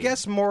really. I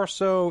guess more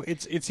so.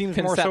 It seems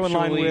more so in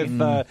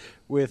line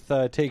with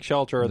Take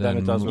Shelter than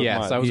it does with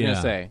Yes, Mud. I was going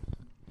to say.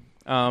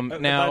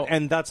 Now,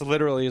 and that's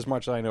literally as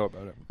much as I know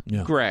about it.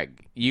 Yeah.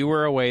 Greg, you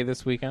were away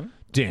this weekend.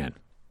 Dan.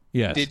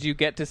 Yes. Did you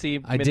get to see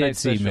Midnight I did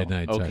Special? see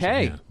Midnight Special.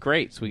 Okay,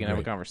 great. So we can have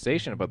a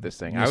conversation about this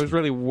thing. I was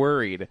really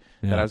worried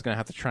that I was going to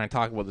have to try and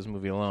talk about this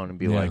movie alone and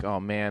be like, oh,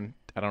 man,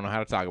 I don't know how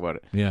to talk about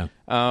it. Yeah.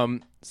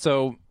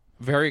 So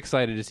very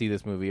excited to see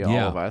this movie, all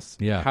of us.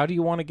 Yeah. How do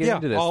you want to get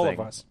into this all thing?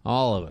 of us.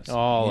 All of us.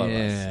 All of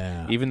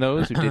us. Even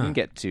those who didn't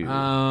get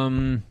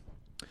to.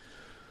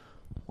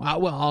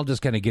 Well, I'll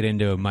just kind of get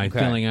into my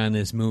feeling on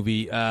this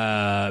movie.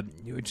 I'll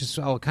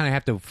kind of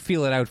have to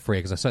feel it out for you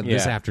because I saw it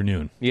this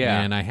afternoon.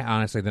 Yeah, and I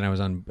honestly then I was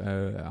on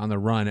the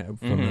run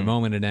from the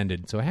moment it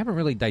ended, so I haven't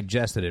really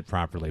digested it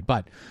properly.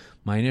 But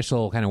my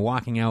initial kind of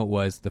walking out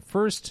was the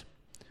first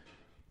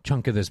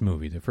chunk of this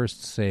movie, the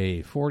first,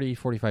 say, 40,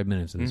 45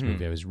 minutes of this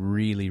movie. I was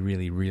really,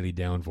 really, really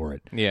down for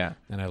it. Yeah.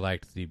 And I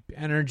liked the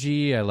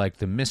energy. I liked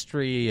the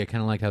mystery. I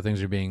kind of liked how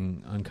things are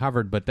being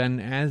uncovered. But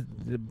then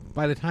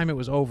by the time it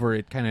was over,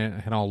 it kind of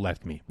had all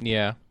left me.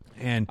 Yeah.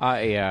 And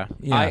I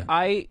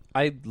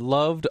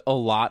loved a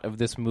lot of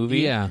this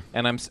movie. Yeah.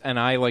 And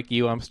I, like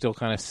you, I'm still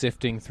kind of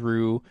sifting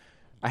through.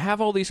 I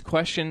have all these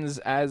questions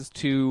as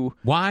to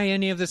why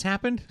any of this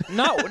happened.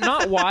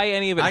 Not why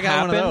any of it happened. I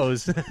got one of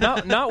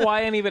those. not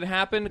why any of it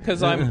happened,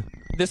 because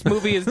this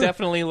movie is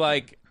definitely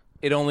like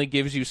it only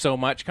gives you so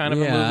much kind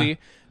of a movie.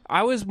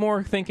 I was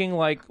more thinking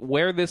like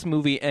where this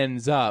movie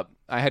ends up.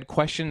 I had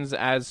questions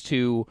as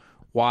to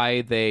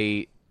why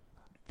they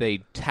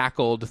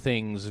tackled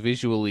things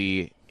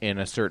visually in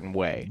a certain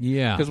way.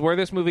 Yeah. Because where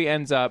this movie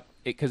ends up,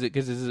 because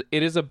it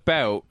is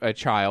about a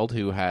child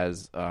who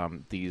has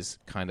these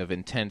kind of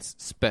intense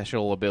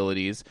special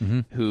abilities,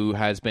 who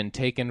has been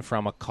taken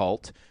from a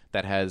cult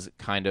that has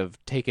kind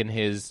of taken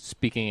his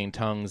speaking in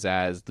tongues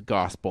as the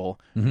gospel.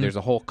 There's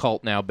a whole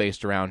cult now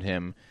based around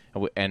him,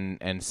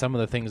 and some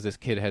of the things this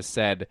kid has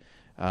said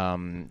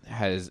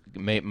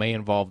may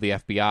involve the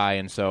FBI,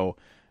 and so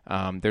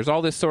there's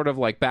all this sort of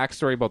like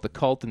backstory about the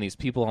cult and these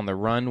people on the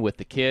run with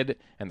the kid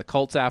and the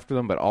cult's after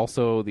them, but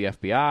also the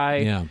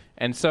FBI. Yeah.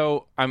 And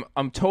so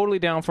I'm totally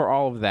down for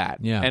all of that.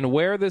 Yeah. And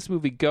where this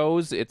movie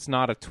goes, it's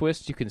not a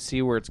twist. You can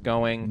see where it's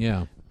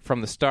going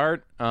from the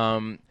start.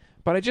 But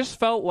I just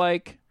felt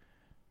like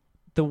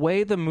the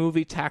way the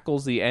movie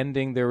tackles the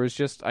ending, there was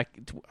just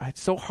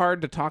it's so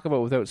hard to talk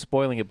about without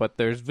spoiling it. But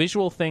there's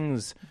visual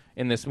things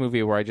in this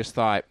movie where I just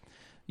thought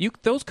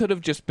those could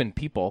have just been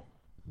people.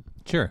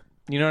 Sure.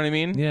 You know what I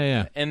mean?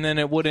 Yeah. And then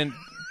it wouldn't.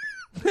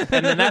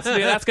 And then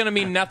that's going to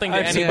mean nothing to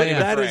anybody.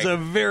 That is a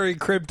very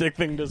cryptic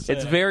thing to say.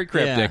 It's very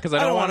cryptic because I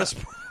don't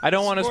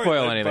want to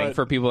spoil anything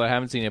for people that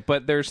haven't seen it.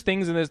 But there's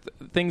things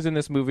in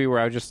this movie where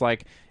I was just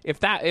like,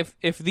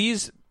 if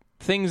these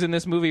things in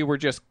this movie were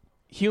just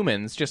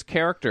humans, just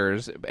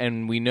characters,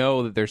 and we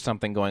know that there's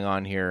something going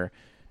on here,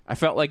 I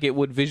felt like it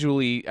would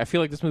visually. I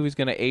feel like this movie's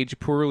going to age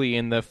poorly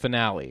in the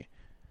finale.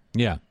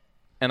 Yeah.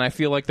 And I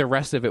feel like the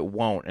rest of it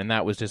won't, and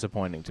that was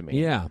disappointing to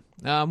me. Yeah.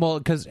 Well,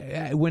 because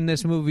when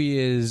this movie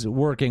is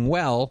working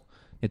well,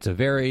 it's a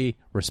very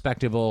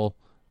respectable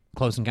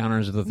Close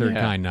Encounters of the Third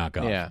Kind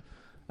knockoff. Yeah.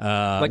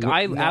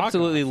 I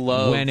absolutely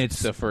love when it's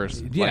the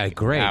first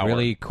great, hour.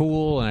 Really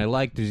cool, and I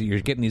like you're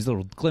getting these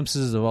little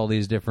glimpses of all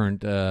these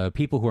different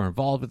people who are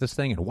involved with this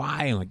thing and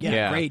why. And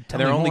great.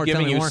 They're only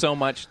giving you so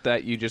much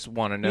that you just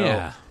want to know.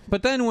 Yeah.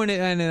 But then when it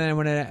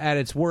at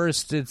its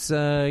worst, it's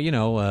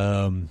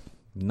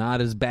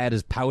not as bad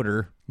as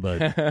Powder,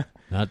 but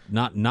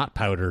not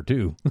Powder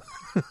too.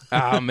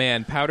 Oh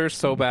man, Powder's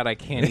so bad I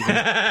can't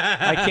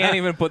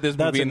even put this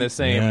movie in the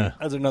same. Yeah.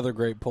 That's another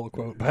great pull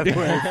quote, by the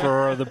way,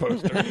 for the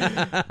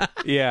poster.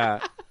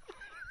 Yeah.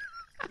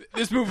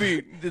 This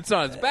movie, it's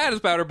not as bad as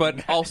Powder,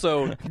 but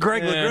also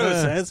Greg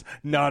LeGros says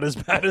not as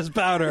bad as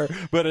Powder,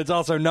 but it's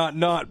also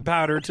not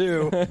Powder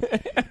too.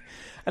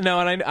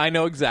 No, and I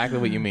know exactly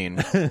what you mean,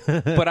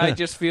 but I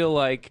just feel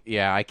like,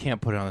 I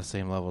can't put it on the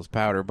same level as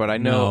Powder, but I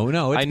know,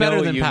 it's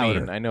better than Powder.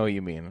 Mean. I know what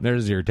you mean.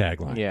 There's your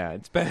tagline. Yeah,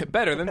 it's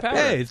better than Powder.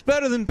 Hey, it's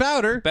better than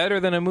Powder. Better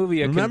than a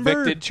movie a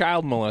convicted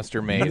child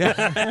molester made.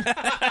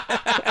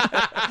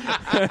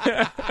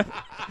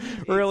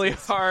 Really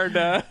hard.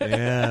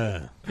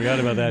 Yeah,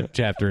 forgot about that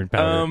chapter in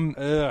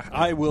Powder.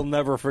 I will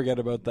never forget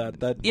about that.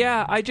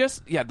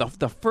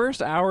 The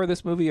first hour of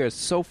this movie is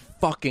so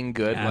fucking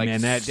good.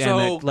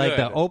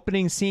 The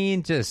opening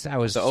scene, I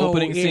was the so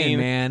opening scene,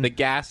 man. The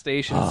gas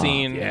station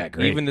scene,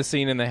 great. Even the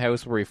scene in the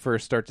house where we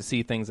first start to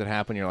see things that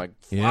happen. You're like,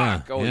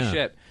 fuck, holy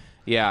shit,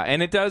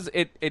 and it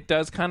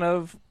does kind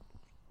of.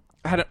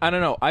 I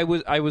don't know. I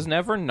was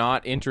never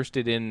not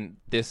interested in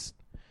this.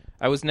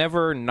 I was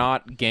never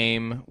not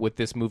game with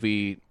this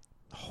movie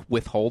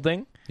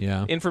withholding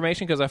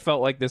information because I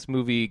felt like this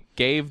movie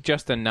gave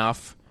just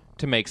enough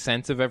to make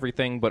sense of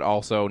everything, but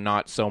also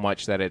not so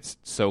much that it's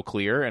so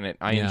clear. And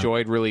I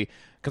enjoyed really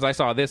because I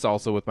saw this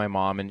also with my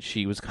mom, and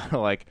she was kind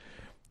of like,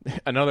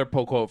 Another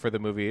quote for the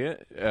movie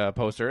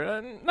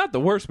poster. Not the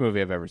worst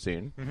movie I've ever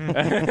seen.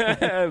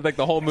 Like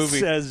the whole movie.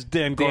 Says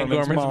Dan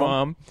Gorman's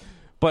mom.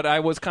 But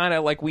I was kind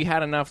of like, we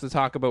had enough to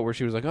talk about where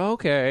she was like, oh,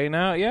 okay,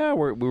 now, yeah,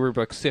 we were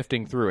like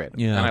sifting through it.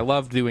 Yeah. And I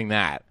loved doing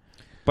that.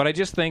 But I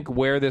just think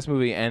where this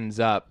movie ends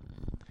up,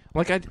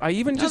 like, I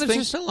even just think...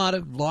 there's just a lot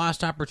of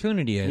lost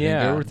opportunity, I think.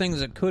 There were things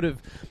that could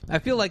have... I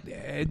feel like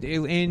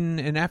in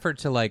an effort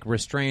to, like,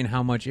 restrain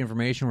how much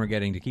information we're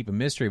getting to keep a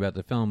mystery about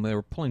the film, they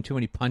were pulling too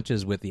many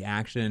punches with the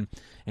action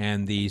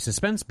and the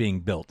suspense being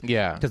built.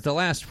 Yeah. Because the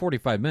last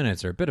 45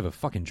 minutes are a bit of a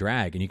fucking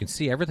drag, and you can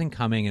see everything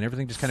coming, and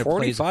everything just kind of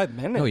 45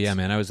 minutes? Oh, yeah,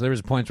 man. There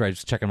was points where I was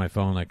just checking my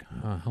phone, like,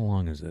 how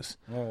long is this?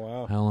 Oh,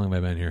 wow. How long have I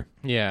been here?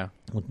 Yeah.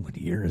 What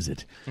year is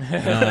it?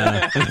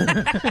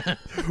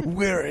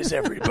 Where is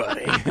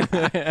everybody?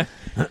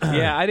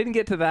 Yeah, I didn't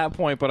get to that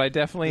point, but I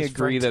definitely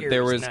agree that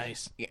there was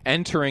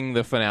entering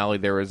the finale.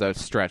 There was a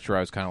stretch where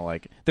I was kind of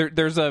like,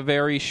 there's a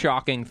very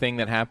shocking thing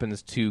that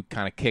happens to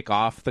kind of kick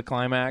off the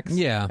climax.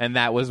 Yeah, and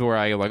that was where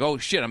I was like, oh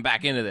shit, I'm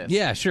back into this.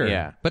 Yeah, sure.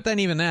 Yeah, but then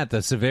even that,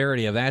 the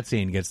severity of that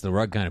scene gets the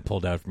rug kind of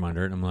pulled out from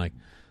under it. And I'm like,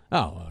 oh,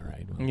 all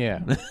right. Well.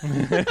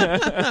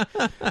 Yeah.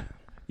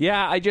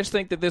 Yeah, I just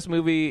think that this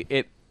movie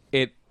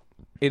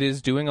it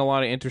is doing a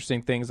lot of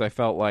interesting things. I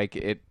felt like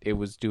it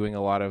was doing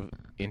a lot of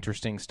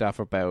interesting stuff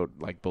about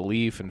like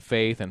belief and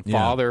faith and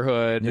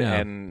fatherhood,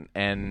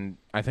 and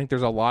I think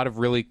there's a lot of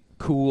really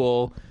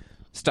cool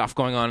stuff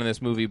going on in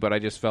this movie. But I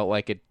just felt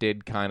like it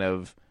did kind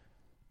of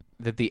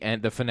that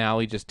the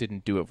finale just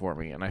didn't do it for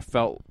me, and I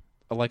felt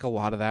like a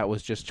lot of that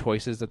was just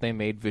choices that they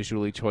made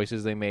visually,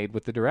 choices they made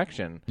with the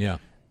direction. Yeah,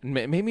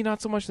 maybe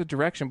not so much the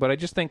direction, but I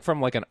just think from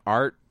like an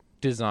art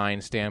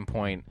design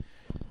standpoint.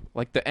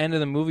 Like, the end of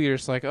the movie, you're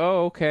just like,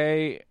 oh,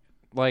 okay.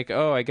 Like,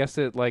 oh, I guess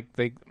it, like,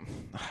 they...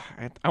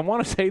 I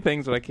want to say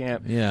things, but I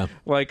can't. Yeah.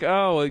 Like,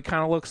 oh, it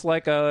kind of looks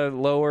like a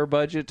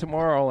lower-budget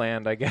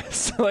Tomorrowland, I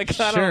guess. Like,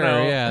 I sure, don't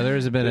know. Yeah,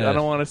 there's a bit of... I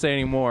don't want to say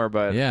any more,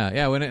 but...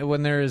 Yeah,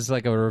 when there's,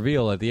 like, a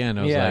reveal at the end,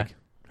 I was like,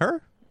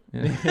 her?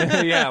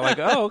 Yeah. Yeah, like,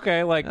 oh,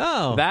 okay, like,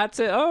 oh, that's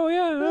it. Oh,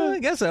 yeah. I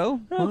guess so.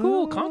 Oh,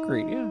 cool,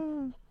 concrete, yeah.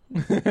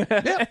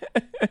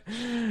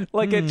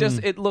 Like,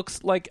 it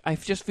looks like... I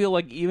just feel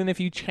like even if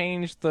you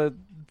change the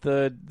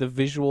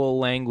visual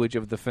language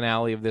of the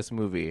finale of this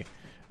movie,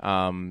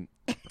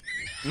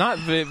 not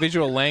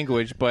visual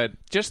language, but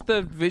just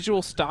the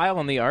visual style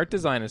and the art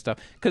design and stuff,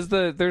 because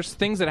there's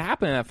things that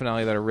happen in that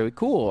finale that are really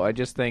cool. I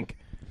just think,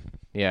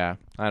 I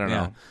don't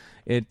know.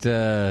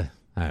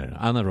 I don't know.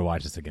 I'll never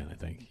watch this again, I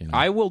think. You know?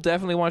 I will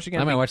definitely watch again.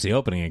 I might watch the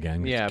opening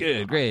again. Yeah.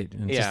 Good, great.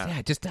 And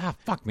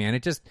fuck, man.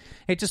 It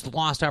just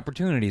lost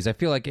opportunities. I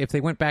feel like if they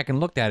went back and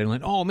looked at it and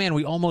like, oh, man,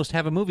 we almost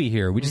have a movie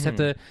here. We just have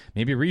to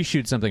maybe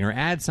reshoot something or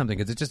add something,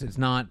 because it's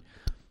not,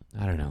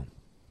 I don't know.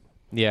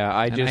 Yeah,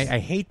 I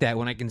hate that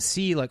when I can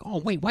see like, oh,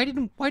 wait, why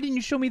didn't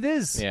you show me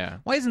this? Yeah.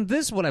 Why isn't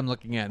this what I'm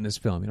looking at in this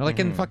film? You know, like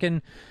in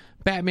fucking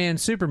Batman,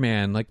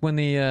 Superman, like when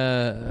the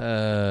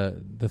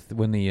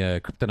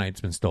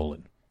kryptonite's been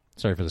stolen.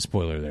 Sorry for the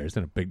spoiler there. It's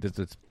a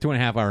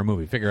 2.5 hour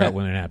movie. Figure out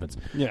when it happens.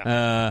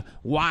 Yeah.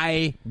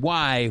 Why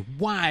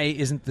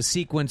isn't the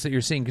sequence that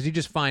you're seeing? Because you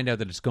just find out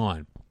that it's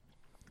gone.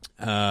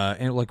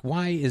 And like,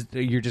 why is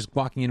you're just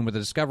walking in with a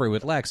discovery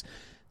with Lex?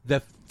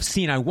 The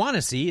scene I want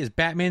to see is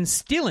Batman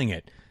stealing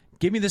it.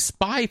 Give me the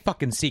spy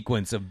fucking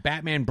sequence of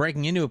Batman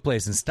breaking into a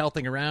place and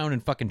stealthing around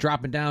and fucking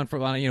dropping down for,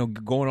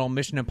 going all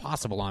Mission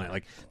Impossible on it.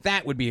 Like,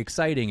 that would be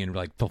exciting and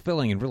like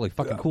fulfilling and really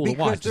fucking cool to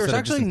watch. There's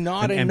actually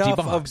not enough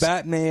of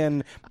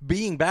Batman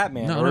being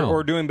Batman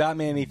or doing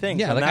Batman-y things.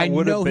 Yeah, like I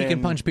know he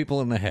can punch people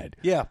in the head.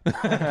 Yeah.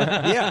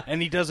 Yeah,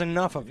 and he does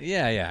enough of it.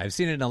 Yeah. I've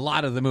seen it in a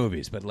lot of the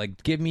movies, but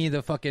like, give me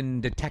the fucking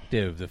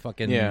detective, the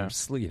fucking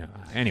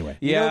anyway.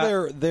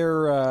 Yeah.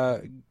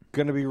 They're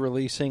going to be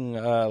releasing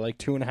like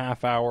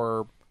 2.5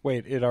 hour.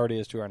 Wait, it already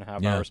is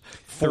 2.5 hours.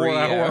 4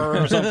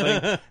 hour or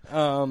something.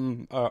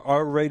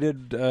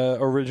 R-rated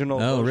original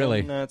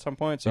version at some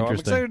point. So I'm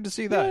excited to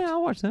see that. Yeah,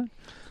 I'll watch that.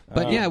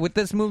 But with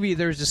this movie,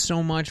 there's just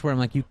so much where I'm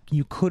like,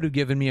 you could have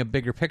given me a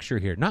bigger picture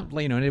here. Not,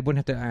 it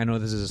wouldn't have to. I know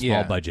this is a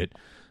small budget,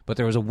 but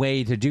there was a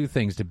way to do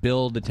things to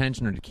build the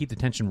tension or to keep the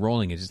tension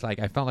rolling. It's just like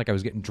I felt like I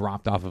was getting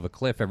dropped off of a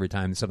cliff every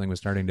time something was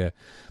starting to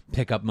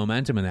pick up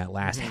momentum in that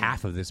last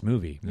half of this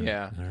movie.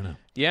 Yeah, I don't know.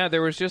 Yeah,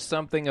 there was just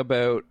something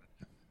about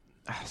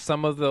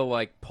some of the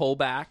like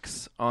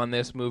pullbacks on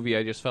this movie.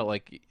 I just felt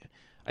like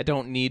I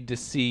don't need to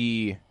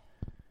see.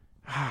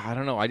 I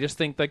don't know. I just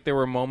think like there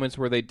were moments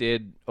where they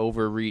did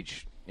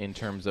overreach in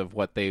terms of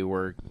what they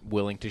were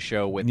willing to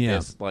show with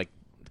this like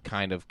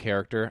kind of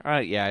character.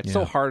 It's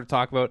so hard to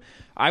talk about.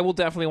 I will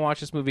definitely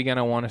watch this movie again.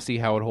 I want to see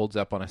how it holds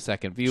up on a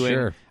second viewing.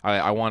 Sure.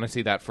 I want to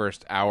see that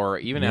first hour,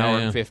 even hour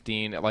and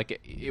 15.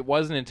 Like it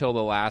wasn't until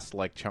the last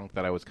like chunk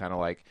that I was kind of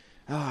like,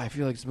 I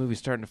feel like this movie's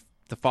starting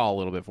to fall a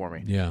little bit for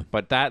me. Yeah.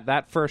 But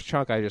that first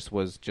chunk, I just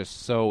was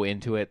just so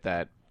into it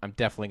that I'm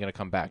definitely going to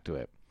come back to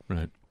it.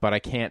 Right. But I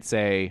can't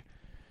say,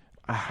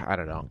 I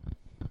don't know.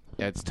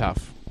 Yeah, it's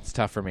tough. It's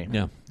tough for me.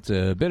 Yeah. It's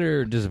a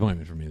bitter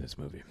disappointment for me, this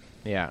movie.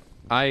 Yeah.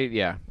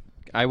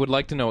 I would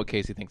like to know what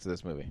Casey thinks of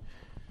this movie.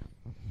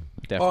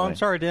 definitely. Oh, I'm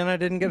sorry, Dan. I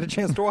didn't get a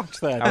chance to watch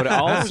that. I would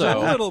also... I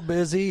was a little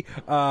busy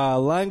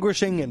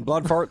languishing in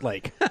Bloodfart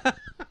Lake.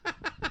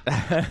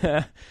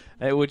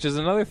 Which is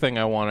another thing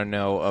I want to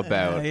know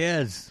about.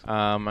 Yes.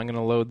 I'm going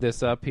to load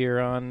this up here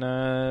on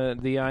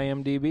the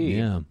IMDb.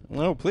 Yeah.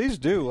 No, please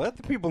do. Let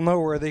the people know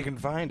where they can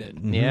find it.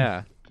 Mm-hmm.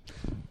 Yeah.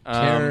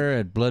 Terror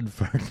at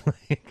Bloodfart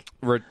Lake.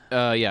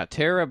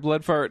 Terror at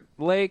Bloodfart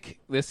Lake.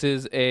 This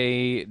is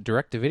a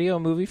direct-to-video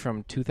movie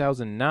from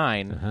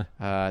 2009.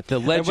 The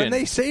Legend. And when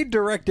they say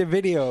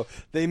direct-to-video,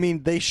 they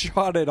mean they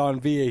shot it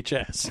on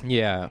VHS.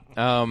 Yeah.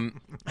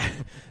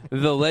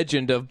 The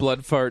Legend of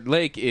Bloodfart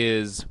Lake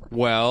is,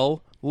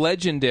 well,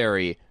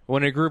 legendary.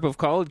 When a group of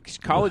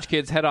college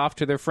kids head off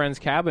to their friend's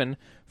cabin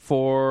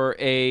for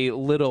a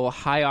little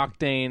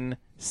high-octane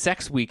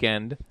sex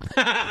weekend...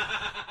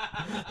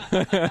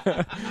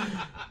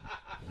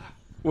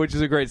 Which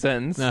is a great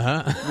sentence.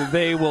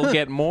 They will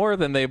get more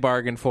than they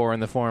bargained for in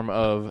the form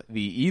of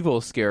the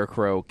evil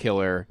scarecrow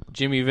killer,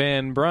 Jimmy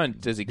Van Brunt.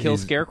 Does he kill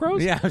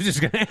scarecrows? Yeah, I was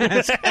just going to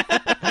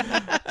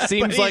ask.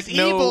 Seems like he's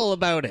evil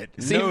about it.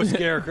 No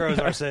scarecrows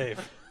are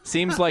safe.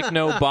 Seems like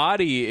no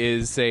body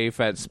is safe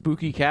at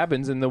spooky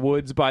cabins in the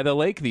woods by the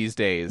lake these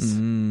days.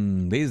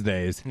 These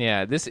days.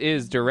 Yeah, this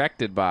is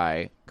directed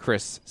by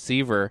Chris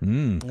Seaver.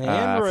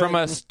 From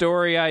a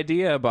story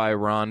idea by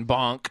Ron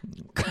Bonk.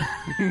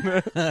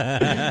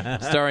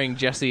 Starring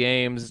Jesse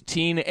Ames,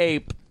 Teen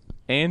Ape,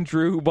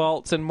 Andrew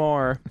Baltz, and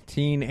more.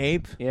 Teen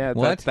Ape? Yeah,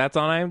 what? That's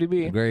on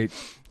IMDb. Great.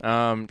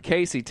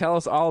 Casey, tell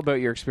us all about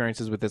your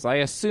experiences with this. I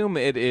assume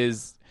this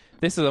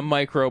is a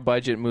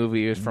micro-budget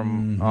movie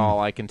from all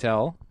I can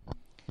tell.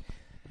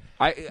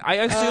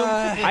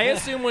 I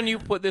assume when you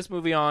put this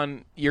movie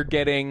on, you're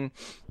getting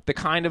the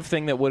kind of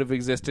thing that would have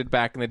existed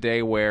back in the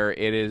day where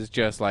it is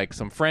just like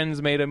some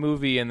friends made a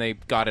movie and they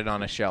got it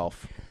on a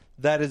shelf.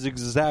 That is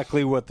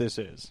exactly what this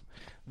is.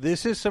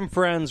 This is some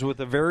friends with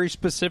a very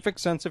specific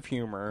sense of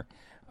humor,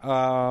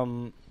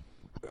 who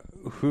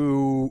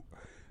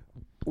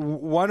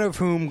one of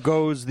whom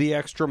goes the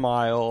extra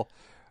mile,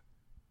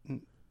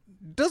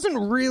 doesn't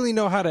really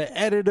know how to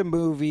edit a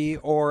movie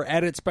or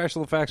edit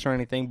special effects or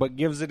anything, but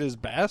gives it his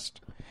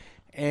best.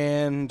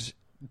 And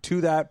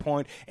to that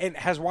point, and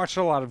has watched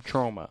a lot of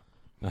Trauma.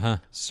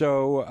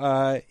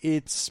 So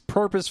it's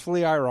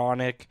purposefully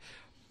ironic,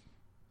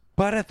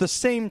 but at the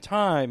same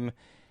time,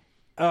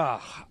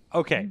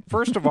 okay,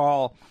 first of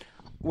all,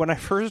 when I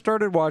first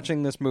started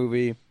watching this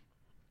movie,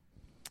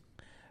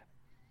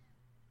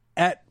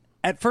 at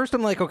first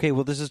I'm like, okay,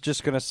 well, this is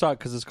just going to suck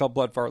because it's called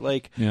Bloodfart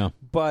Lake. Yeah.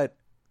 But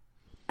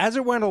as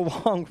it went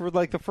along, for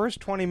like the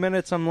first 20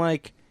 minutes, I'm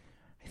like,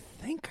 I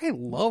think I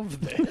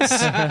love this.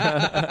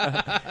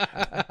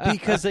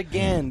 Because,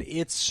 again,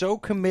 it's so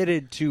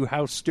committed to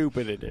how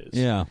stupid it is.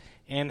 Yeah.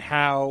 And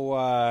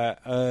how...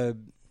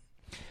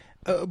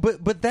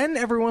 But then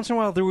every once in a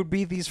while there would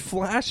be these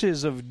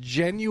flashes of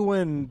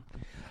genuinely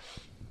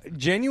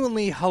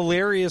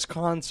hilarious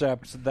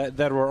concepts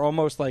that were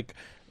almost like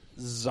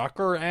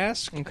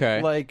Zucker-esque.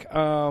 Okay. Like,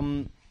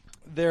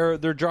 they're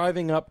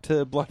driving up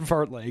to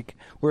Bloodfart Lake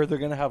where they're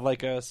going to have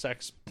like a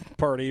sex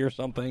party or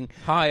something.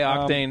 High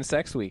octane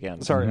sex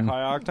weekend. Sorry,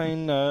 high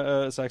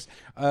octane sex.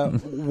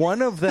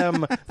 One of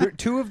them,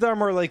 two of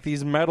them are like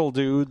these metal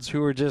dudes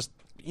who are just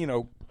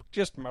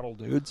metal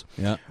dudes.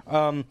 Yeah.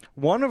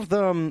 One of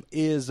them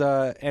is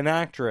an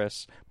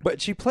actress, but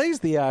she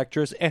plays the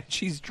actress and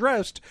she's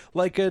dressed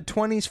like a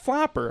 20s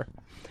flapper.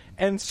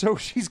 And so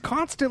she's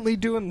constantly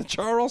doing the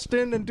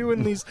Charleston and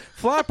doing these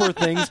flapper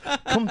things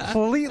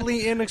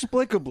completely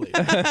inexplicably.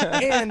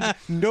 And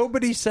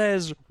nobody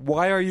says,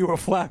 "Why are you a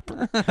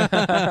flapper?"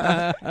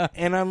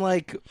 And I'm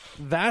like,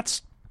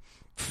 that's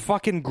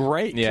fucking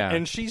great. Yeah.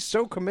 And she's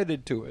so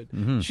committed to it.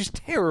 She's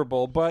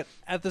terrible, but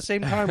at the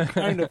same time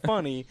kind of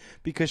funny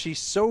because she's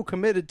so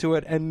committed to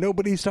it and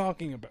nobody's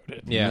talking about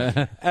it.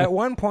 Yeah. At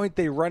one point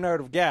they run out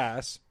of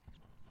gas.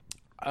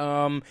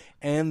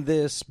 And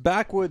this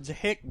backwoods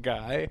hick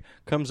guy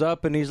comes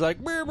up and he's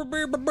like, "Beer,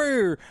 beer, beer,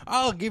 beer.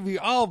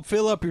 I'll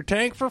fill up your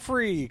tank for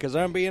free because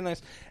I'm being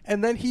nice."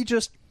 And then he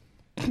just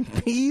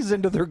pees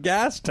into their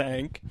gas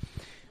tank.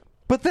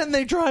 But then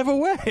they drive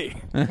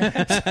away.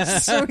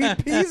 So he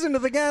pees into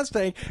the gas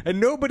tank, and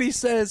nobody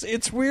says,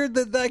 "It's weird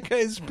that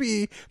guy's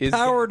pee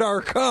powered our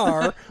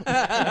car,"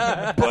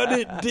 but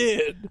it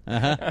did.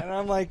 And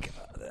I'm like,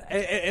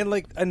 and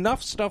like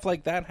enough stuff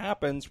like that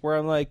happens where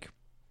I'm like,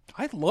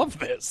 I love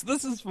this.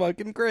 This is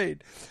fucking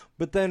great.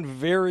 But then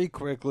very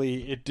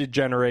quickly it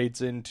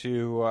degenerates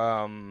into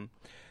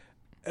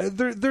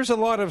there's a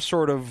lot of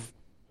sort of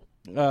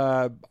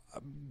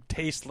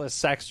tasteless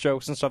sex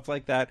jokes and stuff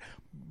like that.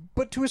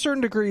 But to a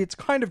certain degree, it's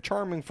kind of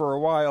charming for a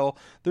while.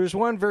 There's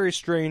one very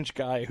strange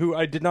guy who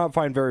I did not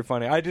find very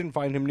funny. I didn't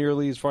find him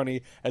nearly as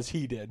funny as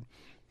he did.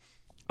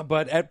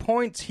 But at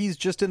points, he's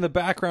just in the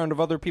background of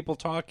other people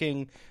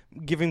talking,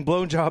 giving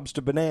blowjobs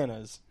to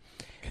bananas.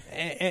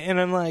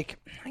 And I'm like,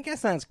 I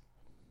guess that's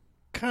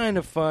kind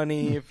of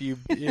funny if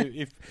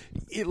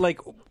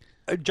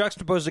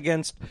juxtaposed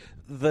against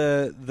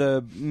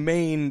the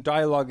main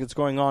dialogue that's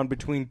going on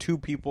between two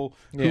people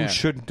who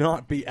should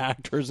not be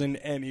actors in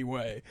any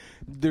way.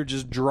 They're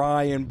just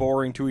dry and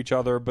boring to each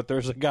other, but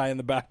there's a guy in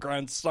the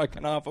background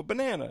sucking off a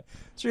banana.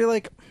 So you're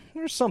like,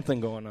 there's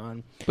something going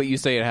on. But you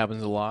say it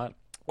happens a lot?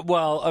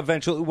 Well,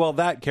 eventually,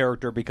 that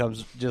character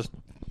becomes just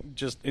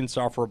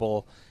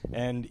insufferable,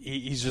 and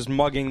he's just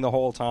mugging the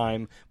whole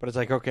time. But it's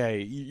like,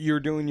 okay,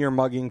 you're doing your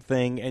mugging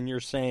thing, and you're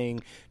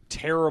saying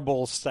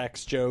terrible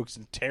sex jokes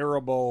and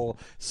terrible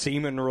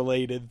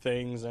semen-related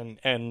things,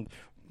 and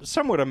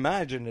somewhat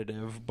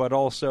imaginative, but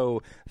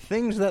also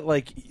things that,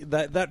 like,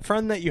 that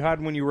friend that you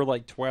had when you were,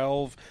 like,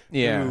 12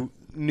 who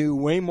knew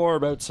way more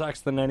about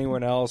sex than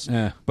anyone else,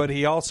 but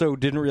he also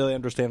didn't really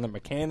understand the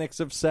mechanics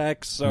of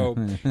sex, so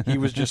he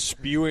was just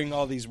spewing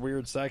all these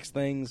weird sex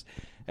things.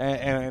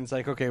 And it's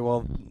like, okay,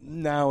 well,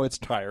 now it's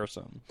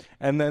tiresome.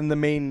 And then the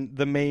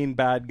main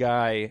bad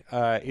guy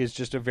is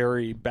just a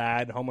very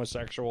bad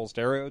homosexual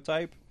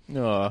stereotype.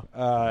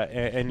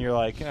 And you're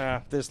like,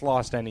 this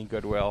lost any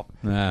goodwill.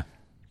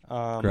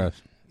 Gross.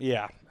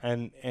 Yeah,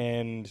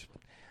 and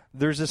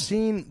there's a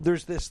scene.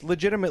 There's this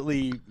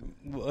legitimately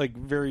like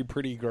very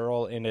pretty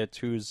girl in it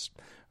who's,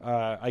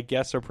 I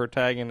guess, a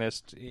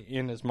protagonist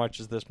in as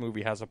much as this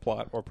movie has a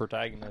plot or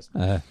protagonist.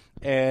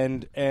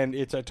 And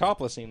it's a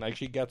topless scene. Like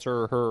she gets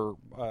her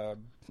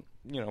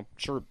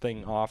shirt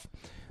thing off.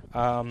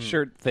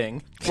 Shirt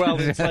thing.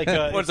 Well, it's like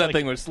what's that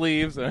thing with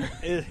sleeves?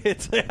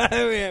 It's what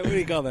do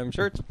you call them?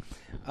 Shirts.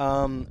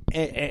 And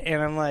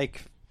I'm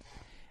like,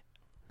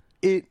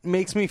 it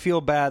makes me feel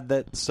bad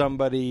that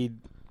somebody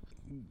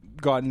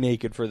got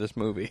naked for this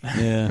movie.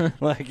 Yeah,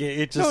 like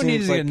it just no one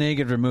needs to like, get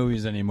naked for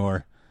movies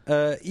anymore.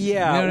 Yeah, you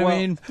know what I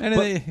mean?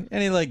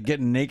 Any like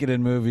getting naked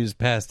in movies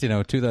past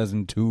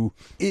 2002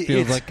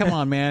 feels like, come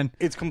on, man.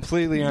 It's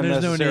completely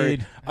unnecessary. There's no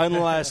need.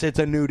 Unless it's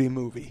a nudie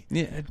movie.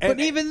 Yeah, but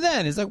even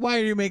then, it's like, why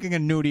are you making a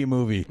nudie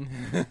movie?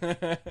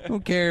 Who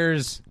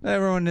cares?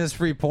 Everyone is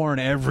free porn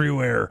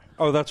everywhere.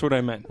 Oh, that's what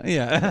I meant.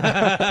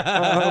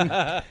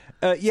 Yeah.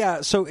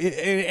 So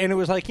it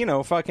was like,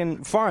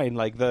 fucking fine.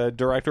 Like the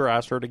director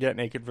asked her to get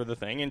naked for the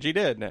thing, and she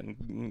did,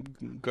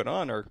 and good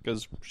on her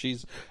because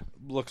she's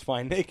looks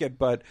fine naked.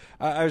 But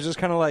I was just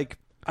kind of like,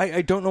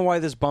 I don't know why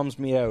this bums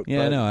me out.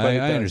 Yeah, but,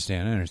 I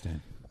understand. I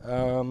understand.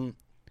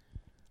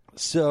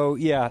 So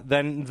yeah,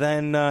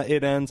 then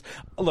it ends.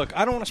 Look,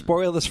 I don't want to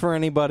spoil this for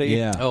anybody.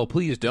 Yeah. Oh,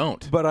 please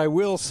don't. But I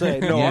will say,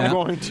 no, Yeah. I'm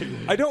going to.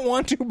 I don't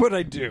want to, but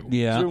I do.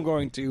 Yeah. So I'm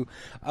going to.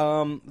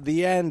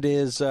 The end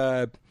is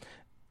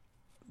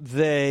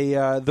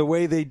the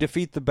way they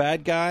defeat the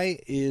bad guy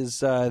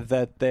is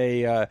that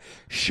they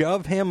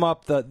shove him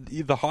up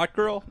the hot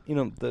girl,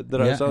 that I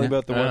was telling you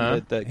about, the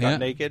one that got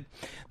naked.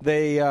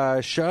 They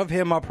shove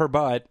him up her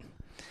butt,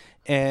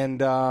 and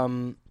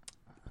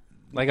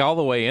like all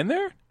the way in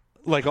there,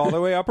 like all the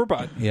way up her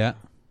butt. Yeah.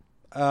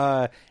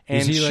 And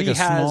is he like she a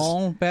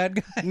small bad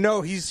guy?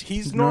 No,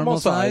 he's normal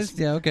sized.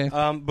 Yeah, okay.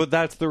 But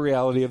that's the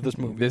reality of this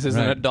movie. This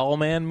isn't a doll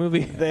man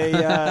movie.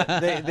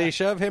 They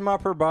shove him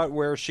up her butt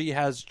where she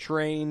has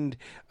trained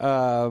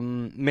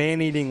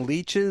man-eating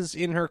leeches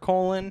in her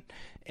colon,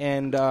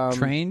 and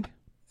trained.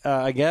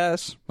 I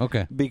guess.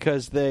 Okay.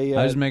 Because they.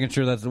 I was making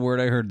sure that's the word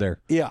I heard there.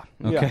 Yeah.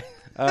 Okay.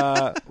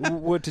 Yeah.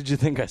 What did you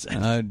think I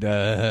said?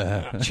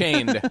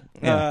 Chained.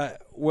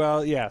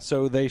 Well, yeah,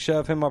 so they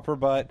shove him up her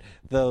butt.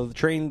 The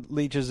trained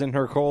leeches in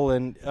her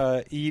colon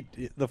eat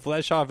the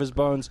flesh off his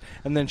bones,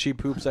 and then she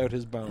poops out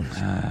his bones.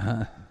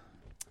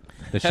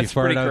 Does she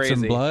fart out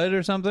some blood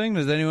or something?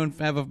 Does anyone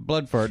have a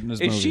blood fart in this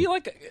movie? Is she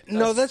like...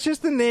 No, that's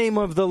just the name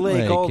of the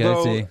lake,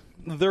 although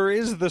there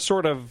is the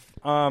sort of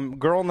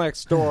girl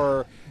next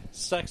door,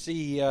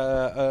 sexy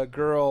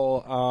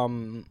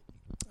girl...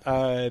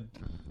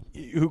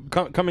 who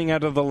coming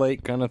out of the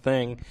lake kind of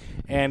thing,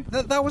 and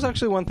that was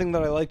actually one thing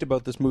that I liked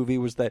about this movie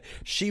was that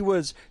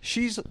she's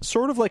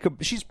sort of like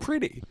she's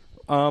pretty,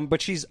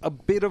 but she's a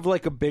bit of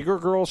like a bigger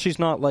girl. She's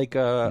not like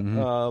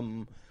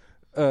a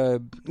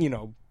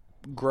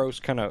gross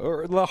kind of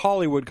or the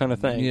Hollywood kind of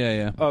thing.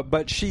 Yeah.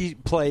 But she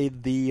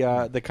played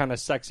the kind of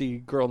sexy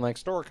girl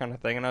next door kind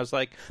of thing, and I was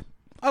like,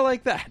 I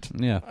like that.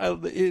 Yeah.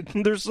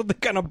 There's something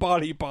kind of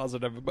body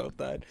positive about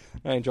that.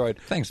 I enjoyed.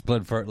 Thanks,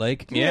 Blood Fart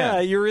Lake.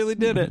 Yeah, you really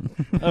did it.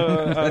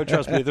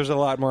 Trust me, there's a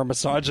lot more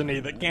misogyny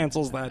that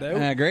cancels that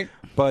out. Great.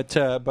 But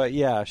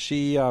yeah,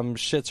 she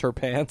shits her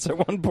pants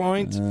at one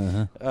point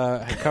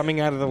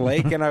coming out of the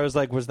lake, and I was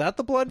like, was that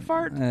the blood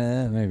fart?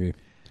 Maybe.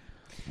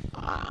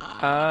 So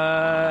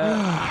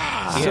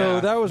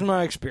that was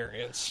my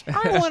experience.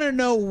 I want to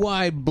know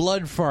why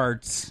blood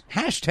farts,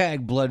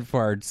 hashtag blood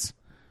farts,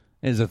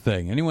 is a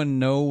thing. Anyone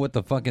know what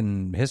the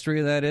fucking history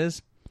of that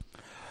is?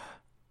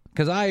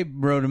 Because I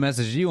wrote a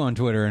message to you on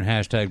Twitter and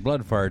hashtag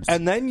blood farts.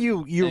 And then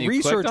you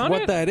research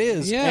what that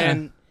is. Yeah.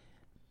 And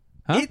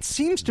it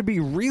seems to be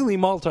really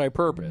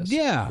multi-purpose.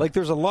 Yeah. Like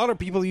there's a lot of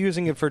people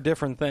using it for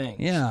different things.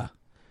 Yeah.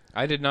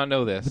 I did not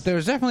know this. But there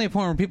was definitely a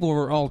point where people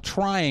were all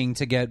trying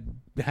to get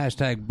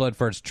hashtag blood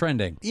farts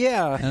trending.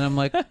 Yeah. And I'm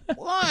like,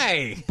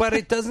 why? But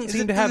it doesn't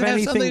seem to have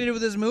anything something to do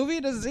with this movie?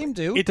 It doesn't seem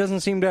to. It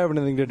doesn't seem to have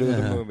anything to do with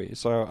the movie,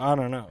 so I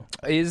don't know.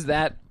 Is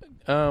that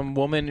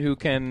woman who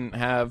can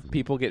have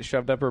people get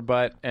shoved up her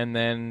butt and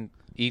then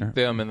eat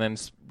them and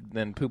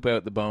then poop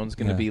out the bones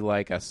going to be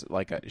like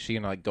she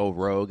gonna like go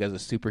rogue as a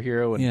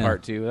superhero in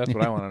part 2? That's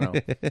what I want to know.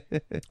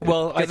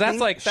 Well, because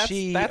that's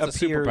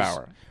a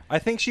superpower. I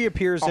think she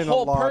appears in a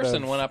whole lot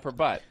person of... went up her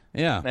butt.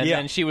 Yeah, and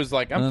then she was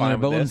like, "I'm fine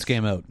with bones this."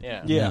 Came out.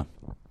 Yeah.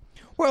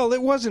 Well,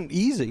 it wasn't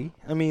easy.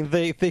 I mean,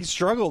 they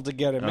struggled to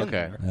get him in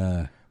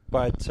there.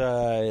 But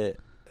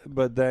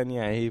then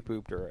he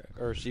pooped her,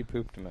 or she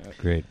pooped him out.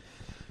 Great.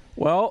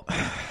 Well,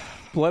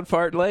 Blood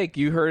Fart Lake,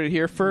 you heard it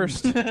here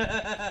first.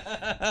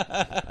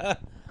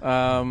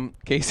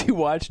 Casey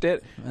watched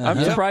it.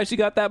 I'm surprised you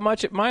got that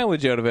much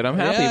mileage out of it. I'm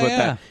happy with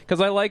that because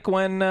I like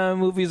when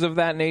movies of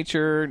that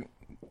nature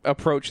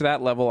approach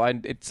that level.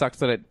 It sucks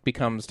that it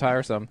becomes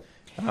tiresome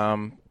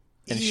and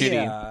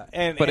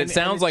shitty. But it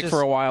sounds like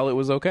for a while it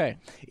was okay.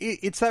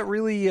 It's that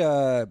really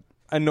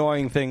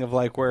annoying thing of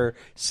like where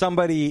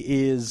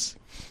somebody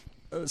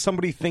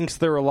thinks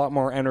they're a lot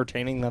more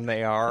entertaining than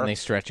they are. And they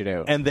stretch it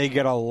out. And they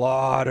get a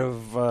lot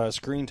of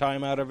screen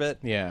time out of it.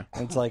 Yeah.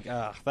 And it's like,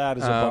 that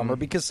is a bummer.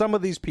 Because some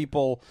of these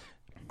people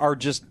are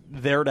just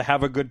there to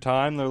have a good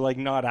time. They're like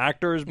not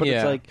actors, but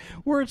it's like,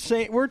 we're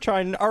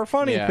trying our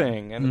funny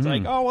thing. And it's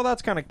like, oh, well,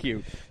 that's kind of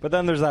cute. But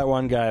then there's that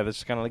one guy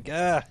that's kind of like,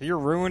 you're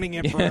ruining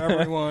it for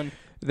everyone.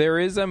 There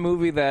is a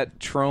movie that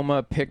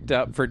Troma picked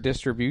up for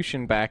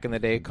distribution back in the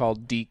day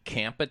called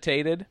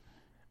Decapitated.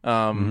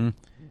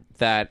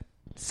 That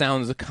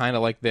sounds kind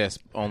of like this,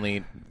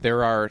 only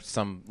there are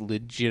some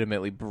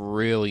legitimately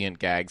brilliant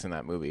gags in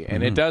that movie.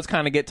 And it does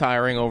kind of get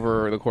tiring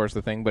over the course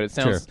of the thing, but it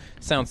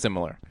sounds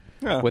similar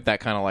with that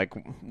kind of like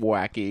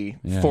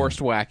wacky, forced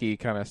wacky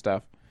kind of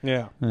stuff.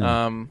 Yeah.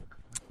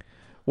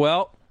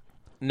 Well,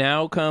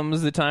 now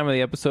comes the time of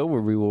the episode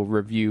where we will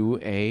review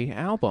a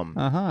album.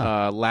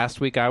 Last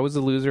week I was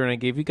a loser and I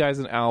gave you guys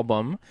an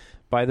album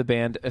by the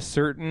band A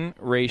Certain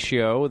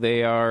Ratio.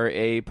 They are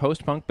a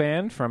post-punk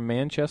band from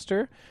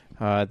Manchester.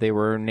 They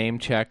were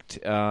name-checked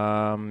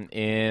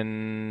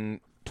in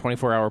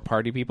 24-Hour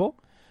Party People.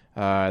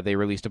 They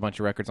released a bunch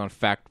of records on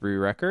Factory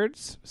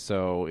Records.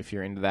 So if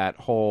you're into that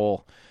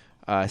whole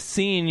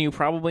scene, you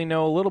probably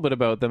know a little bit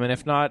about them. And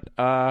if not,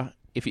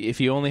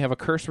 if you only have a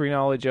cursory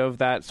knowledge of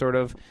that sort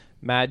of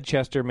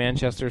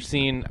Manchester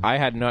scene, I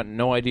had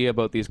no idea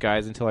about these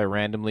guys until I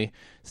randomly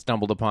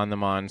stumbled upon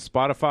them on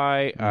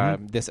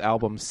Spotify. This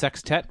album,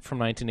 Sextet, from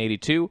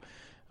 1982,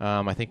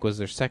 I think was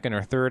their second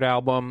or third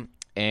album.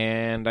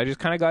 And I just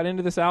kind of got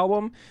into this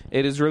album.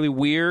 It is really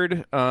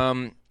weird,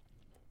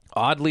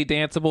 oddly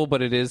danceable,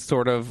 but it is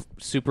sort of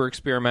super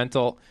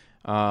experimental.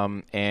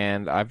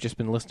 And I've just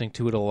been listening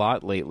to it a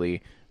lot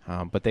lately.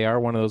 But they are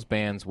one of those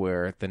bands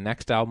where the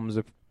next album is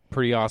a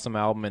pretty awesome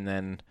album, and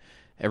then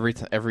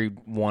every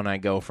one I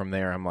go from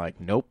there, I'm like,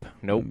 nope.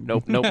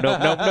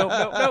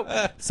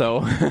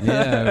 So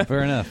yeah,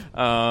 fair enough.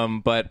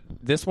 But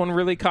this one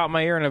really caught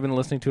my ear, and I've been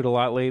listening to it a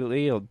lot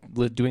lately,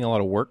 doing a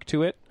lot of work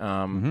to it.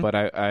 But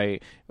I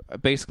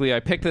basically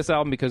picked this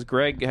album because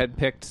Greg had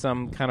picked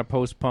some kind of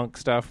post-punk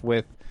stuff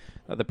with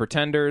the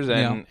Pretenders,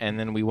 and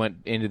then we went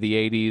into the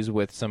 80s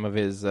with some of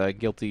his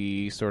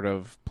guilty sort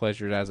of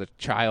pleasures as a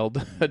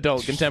child,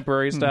 adult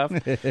contemporary stuff.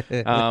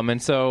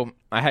 And so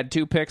I had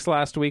two picks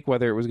last week,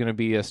 whether it was going to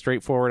be a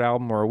straightforward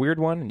album or a weird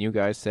one, and you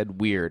guys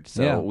said weird.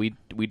 So we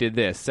did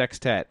this,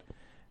 Sextet.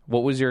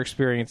 What was your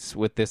experience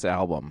with this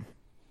album?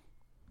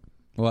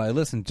 Well, I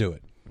listened to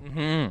it.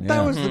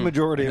 That was the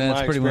majority of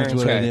my experience. That's pretty much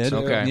what I did.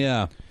 Okay.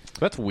 Yeah.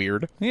 That's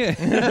weird. Yeah.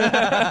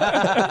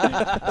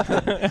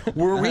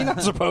 Were we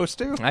not supposed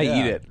to? I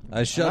eat it.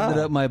 I shoved it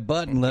up my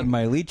butt and let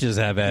my leeches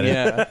have at it.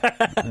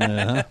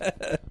 Yeah.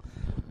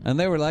 And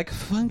they were like,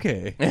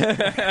 funky.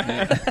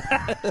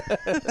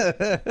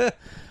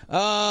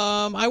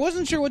 I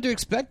wasn't sure what to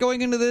expect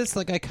going into this.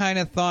 Like, I kind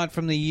of thought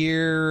from the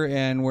year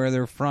and where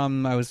they're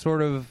from, I was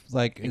sort of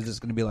like, is this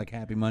going to be like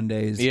Happy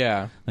Mondays?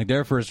 Yeah. Like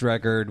their first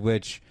record,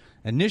 which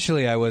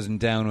initially I wasn't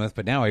down with,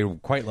 but now I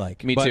quite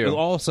like. Me but too.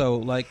 Also,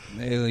 like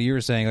you were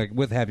saying, like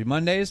with Happy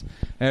Mondays,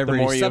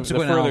 every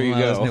subsequent album you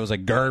go, it was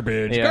like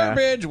garbage,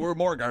 garbage, we're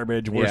more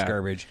garbage, worse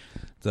garbage.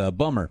 It's a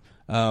bummer.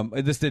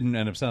 This didn't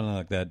end up sounding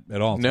like that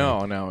at all.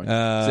 No.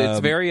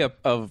 It's very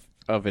of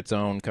its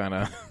own kind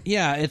of.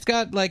 Yeah, it's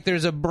got like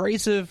there's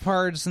abrasive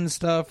parts and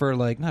stuff, or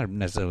like not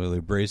necessarily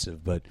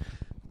abrasive, but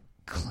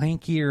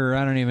clanky, or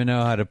I don't even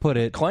know how to put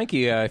it.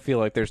 Clanky, I feel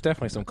like there's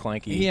definitely some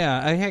clanky.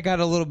 Yeah, I got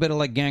a little bit of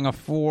like Gang of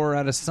Four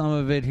out of some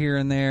of it here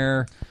and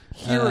there.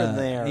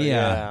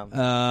 Yeah.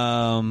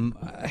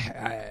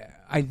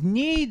 I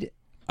need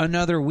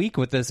another week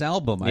with this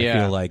album. I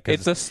feel like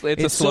it's a slow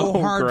so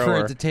hard grower. for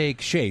it to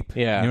take shape.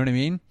 Yeah, you know what I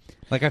mean.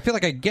 Like I feel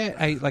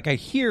like I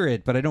hear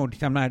it, but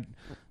I'm not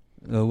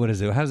what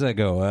is it? How does that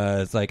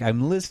go? It's like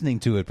I'm listening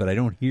to it, but I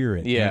don't hear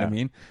it. Yeah. You know what I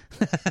mean?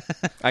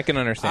 I can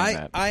understand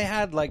that. I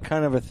had like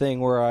kind of a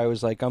thing where I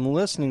was like, I'm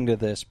listening to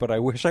this, but I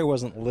wish I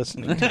wasn't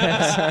listening to this.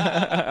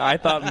 I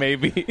thought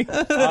maybe.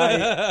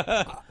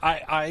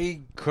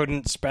 I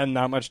couldn't spend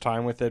that much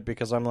time with it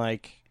because I'm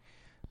like,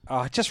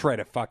 just write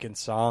a fucking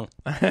song.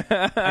 I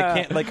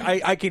can't, like,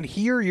 I can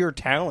hear your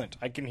talent.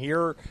 I can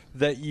hear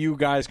that you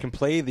guys can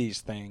play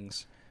these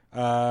things.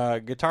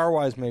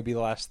 Guitar-wise, maybe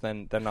less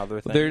than other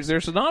things.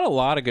 There's not a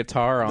lot of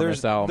guitar on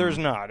this album. There's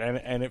not,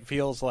 and it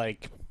feels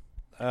like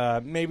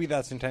maybe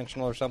that's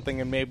intentional or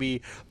something, and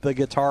maybe the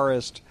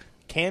guitarist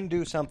can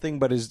do something,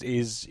 but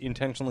is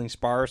intentionally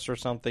sparse or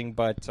something.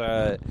 But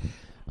I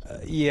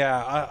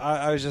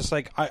was just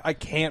like, I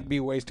can't be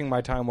wasting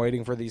my time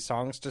waiting for these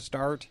songs to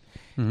start,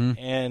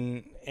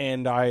 and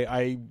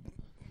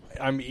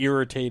I'm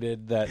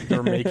irritated that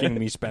they're making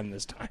me spend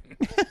this time.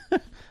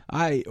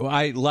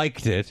 I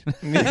liked it.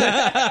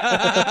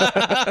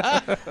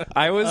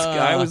 I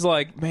was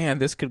like, man,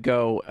 this could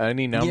go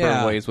any number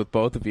of ways with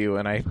both of you,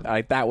 and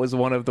I that was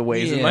one of the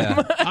ways in my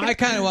mind. I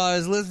kind of, while I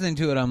was listening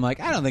to it, I'm like,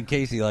 I don't think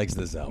Casey likes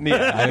this album.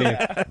 Yeah. I mean,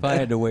 if I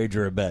had to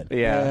wager a bet.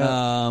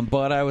 Yeah.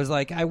 But I was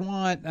like,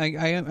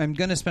 I'm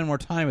going to spend more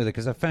time with it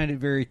because I find it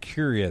very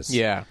curious.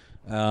 Yeah.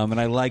 And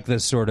I like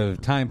this sort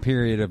of time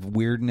period of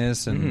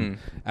weirdness and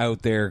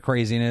out there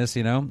craziness,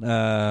 you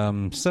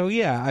know? So,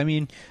 yeah, I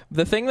mean...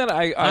 The thing that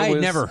I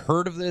was... never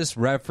heard of this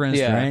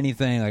referenced or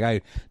anything. Like,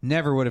 I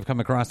never would have come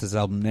across this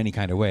album in any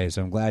kind of way,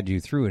 so I'm glad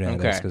you threw it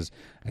at us, because,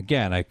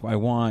 again, I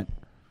want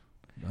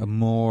a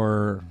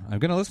more... I'm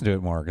going to listen to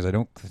it more, because I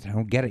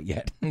don't get it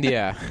yet.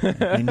 Yeah.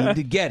 I need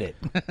to get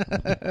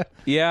it.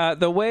 Yeah,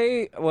 the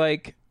way,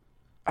 like...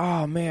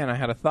 Oh, man, I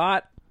had a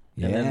thought.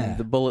 And then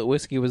the Bullet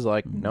Whiskey was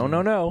like, no.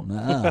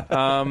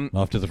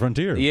 Off to the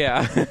frontier.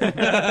 Yeah.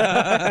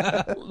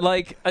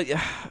 Like,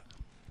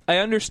 I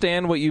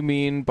understand what you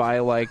mean by,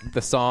 like,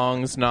 the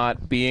songs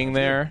not being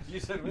there. You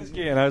said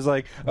whiskey, and I was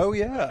like, oh,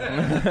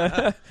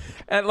 yeah.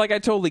 And, like, I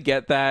totally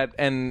get that.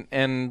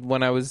 And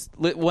when I was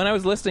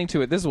listening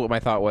to it, this is what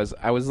my thought was.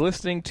 I was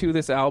listening to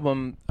this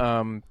album,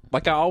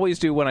 like I always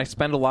do when I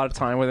spend a lot of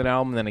time with an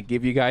album, and then I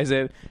give you guys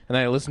it, and then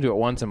I listen to it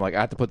once, I'm like,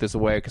 I have to put this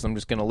away because I'm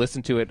just going to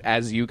listen to it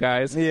as you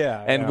guys.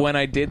 Yeah. And when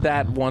I did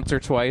that once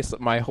or twice,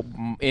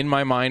 in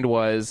my mind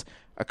was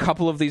a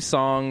couple of these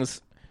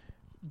songs,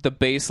 the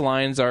bass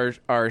lines are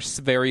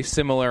very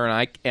similar,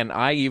 and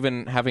I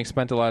even, having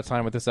spent a lot of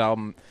time with this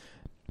album,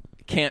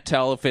 can't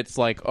tell if it's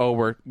like, oh,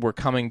 we're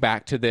coming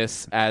back to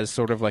this as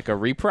sort of like a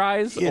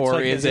reprise, or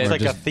like, is it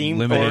like a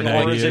theme,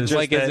 or is it just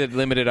like is it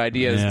limited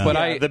ideas? Yeah.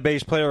 But the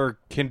bass player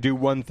can do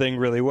one thing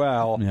really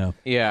well.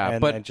 Yeah,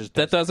 but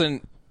that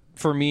doesn't,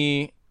 for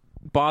me,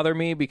 bother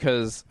me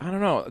because I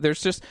don't know.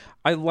 There's just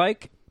I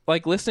like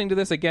listening to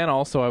this again.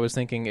 Also, I was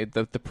thinking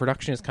the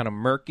production is kind of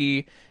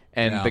murky,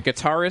 and the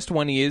guitarist,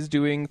 when he is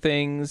doing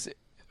things,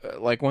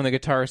 like when the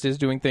guitarist is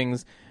doing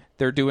things,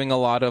 they're doing a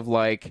lot of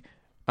like.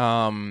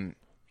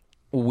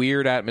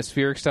 Weird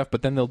atmospheric stuff,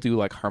 but then they'll do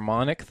like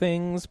harmonic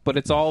things, but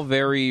it's all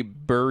very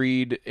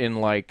buried in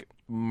like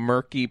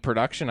murky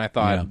production. I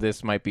thought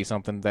this might be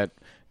something that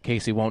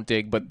Casey won't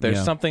dig, but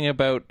there's something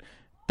about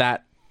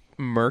that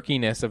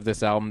murkiness of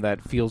this album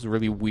that feels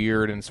really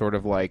weird and sort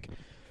of like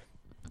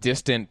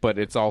distant, but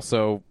it's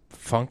also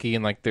funky.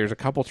 And like there's a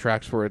couple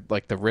tracks where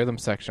like the rhythm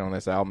section on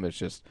this album is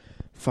just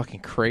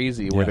fucking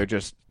crazy, where they're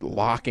just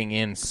locking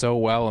in so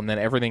well, and then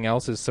everything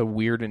else is so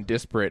weird and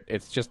disparate.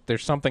 It's just,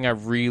 there's something I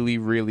really,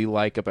 really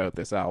like about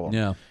this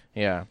album.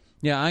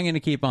 Yeah, I'm going to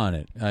keep on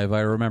it. If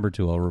I remember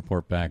to, I'll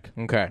report back.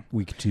 Okay.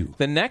 Week 2.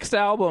 The next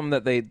album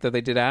that they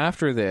did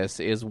after this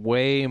is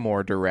way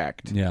more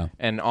direct. Yeah.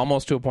 And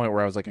almost to a point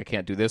where I was like, I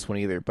can't do this one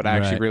either. But I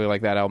actually really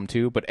like that album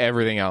too. But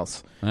everything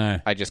else,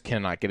 I just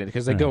cannot get it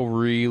because they go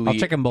really... I'll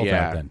check them both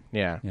out then.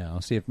 Yeah. Yeah,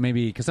 I'll see if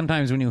maybe... Because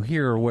sometimes when you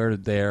hear where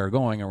they're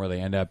going or where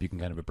they end up, you can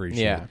kind of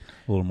appreciate a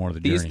little more of the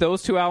journey.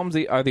 Those two albums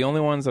are the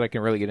only ones that I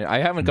can really get in. I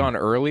haven't gone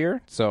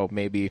earlier, so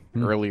maybe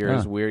earlier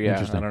is weird.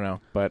 Yeah, I don't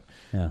know. But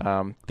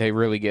they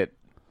really get...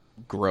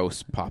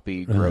 gross,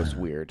 poppy, gross,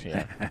 weird.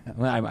 Yeah,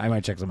 well, I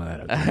might check some of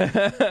that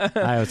out.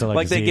 I also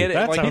like to they see get it.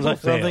 That sounds like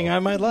something I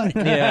might like.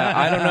 Yeah,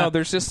 I don't know.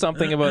 There's just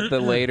something about the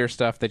later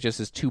stuff that just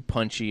is too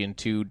punchy and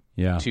too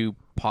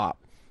pop.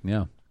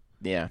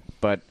 Yeah.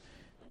 But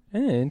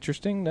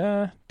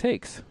interesting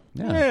takes.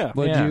 Yeah.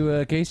 Would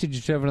you, Casey, did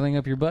you shove everything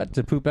up your butt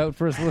to poop out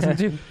for us to listen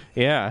to?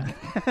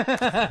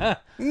 Yeah.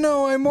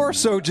 No, I more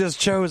so just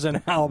chose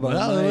an album.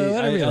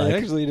 I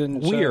actually didn't.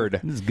 Weird.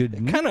 This is good.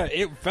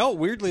 It felt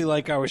weirdly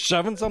like I was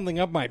shoving something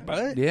up my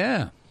butt.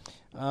 Yeah.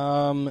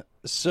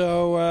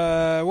 So,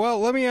 well,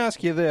 let me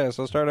ask you this.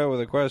 I'll start out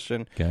with a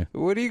question. Okay.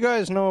 What do you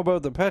guys know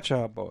about the Pet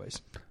Shop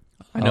Boys?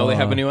 I know they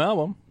have a new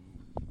album.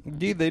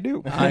 Indeed, they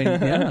do.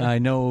 I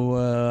know.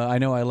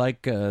 I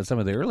like some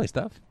of the early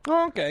stuff.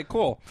 Okay,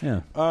 cool.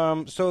 Yeah.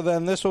 So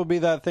then this will be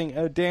that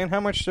thing. Dan, how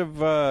much of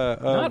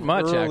not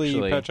much early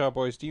actually. Pet Shop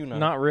Boys do you know?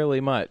 Not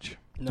really much.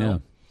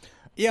 No.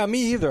 Yeah,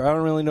 me either. I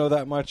don't really know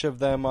that much of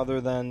them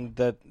other than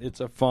that it's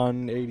a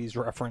fun 80s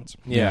reference.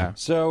 Yeah.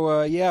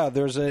 So,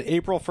 there's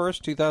April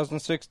 1st,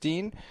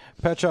 2016.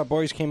 Pet Shop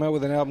Boys came out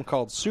with an album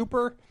called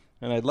Super,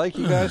 and I'd like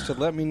you guys to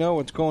let me know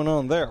what's going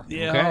on there.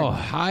 Yeah. Okay. Oh,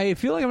 I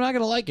feel like I'm not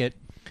going to like it.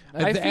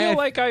 I feel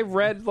like I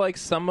read like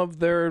some of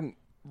their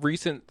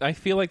recent. I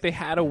feel like they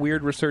had a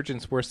weird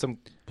resurgence where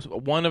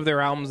one of their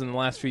albums in the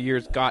last few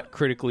years got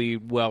critically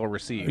well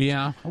received.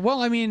 Yeah.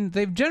 Well, I mean,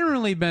 they've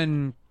generally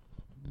been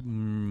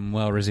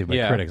well received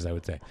by critics, I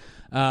would say.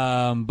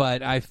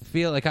 But I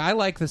feel like I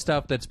like the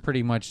stuff that's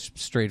pretty much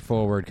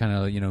straightforward, kind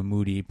of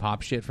moody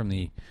pop shit from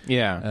the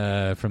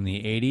from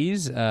the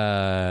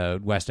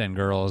 80s, West End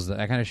Girls,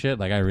 that kind of shit.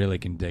 Like I really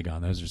can dig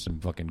on those. Are some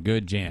fucking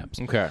good jams.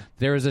 Okay.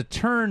 There was a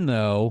turn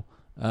though.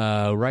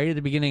 Right at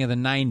the beginning of the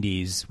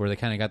 90s, where they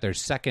kind of got their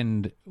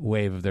second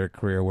wave of their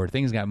career, where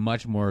things got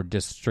much more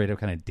just straight up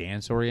kind of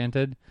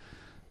dance-oriented.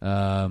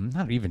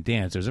 Not even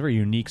dance. There was a very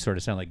unique sort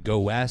of sound, like Go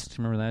West.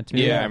 Remember that, too?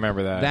 Yeah, I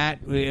remember that.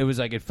 It was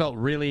like, it felt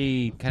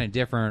really kind of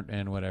different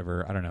and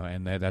whatever. I don't know.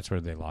 And that's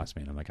where they lost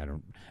me. And I'm like,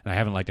 and I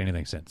haven't liked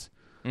anything since.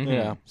 Mm-hmm.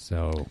 Yeah.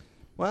 So...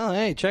 Well,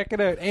 hey, check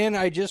it out. And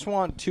I just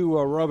want to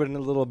rub it in a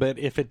little bit.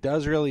 If it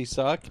does really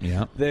suck,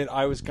 that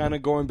I was kind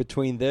of going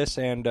between this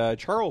and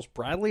Charles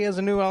Bradley has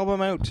a new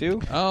album out,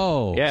 too.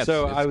 Oh. Yeah,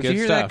 so it's I was, did you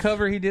hear stuff. that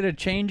cover he did of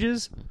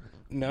Changes?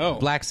 No.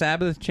 Black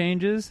Sabbath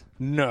Changes?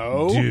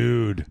 No.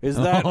 Dude. Is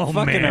that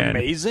fucking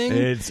amazing?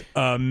 It's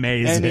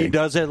amazing. And he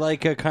does it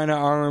like a kind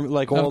of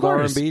old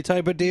R&B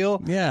type of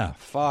deal? Yeah.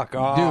 Fuck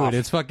off. Dude,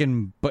 it's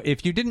fucking... But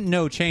if you didn't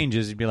know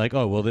Changes, you'd be like,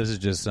 oh, well, this is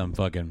just some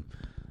fucking...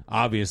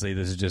 Obviously,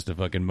 this is just a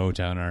fucking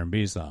Motown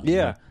R&B song.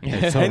 Yeah.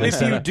 Totally and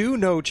if you do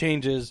know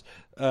Changes,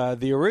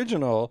 the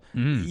original,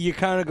 you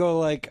kind of go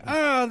like,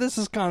 this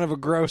is kind of a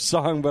gross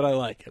song, but I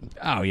like it.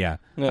 Oh, yeah.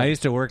 I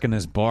used to work in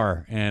this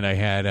bar, and I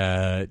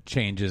had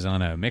Changes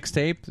on a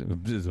mixtape.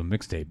 It was a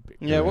mixtape.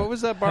 Yeah, what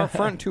was that bar?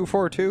 Front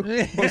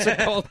 242? What's it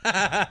called?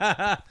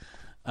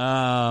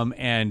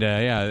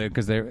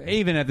 Because they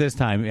even at this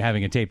time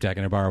having a tape deck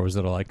in a bar was a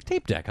little like,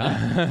 tape deck, huh?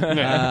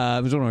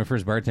 It was one of my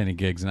first bartending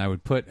gigs, and I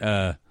would put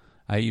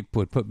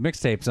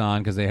mixtapes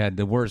on because they had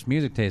the worst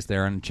music taste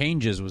there, and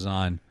Changes was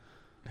on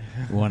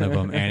one of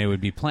them, and it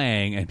would be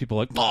playing, and people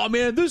were like, oh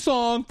man, this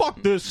song,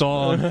 fuck this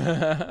song.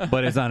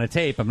 But it's on a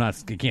tape. You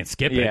can't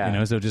skip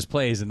it, so it just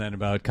plays, and then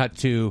about cut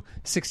to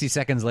 60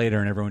 seconds later,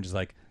 and everyone just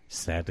like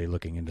sadly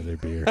looking into their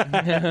beer.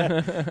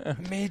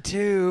 Me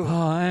too.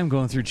 Oh, I am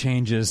going through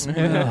Changes. Son of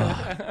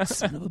a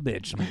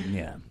bitch.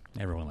 Yeah,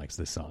 everyone likes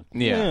this song.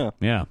 Yeah.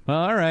 Well,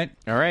 all right.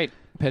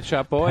 Pet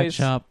Shop Boys. Pet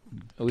Shop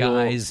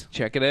guys.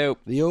 Check it out.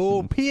 The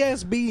old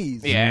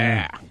PSBs.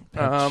 Yeah.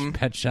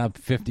 Pet Shop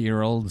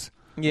 50-year-olds.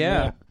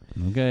 Yeah.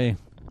 Okay.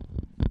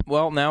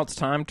 Well, now it's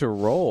time to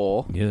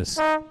roll. Yes.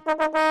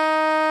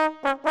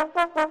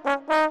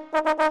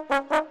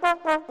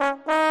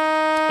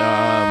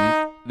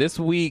 This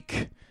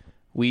week,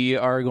 we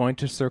are going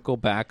to circle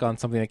back on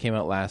something that came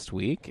out last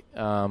week.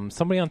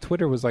 Somebody on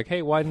Twitter was like,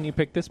 hey, why didn't you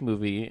pick this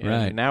movie?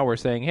 And now we're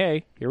saying,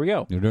 hey, here we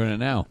go. You're doing it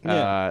now.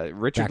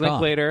 Richard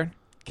Linklater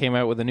came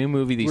out with a new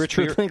movie.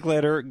 Richard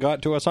Linklater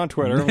got to us on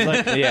Twitter and was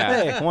like,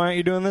 hey, why aren't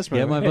you doing this movie?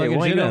 Yeah, why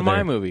are you doing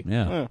my movie?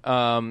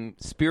 Yeah.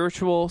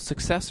 Spiritual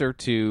successor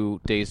to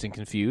Dazed and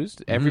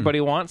Confused.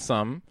 Everybody wants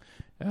some.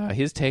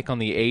 His take on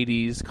the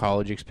 80s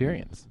college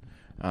experience.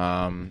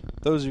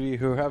 Those of you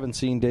who haven't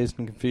seen Dazed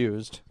and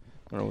Confused,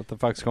 I don't know what the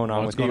fuck's going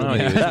on with you.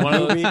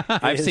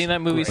 I've seen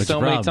that movie so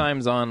many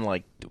times on,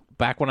 like,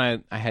 back when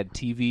I had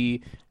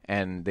TV,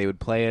 and they would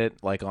play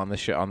it like on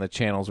the on the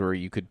channels where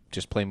you could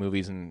just play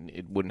movies and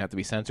it wouldn't have to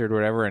be censored or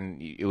whatever,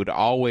 and it would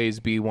always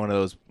be one of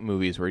those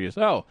movies where you just,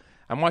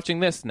 I'm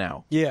watching this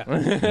now. Yeah.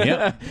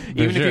 Yep.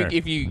 Even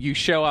if you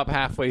show up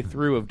halfway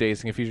through of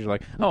Dazed and Confused, you're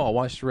like, I'll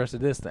watch the rest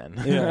of this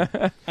then. Yeah.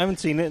 I haven't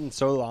seen it in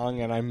so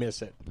long, and I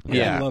miss it.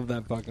 Yeah. I love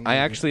that fucking movie. I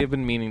actually have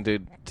been meaning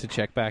to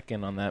check back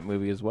in on that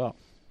movie as well.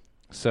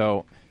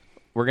 So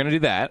we're going to do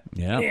that.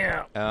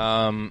 Yeah.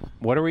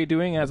 What are we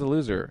doing as a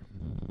loser?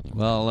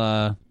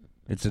 Well,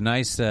 it's a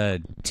nice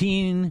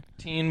teen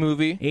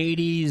movie.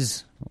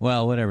 80s.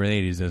 Well, whatever,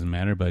 the 80s doesn't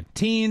matter, but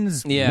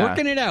teens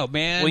working it out,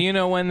 man.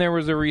 Well, when there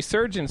was a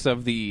resurgence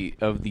of the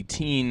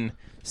teen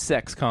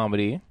sex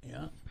comedy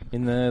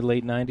in the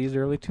late 90s,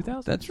 early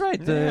 2000s. That's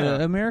right.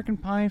 The American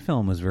Pie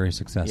film was very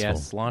successful.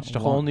 Yes, launched a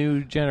whole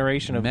new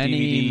generation of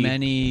DVD.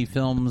 Many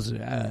films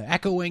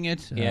echoing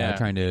it,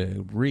 trying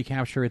to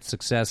recapture its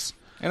success.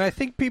 And I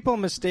think people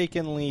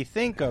mistakenly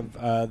think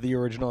of the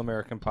original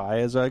American Pie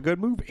as a good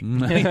movie.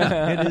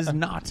 It is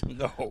not.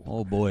 No.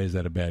 Oh, boy, is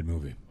that a bad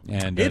movie.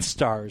 And it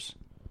stars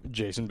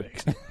Jason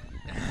Biggs.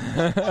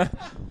 Made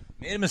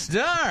him a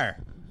star.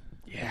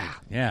 Yeah.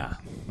 Yeah.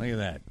 Look at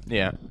that.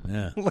 Yeah.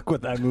 Look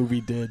what that movie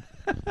did.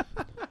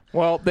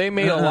 Well, they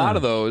made a lot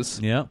of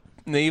those. Yep.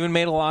 They even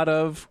made a lot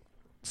of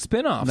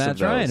spin-offs That's of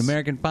those. right.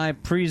 American Pie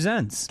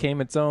Presents. Came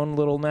its own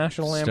little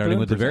National Lampoon. Starting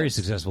with the very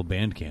successful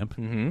Bandcamp.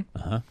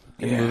 Mm-hmm.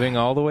 And moving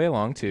all the way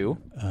along to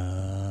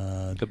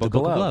The Book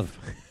of Love.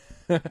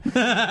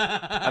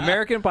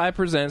 American Pie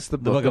presents The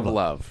Book of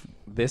Love.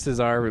 this is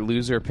our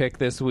loser pick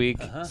this week.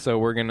 So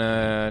we're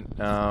gonna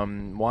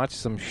watch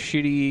some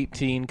shitty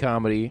teen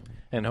comedy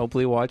and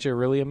hopefully watch a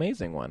really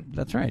amazing one.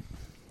 That's right.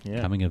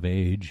 Yeah. Coming of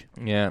age.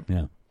 Yeah.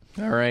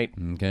 All right.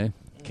 Okay.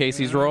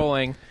 Casey's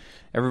rolling.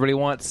 Everybody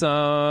wants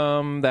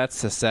some.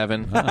 That's a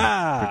 7.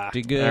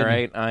 Pretty good. All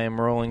right. I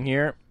am rolling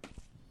here.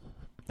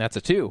 That's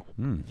a 2.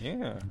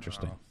 Yeah.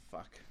 Interesting.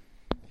 Fuck.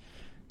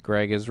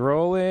 Greg is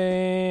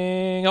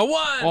rolling a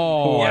 1.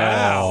 Oh.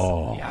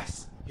 Wow.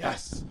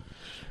 Yes.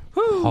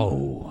 Whew.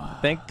 Oh.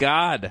 Thank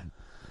God.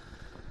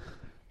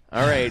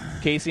 All right.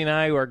 Casey and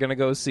I are going to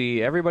go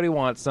see Everybody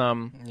Wants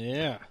Some.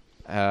 Yeah.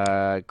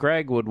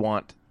 Greg would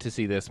want to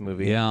see this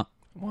movie. Yeah.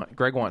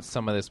 Greg wants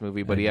some of this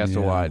movie, but he has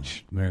to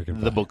watch American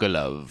The Pie. Book of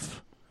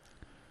Love.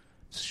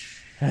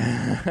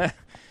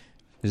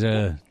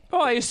 I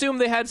assume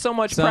they had so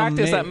much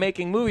practice at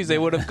making movies, they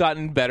would have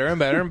gotten better and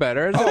better and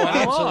better as they went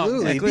along.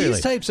 Absolutely.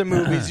 These types of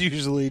movies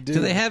usually do. Do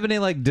they have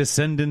any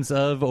descendants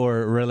of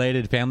or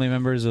related family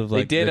members of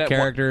the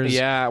characters?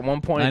 At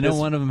one point. I know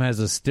one of them has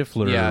a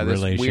Stifler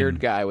relation. This weird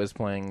guy was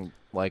playing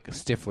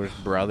Stifler's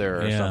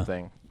brother or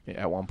something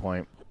at one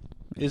point.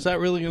 Is that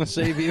really going to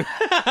save you?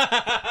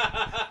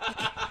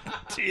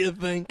 Do you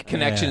think?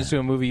 Connections to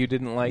a movie you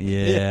didn't like?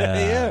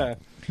 Yeah.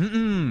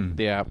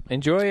 Yeah.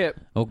 Enjoy it.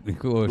 Oh,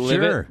 cool.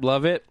 Live Sure. it.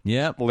 Love it.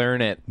 Yep.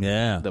 Learn it.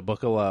 Yeah. The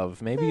Book of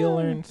Love. Maybe you'll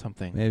learn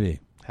something. Maybe.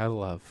 How to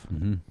love.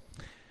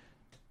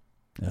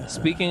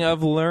 Speaking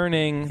of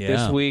learning,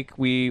 this week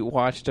we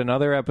watched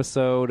another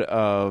episode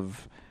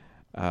of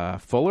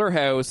Fuller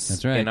House.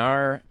 That's right. In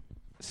our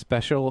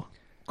special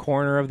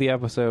corner of the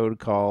episode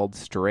called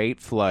Straight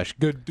Flush.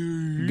 Good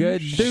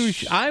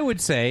douche. I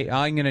would say,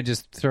 I'm going to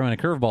just throw in a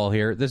curveball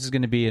here. This is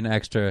going to be an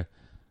extra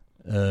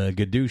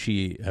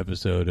Gadoushy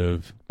episode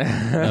of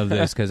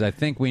this, because I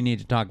think we need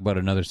to talk about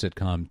another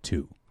sitcom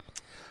too.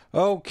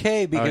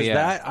 Okay, because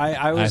that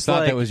I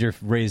thought that was your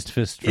raised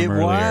fist from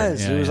earlier. It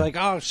was. Yeah, it was like,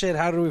 oh shit,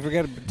 how did we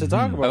forget to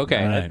talk about Okay,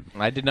 that?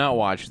 I did not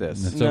watch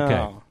this. That's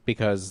okay.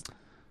 Because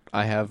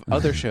I have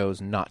other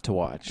shows not to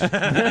watch.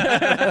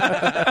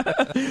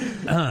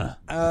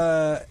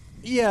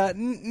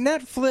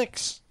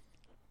 Netflix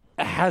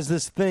has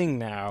this thing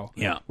now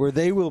where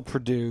they will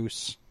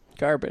produce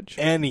garbage.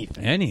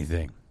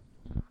 Anything.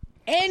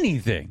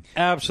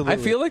 Absolutely. I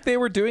feel like they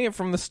were doing it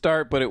from the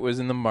start, but it was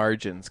in the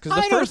margins.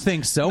 I don't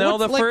think so. No,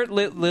 What's the first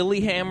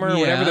Lilyhammer,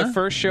 whatever the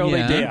first show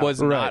they did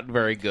was not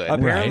very good.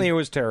 Apparently it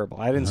was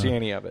terrible. I didn't see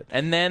any of it.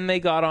 And then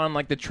they got on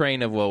the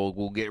train of,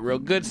 we'll get real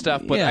good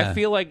stuff. But I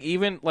feel like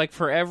even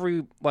for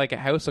every a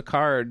House of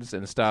Cards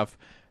and stuff,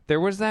 there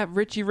was that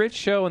Richie Rich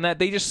show, and that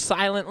they just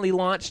silently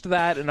launched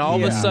that, and all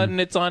of a sudden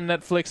it's on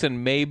Netflix,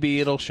 and maybe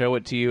it'll show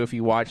it to you if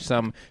you watch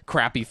some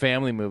crappy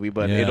family movie,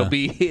 but it'll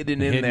be hidden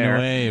there.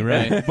 Away,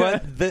 right.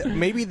 But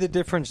maybe the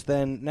difference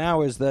then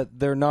now is that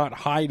they're not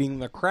hiding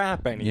the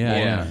crap anymore.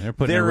 Yeah. They're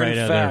putting it right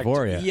out there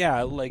for you.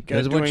 Yeah,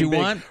 that's what you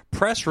want.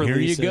 Press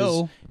releases. Here you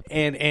go.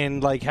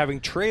 And having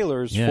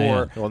trailers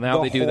for Well,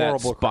 now they do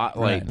that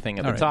spotlight thing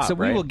at the top. So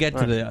we will get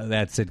to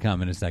that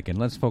sitcom in a second.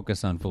 Let's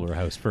focus on Fuller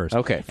House first.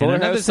 Okay, Fuller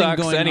House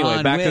sucks.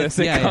 Anyway, back to the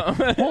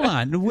sitcom. Hold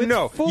on. You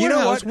know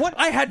what?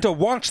 I had to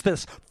watch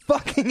this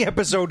fucking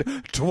episode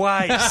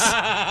twice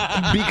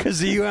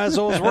because you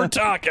assholes were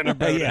talking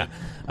about it.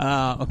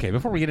 Okay,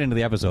 before we get into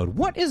the episode,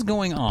 what is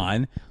going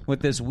on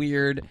with this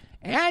weird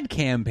ad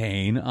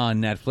campaign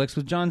on Netflix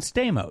with John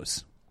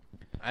Stamos?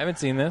 I haven't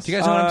seen this. Do you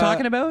guys know what I'm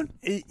talking about?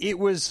 It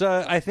was,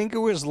 I think it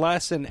was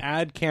less an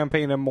ad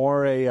campaign and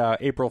more a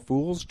April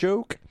Fool's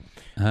joke.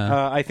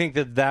 I think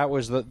that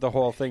was the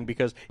whole thing,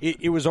 because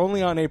it was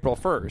only on April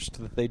 1st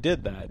that they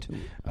did that.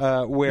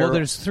 Where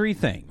there's 3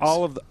 things.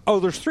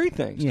 There's 3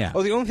 things. Yeah.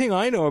 Oh, the only thing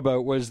I know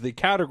about was the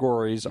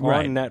categories on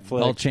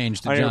Netflix. All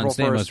changed to John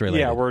Stamos related.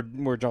 Yeah, we're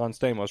John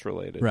Stamos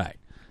related. Right.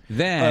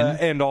 Then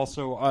and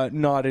also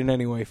not in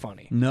any way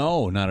funny.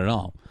 No, not at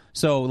all.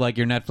 So,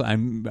 your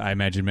Netflix, I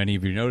imagine many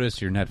of you noticed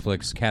your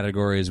Netflix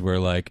categories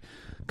were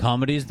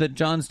comedies that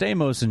John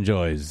Stamos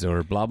enjoys,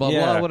 or blah, blah,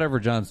 blah, whatever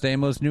John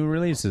Stamos new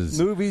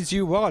releases. Movies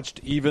you watched,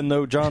 even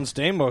though John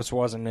Stamos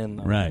wasn't in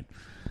them. Right.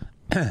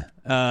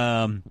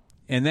 And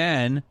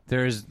then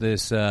there's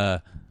this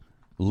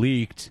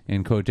leaked,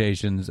 in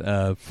quotations,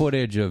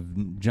 footage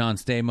of John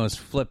Stamos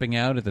flipping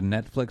out at the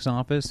Netflix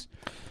office.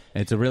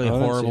 It's a really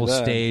horrible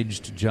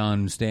staged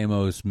John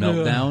Stamos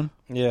meltdown.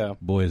 Yeah.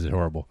 Boy, is it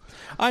horrible.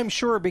 I'm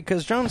sure,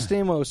 because John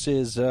Stamos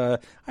is,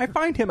 I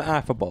find him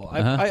affable.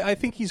 I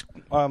think he's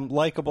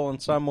likable in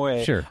some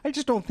way. Sure. I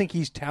just don't think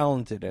he's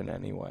talented in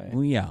any way.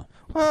 Well, yeah.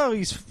 Well,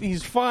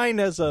 he's fine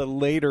as a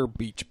later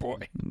Beach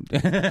Boy.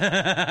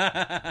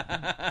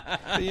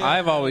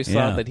 I've always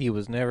thought that he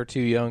was never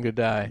too young to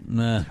die.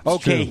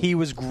 Okay, he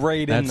was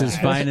great in that. That's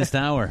his finest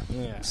hour.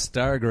 Yeah.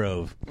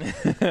 Stargrove.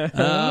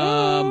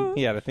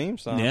 He had a theme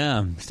song.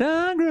 Yeah.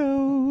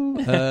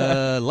 Stargrove.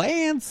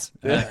 Lance.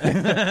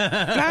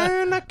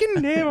 Flying like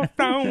you never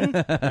flown.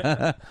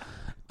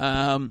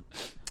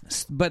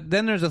 But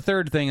then there's a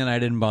third thing, and I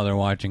didn't bother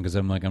watching because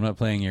I'm like, I'm not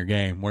playing your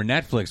game. Where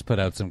Netflix put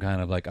out some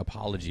kind of like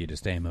apology to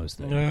Stamos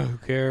thing. Who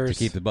cares?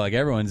 To keep the bug.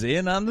 Everyone's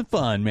in on the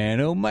fun,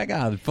 man. Oh my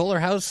God, Fuller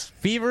House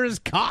fever is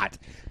caught.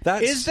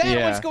 Is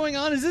that what's going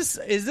on? Is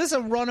this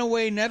a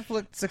runaway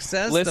Netflix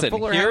success? Listen,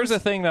 here's the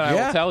thing that I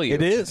will tell you.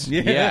 It is.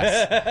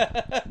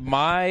 Yes.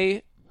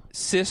 My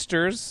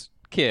sister's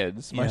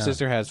kids. My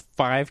sister has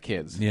 5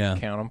 kids. Yeah.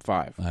 Count them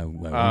 5. I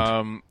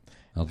won't.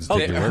 I'll just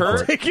take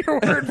your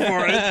word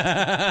for it.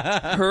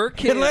 Her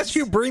kids. Unless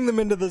you bring them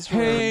into this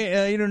room.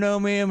 Hey, you don't know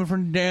me. I'm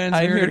from Dan's.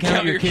 I'm here to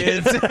count your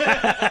kids.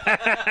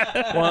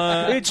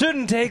 It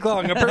shouldn't take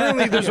long.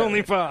 Apparently, there's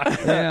only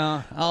 5.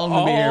 Yeah,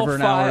 I'll be here for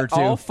an hour or 2.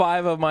 All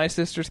 5 of my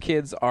sister's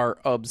kids are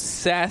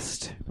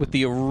obsessed with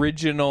the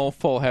original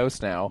Full House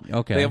now.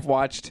 Okay. They have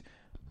watched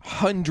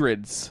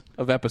hundreds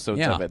of episodes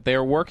of it. They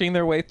are working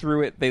their way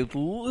through it. They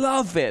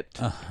love it,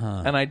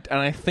 and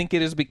I think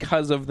it is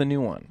because of the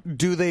new one.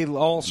 Do they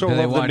also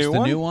love the new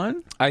one? New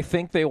one? I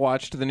think they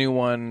watched the new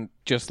one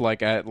just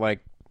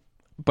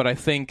but I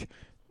think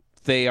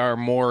they are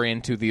more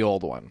into the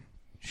old one.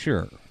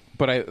 Sure,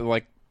 but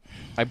I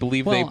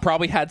believe they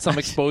probably had some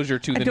exposure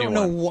to the new one. I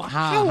don't know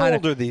how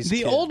old are these The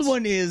kids? old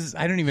one is,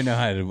 I don't even know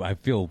how to, I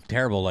feel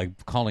terrible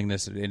like calling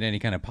this in any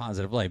kind of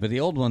positive light, but the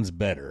old one's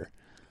better.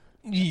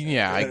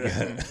 Yeah,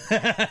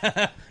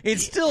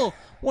 it's still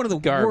one of the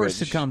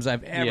worst sitcoms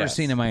I've ever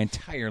seen in my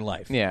entire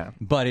life. Yeah,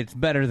 but it's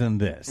better than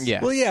this.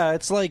 Yeah, well, yeah,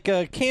 it's like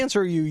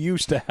cancer you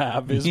used to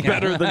have is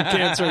better than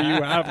cancer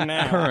you have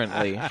now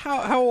currently.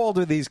 How old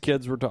are these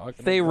kids we're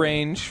talking? They about?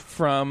 range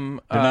from.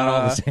 They're not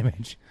all the same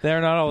age.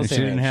 They're not all the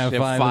same age. Have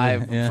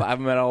five of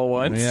them all at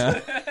once.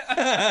 Yeah.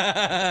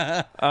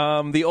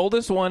 The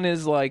oldest one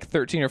is like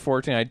 13 or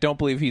 14. I don't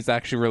believe he's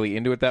actually really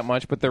into it that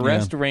much, but the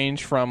rest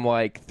range from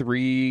like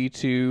 3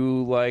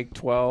 to like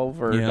 12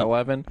 or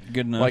 11.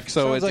 Good enough. Like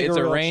so, Sounds it's like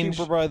a range.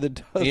 By the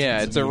dozens.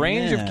 Yeah, it's a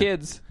range of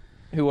kids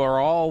who are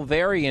all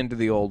very into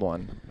the old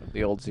one,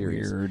 the old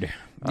series. Weird.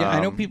 Yeah, I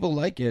know people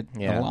like it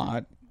a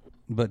lot,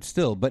 but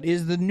still. But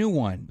is the new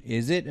one?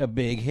 Is it a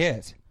big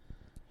hit?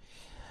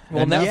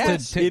 Well,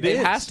 Netflix, it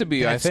has to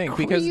be, That's I think,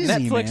 crazy,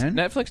 because man.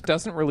 Netflix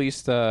doesn't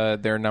release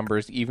their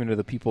numbers even to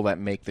the people that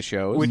make the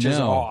shows, which is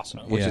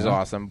awesome. Which is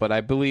awesome. But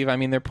I believe,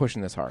 they're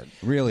pushing this hard,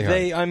 really hard.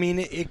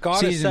 It got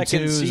Season a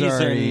second season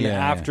already,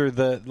 after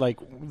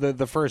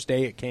the first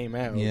day it came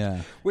out.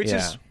 Yeah, which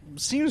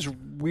seems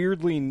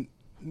weirdly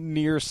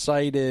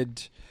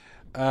nearsighted.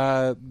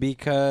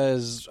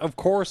 Because of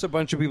course a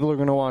bunch of people are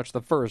going to watch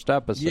the first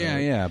episode.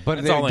 Yeah, but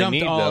that's they all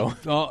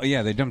dumped they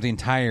need, they dumped the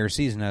entire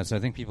season out. So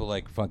I think people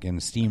fucking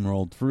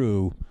steamrolled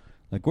through.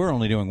 Like we're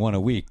only doing one a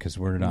week because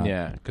we're not.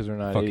 Yeah, because we're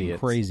not fucking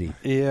idiots. Crazy.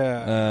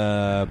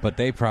 Yeah, but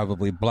they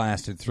probably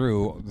blasted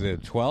through the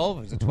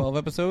 12. Is it 12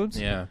 episodes?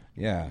 Yeah,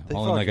 they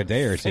all in like a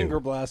day or two. Finger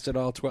blasted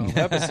all 12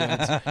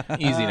 episodes.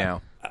 Easy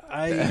now.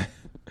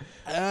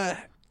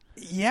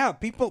 Yeah,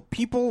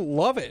 people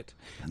love it.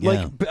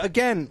 Yeah. Like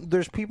again,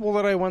 there's people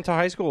that I went to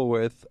high school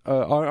with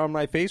on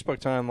my Facebook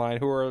timeline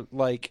who are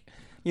like,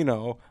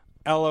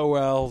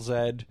 LOL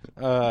Zed.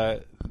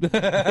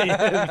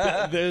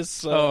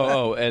 This.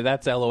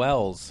 That's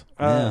LOLs.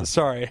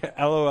 Sorry,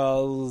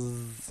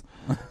 LOLs.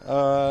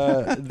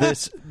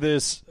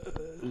 This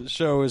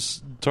show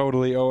is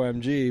totally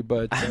OMG,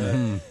 but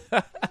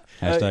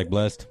Hashtag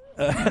blessed.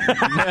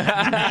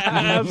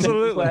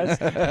 Absolutely.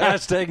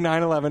 Hashtag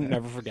 9/11.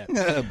 Never forget.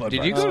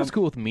 Did you go to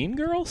school with Mean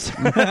Girls?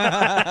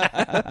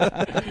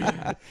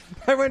 I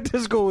went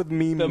to school with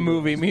the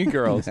movie Mean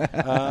Girls.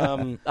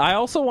 I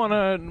also want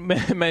to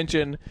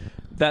mention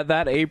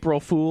that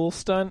April Fool's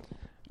stunt.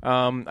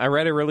 I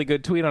read a really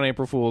good tweet on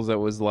April Fool's that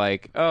was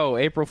like, "Oh,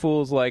 April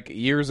Fool's like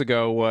years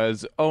ago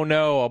was oh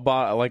no, a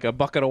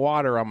bucket of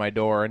water on my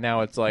door, and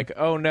now it's like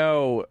oh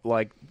no,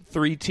 like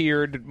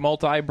 3-tiered,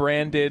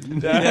 multi-branded,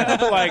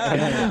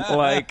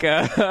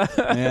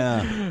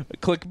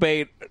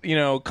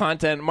 clickbait,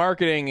 content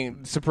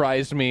marketing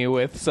surprised me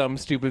with some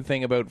stupid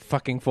thing about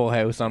fucking Full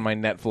House on my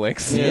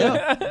Netflix.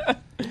 Yeah,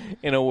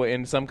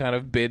 in some kind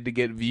of bid to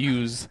get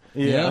views.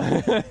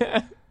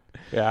 Yeah."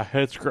 Yeah,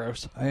 it's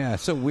gross. Yeah,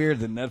 it's so weird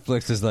that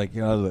Netflix is like,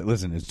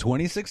 listen, it's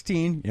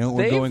 2016.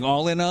 We're going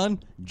all in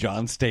on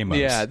John Stamos.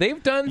 Yeah,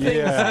 they've done things.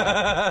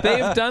 Yeah.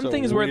 They've done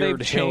things where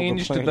they've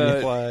changed the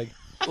flag.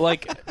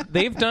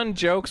 They've done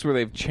jokes where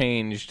they've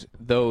changed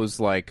those,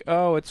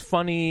 it's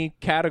funny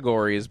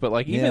categories,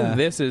 but even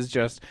this is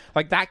just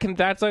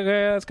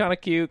that's kind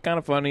of cute, kind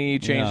of funny. You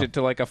change it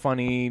to a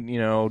funny,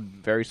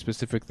 very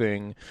specific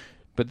thing.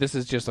 But this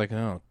is just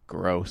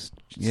gross.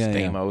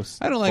 Stamos.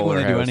 I don't like when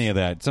they do any of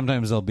that.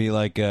 Sometimes they'll be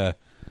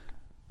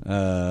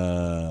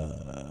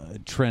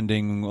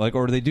trending,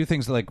 or they do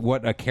things like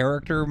what a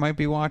character might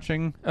be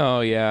watching.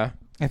 Oh, yeah.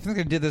 I think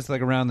they did this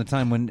around the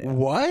time when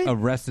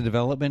Arrested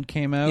Development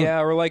came out.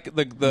 Yeah, or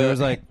there was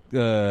oh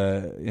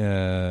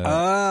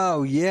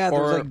yeah,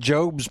 there was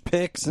Job's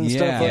picks and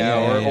stuff like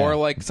that.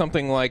 Or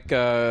something like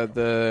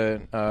the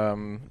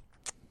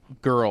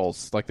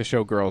Girls, like the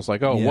show Girls,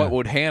 what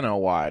would Hannah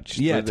watch?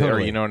 Yeah, totally. Or,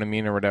 you know what I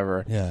mean, or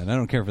whatever. Yeah, and I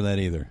don't care for that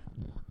either.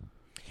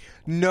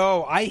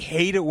 No, I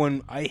hate it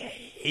when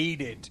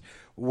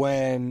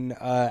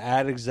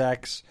ad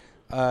execs.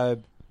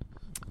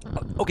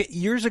 Okay,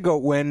 years ago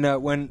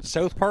when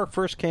South Park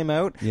first came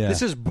out, this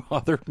has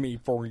bothered me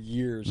for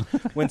years.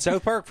 When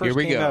South Park first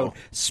came out,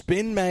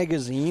 Spin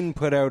Magazine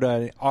put out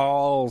an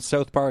all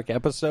South Park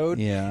episode,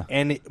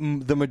 and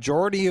the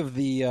majority of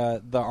the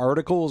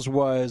articles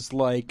was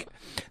like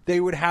they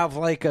would have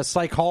like a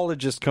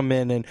psychologist come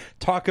in and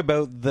talk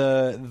about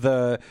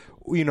the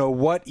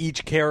what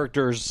each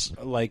character's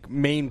like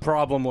main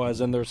problem was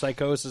and their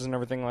psychosis and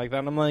everything like that.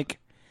 And I'm like,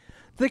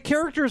 the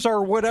characters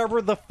are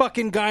whatever the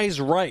fucking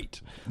guy's right.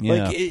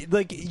 Yeah.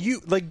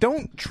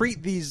 Don't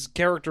treat these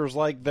characters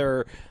like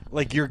they're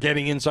like you're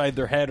getting inside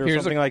their head or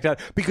something like that,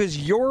 because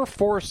you're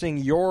forcing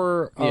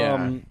your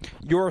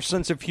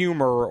sense of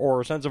humor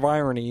or sense of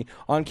irony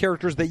on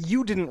characters that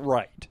you didn't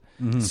write.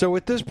 Mm-hmm. So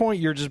at this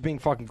point, you're just being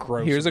fucking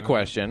gross. Here's a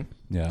question.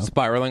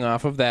 Spiraling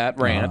off of that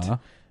rant,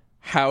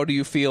 how do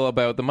you feel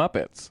about the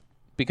Muppets?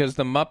 Because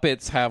the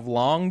Muppets have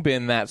long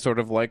been that sort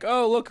of like,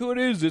 oh, look who it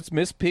is. It's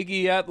Miss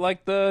Piggy at,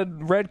 like, the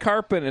red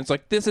carpet. And it's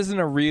like, this isn't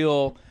a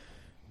real...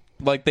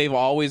 Like, they've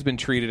always been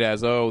treated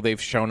as, oh,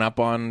 they've shown up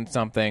on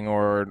something,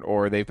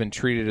 or they've been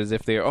treated as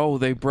if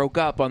they broke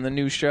up on the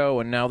new show,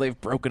 and now they've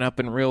broken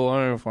up in real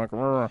life. Like,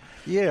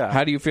 yeah.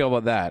 How do you feel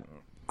about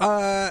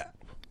that?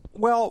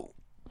 Well...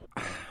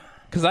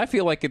 Because I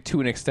feel like to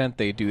an extent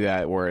they do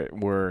that,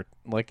 where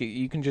like,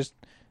 you can just...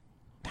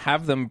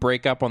 have them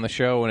break up on the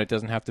show, and it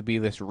doesn't have to be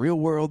this real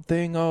world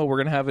thing. Oh, we're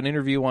gonna have an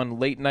interview on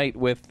Late Night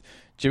with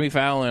Jimmy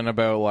Fallon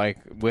about like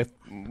with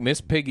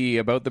Miss Piggy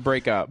about the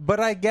breakup. But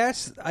I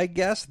guess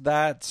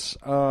that's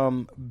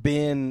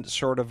been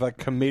sort of a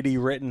committee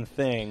written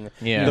thing.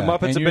 Yeah, the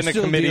Muppets have been a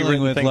committee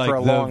written thing for a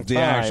long time. The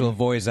actual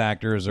voice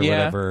actors or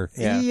whatever.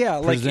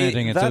 Yeah,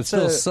 presenting it. So it's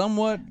still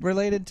somewhat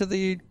related to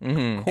the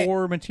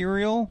core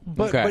material.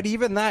 But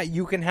even that,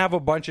 you can have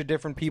a bunch of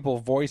different people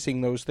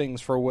voicing those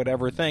things for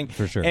whatever thing.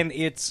 For sure, and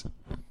it's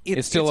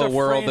still a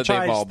world that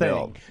they've all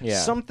built. Yeah.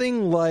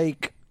 Something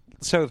like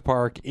South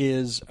Park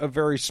is a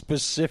very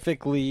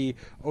specifically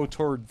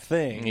auteured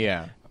thing.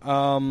 Yeah.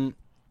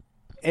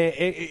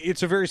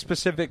 It's a very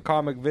specific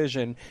comic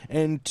vision,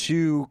 and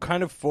to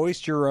kind of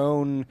foist your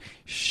own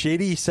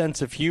shitty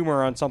sense of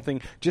humor on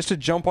something just to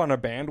jump on a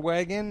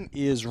bandwagon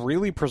is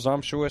really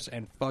presumptuous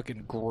and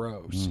fucking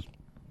gross.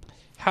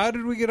 How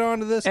did we get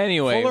onto this?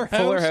 Anyway, Fuller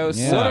House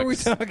sucks. What are we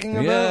talking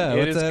about? Yeah,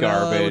 it is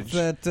garbage.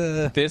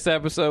 This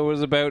episode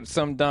was about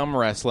some dumb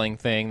wrestling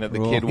thing that the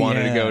kid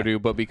wanted to go to,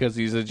 but because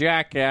he's a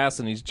jackass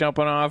and he's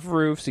jumping off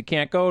roofs, he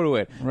can't go to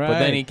it. Right. But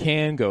then he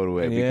can go to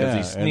it because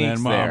he sneaks and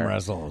then there. Mom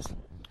wrestles.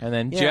 And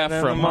then Jeff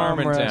from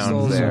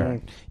Marmontown's there.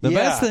 The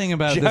best thing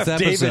about Jeff this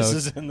episode, Davis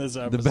is in this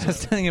episode. The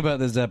best thing about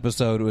this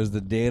episode was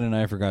that Dan and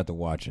I forgot to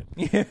watch it.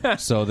 Yeah.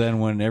 So then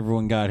when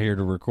everyone got here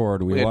to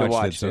record, we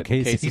watched it. So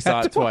Casey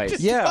saw it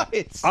twice. Yeah.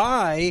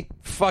 I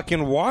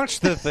fucking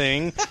watched the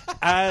thing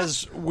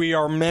as we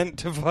are meant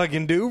to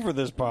fucking do for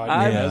this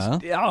podcast.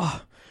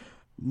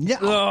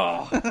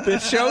 The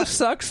show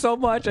sucks so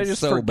much. I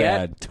just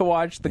forget to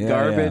watch the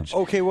garbage.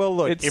 Okay, well,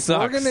 look, if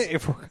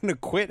we're gonna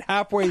quit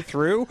halfway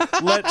through,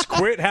 let's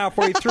quit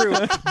halfway through.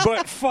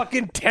 But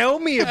fucking tell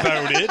me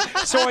about it,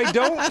 so I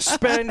don't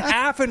spend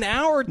half an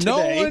hour today.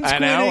 No one's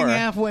quitting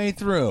halfway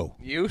through.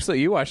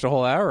 You watched a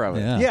whole hour of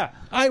it. Yeah,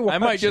 I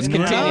might just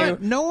continue.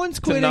 No one's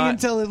quitting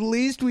until at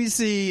least we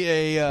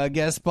see a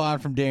guest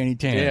spot from Danny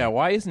Tanner. Yeah,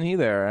 why isn't he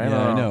there?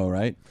 I know,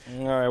 right?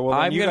 All right, well,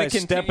 I'm going to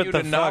step it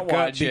the fuck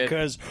up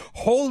because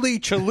holy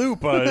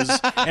chalupas,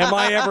 am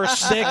I ever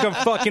sick of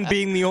fucking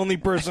being the only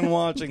person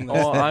watching this?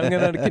 Well, I'm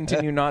going to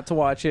continue not to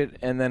watch it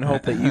and then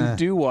hope that you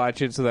do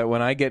watch it so that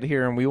when I get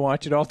here and we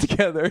watch it all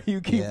together,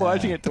 you keep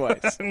watching it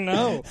twice.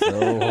 No.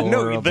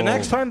 No, the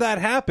next time that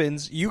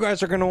happens, you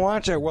guys are going to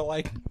watch it while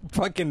I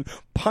fucking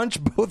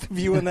punch both of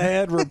you in the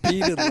head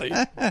repeatedly.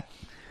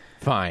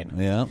 Fine.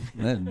 Yeah.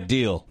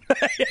 Deal. All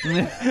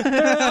right.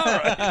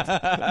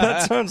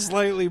 That sounds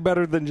slightly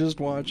better than just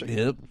watching.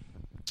 Yep.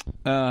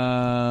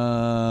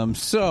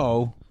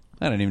 So,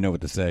 I don't even know what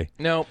to say.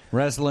 No.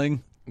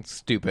 Wrestling. It's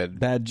stupid.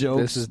 Bad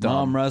jokes. This is dumb.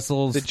 Mom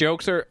wrestles. The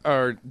jokes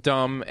are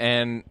dumb,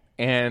 and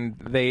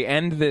they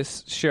end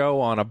this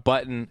show on a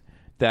button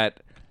that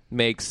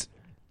makes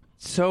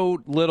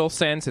so little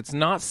sense. It's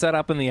not set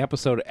up in the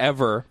episode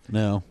ever.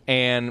 No.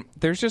 And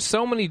there's just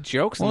so many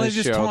jokes in this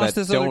show that they just tossed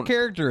this other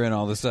character in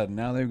all of a sudden.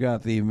 Now they've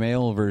got the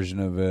male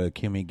version of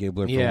Kimmy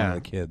Gibbler for one of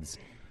the kids.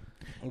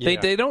 Yeah.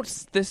 They don't.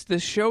 This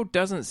show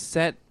doesn't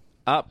set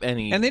up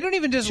any, and they don't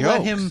even just jokes.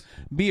 let him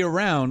be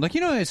around. Like,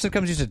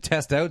 sometimes used to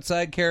test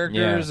outside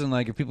characters, and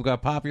like if people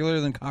got popular,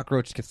 then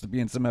Cockroach gets to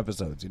be in some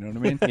episodes. You know what I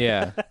mean?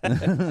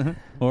 Yeah.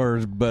 Or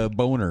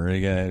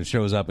Boner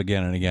shows up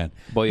again and again.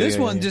 This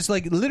one just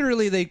like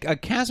literally, a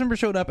cast member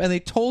showed up and they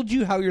told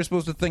you how you're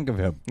supposed to think of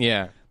him.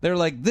 Yeah. They're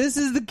like, this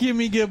is the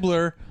Kimmy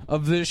Gibbler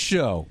of this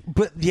show.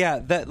 But yeah,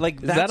 is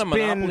that a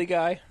Monopoly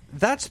guy?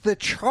 That's the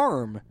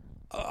charm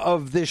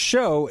of this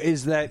show,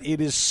 is that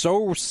it is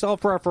so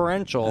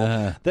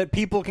self-referential that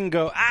people can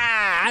go,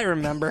 I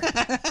remember.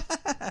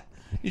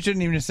 You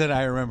shouldn't even have said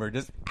I remember.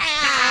 Just,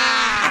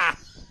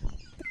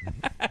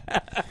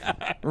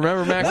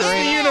 Remember Macarena?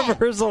 That's the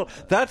universal.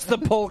 That's the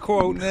pull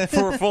quote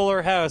for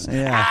Fuller House.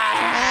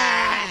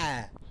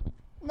 Yeah.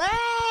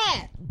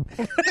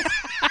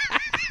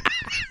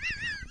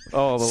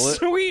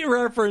 Sweet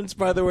reference,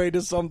 by the way,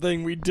 to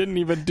something we didn't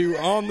even do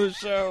on the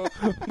show,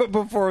 but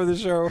before the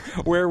show,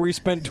 where we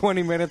spent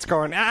 20 minutes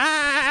going,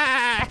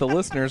 The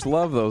listeners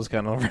love those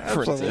kind of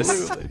references.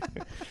 Absolutely.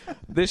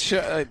 This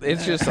show,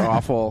 it's just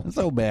awful.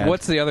 So bad.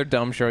 What's the other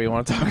dumb show you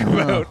want to talk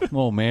about?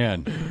 Oh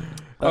man.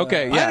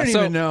 Okay, yeah. I don't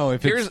even know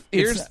if here's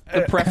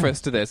the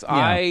preface to this. Yeah.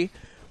 I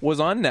was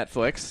on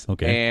Netflix,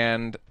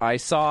 and I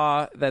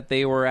saw that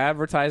they were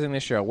advertising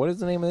this show. What is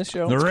the name of this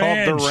show? It's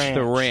called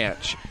The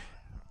Ranch.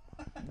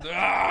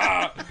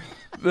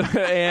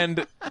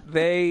 And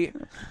they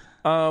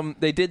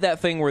did that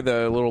thing where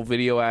the little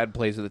video ad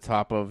plays at the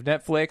top of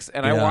Netflix,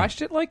 and I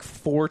watched it like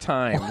 4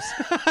 times.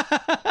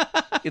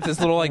 It's this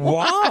little like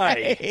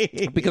why?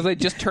 Because I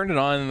just turned it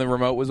on and the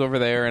remote was over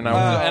there, and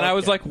I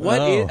was like, what?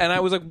 And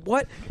I was like,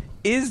 what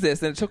is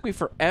this? And it took me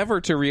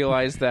forever to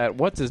realize that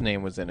what's his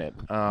name was in it,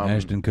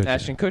 Ashton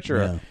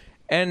Kutcher. Yeah.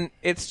 And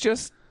it's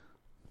just.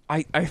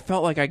 I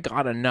felt like I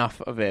got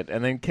enough of it.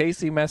 And then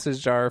Casey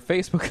messaged our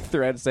Facebook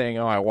thread saying,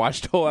 I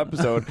watched the whole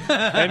episode.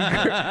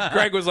 And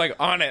Greg was like,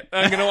 on it.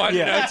 I'm going to watch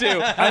it now,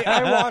 too.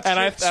 I watched and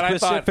it I thought,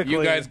 specifically.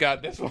 you guys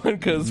got this one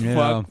because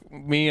fuck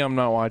me, I'm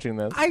not watching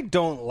this. I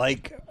don't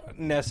like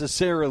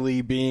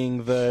necessarily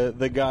being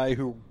the guy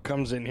who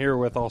comes in here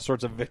with all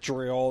sorts of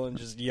vitriol and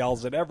just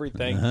yells at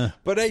everything.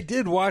 But I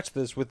did watch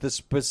this with the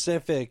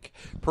specific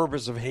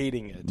purpose of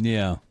hating it.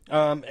 Yeah.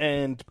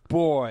 And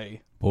boy,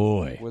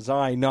 was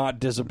I not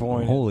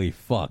disappointed. Holy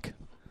fuck.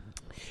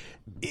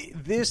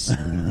 This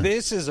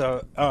is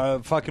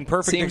a fucking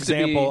perfect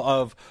example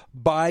of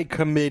by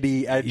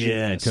committee edginess.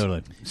 Yeah,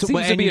 totally.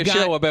 Seems to be a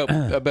show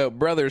about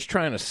brothers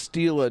trying to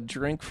steal a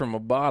drink from a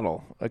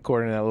bottle,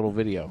 according to that little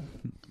video.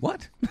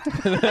 What?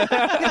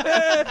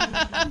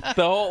 The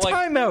whole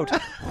Time out.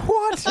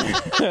 What?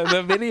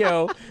 The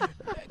video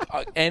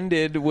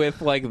ended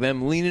with like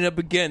them leaning up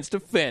against a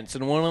fence,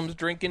 and one of them's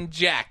drinking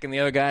Jack, and the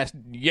other guy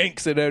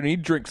yanks it out, and he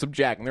drinks some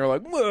Jack, and they're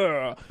like,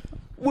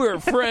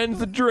 we're friends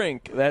that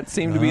drink. That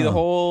seemed to be the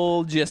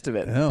whole gist of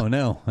it. Oh,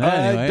 no.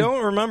 I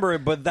don't remember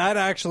it, but that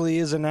actually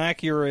is an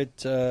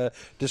accurate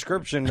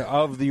description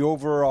of the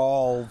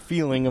overall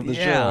feeling of the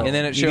show. And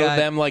then it showed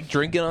them like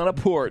drinking on a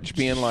porch,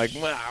 being like,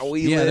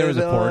 there was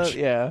a porch.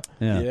 Yeah.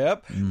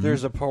 Yep. Mm-hmm.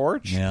 There's a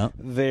porch. Yeah.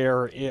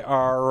 There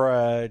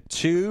are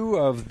 2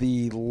 of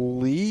the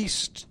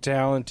least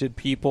talented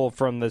people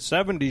from the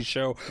 70s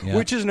show,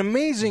 which is an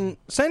amazing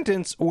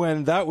sentence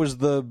when that was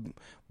the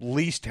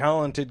least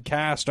talented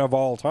cast of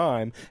all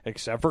time,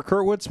 except for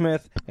Kurtwood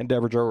Smith and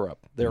Deborah Jo Rupp.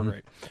 They're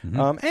great.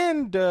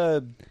 And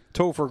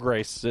Topher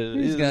Grace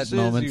is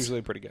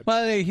usually pretty good.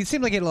 Well, he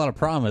seemed like he had a lot of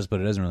promise,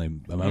 but it doesn't really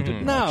amount to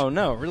much.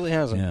 No, it really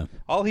hasn't. Yeah.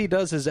 All he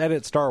does is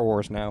edit Star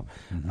Wars now.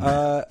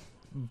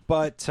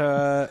 But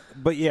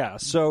yeah,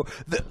 so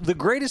the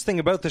greatest thing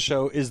about the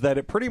show is that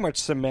it pretty much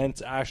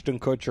cements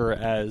Ashton Kutcher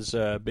as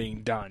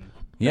being done.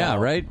 Yeah,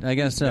 right? I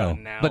guess so.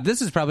 But this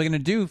is probably going to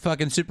do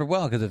fucking super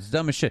well because it's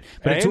dumb as shit.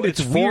 But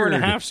it's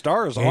 4.5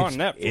 stars on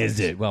Netflix. Is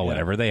it? Well,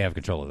 whatever. They have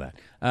control of that.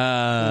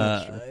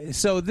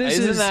 So this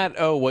isn't that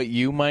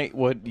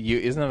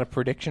isn't that a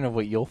prediction of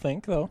what you'll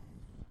think though?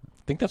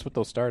 I think that's what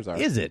those stars are.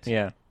 Is it?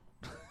 Yeah.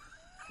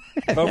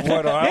 Of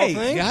what I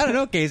think? I don't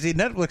know, Casey.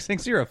 Netflix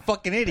thinks you're a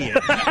fucking idiot.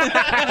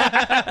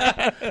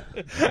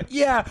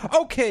 Yeah,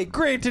 okay,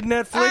 granted,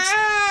 Netflix.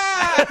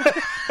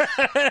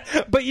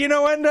 But you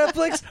know what,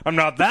 Netflix? I'm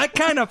not that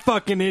kind of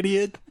fucking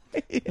idiot.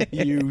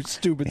 You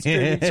stupid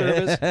streaming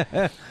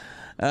service.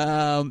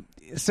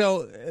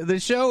 So the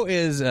show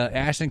is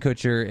Ashton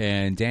Kutcher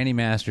and Danny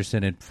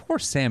Masterson and poor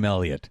Sam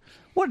Elliott.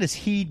 What is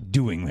he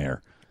doing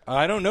there?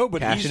 I don't know,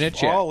 but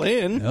he's all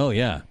in. Oh,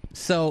 yeah.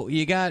 So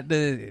you got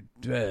the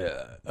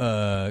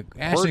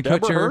Ashton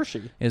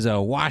Kutcher is a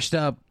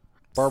washed-up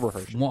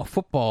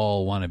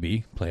football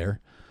wannabe player.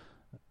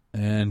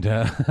 And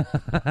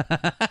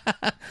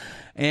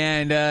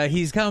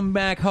he's come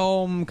back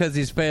home because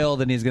he's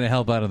failed and he's going to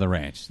help out on the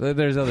ranch.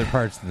 There's other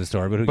parts to the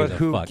story, but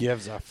who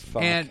gives a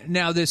fuck? And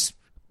now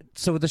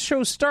so the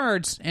show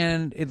starts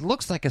and it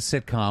looks like a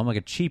sitcom, like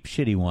a cheap,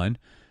 shitty one,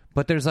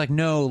 but there's like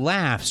no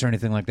laughs or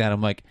anything like that.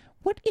 I'm like,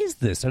 what is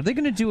this? Are they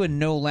going to do a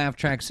no-laugh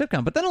track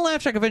sitcom? But then a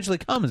laugh track eventually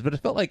comes, but it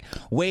felt like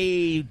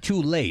way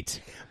too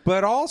late.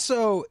 But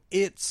also,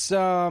 it's,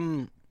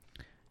 I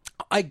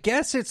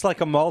guess it's like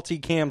a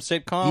multi-cam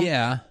sitcom.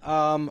 Yeah.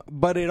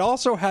 But it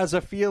also has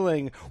a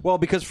feeling, well,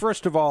 because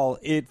first of all,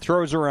 it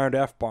throws around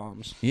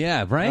F-bombs.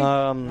 Yeah,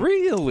 right?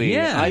 Really?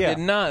 Yeah. I did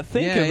not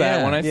think of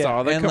that when I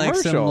saw the commercial. And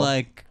like some,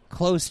 like,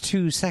 close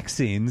to sex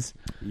scenes.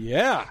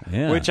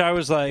 Yeah. Which I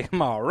was like,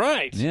 I'm all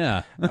right.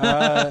 Yeah.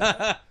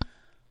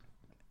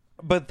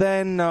 But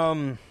then,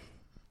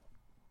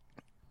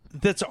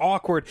 that's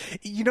awkward.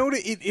 You know,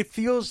 it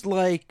feels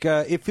like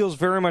it feels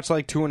very much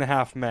like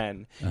 2.5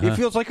 Men. It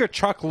feels like a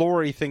Chuck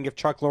Lorre thing if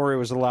Chuck Lorre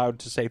was allowed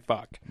to say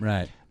fuck.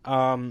 Right.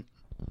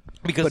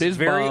 Because it's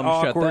very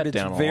awkward. It's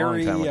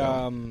very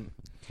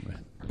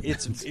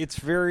It's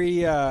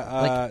very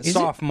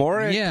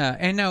sophomoric.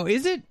 And now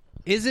is it?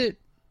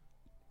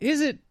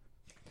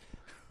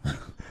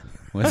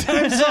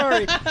 I'm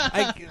sorry.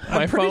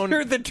 I'm pretty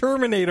sure the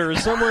Terminator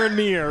is somewhere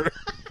near.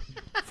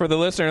 For the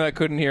listener that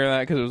couldn't hear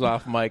that because it was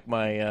off mic,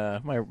 my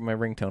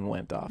ringtone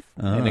went off,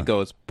 and it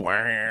goes.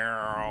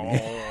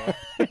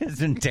 It's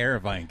been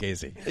terrifying,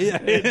 Casey.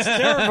 Yeah, it's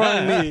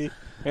terrifying me,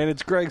 and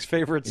it's Greg's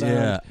favorite sound.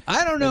 Yeah,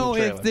 I don't know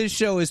if this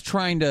show is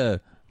trying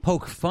to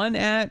poke fun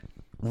at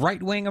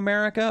right-wing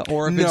America,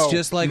 or if it's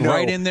just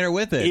right in there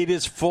with it. It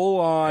is full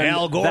on.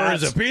 Al Gore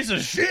is a piece of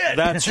shit.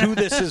 That's who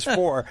this is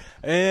for.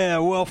 Yeah,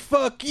 well,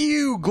 fuck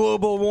you,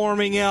 global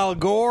warming Al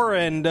Gore,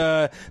 and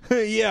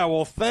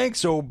well,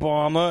 thanks,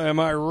 Obama. Am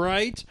I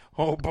right,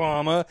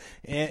 Obama?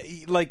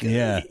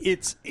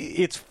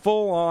 It's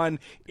full on.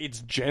 It's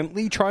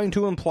gently trying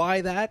to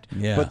imply that,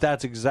 but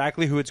that's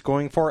exactly who it's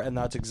going for, and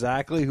that's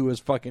exactly who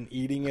is fucking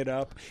eating it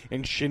up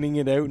and shitting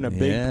it out in a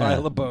big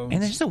pile of bones.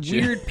 And there's a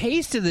weird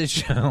pace to this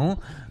show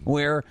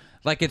where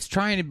it's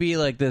trying to be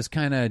like this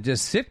kind of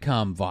just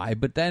sitcom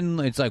vibe, but then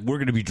it's like, we're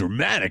going to be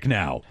dramatic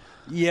now.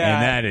 Yeah.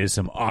 And that is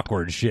some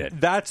awkward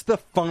shit. That's the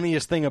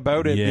funniest thing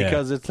about it,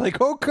 because it's like,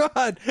 oh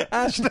God,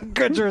 Ashton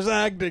Kutcher's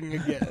acting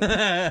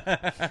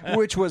again.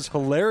 Which was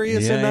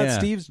hilarious in that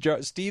Steve's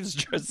job.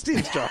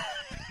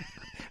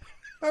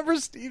 Remember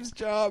Steve's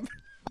job?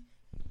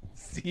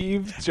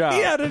 Steve's job. He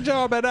had a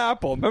job at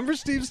Apple. Remember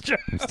Steve's job?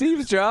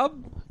 Steve's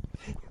job?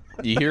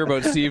 You hear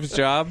about Steve's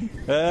job?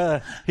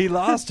 He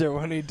lost it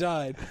when he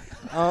died.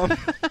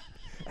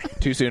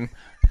 Too soon.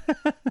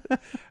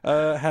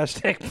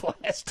 Hashtag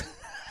blessed.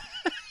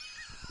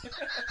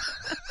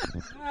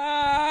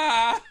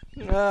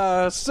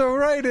 So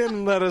write in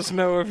and let us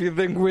know if you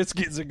think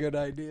whiskey's a good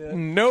idea.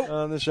 Nope.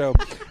 On the show.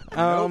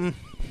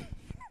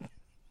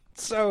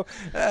 So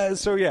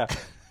yeah.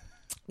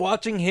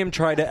 Watching him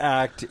try to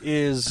act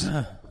is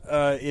a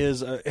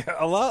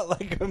lot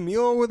like a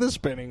mule with a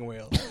spinning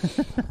wheel.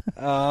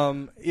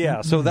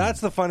 So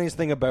that's the funniest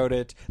thing about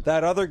it.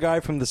 That other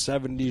guy from the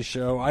 70s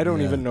show, I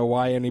don't even know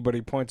why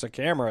anybody points a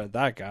camera at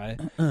that guy.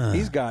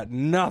 He's got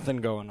nothing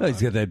going on.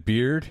 He's got that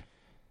beard.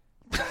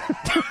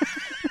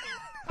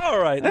 All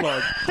right,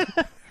 look.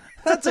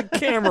 That's a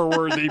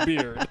camera-worthy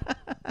beard.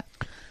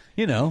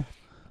 You know.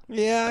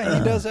 Yeah,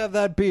 he does have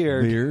that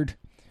beard.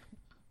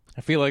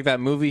 I feel like that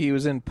movie he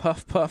was in,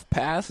 Puff Puff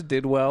Pass,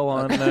 did well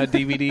on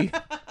DVD.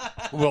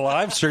 Well,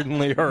 I've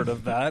certainly heard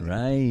of that.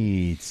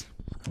 Right.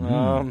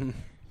 All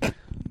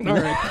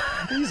right.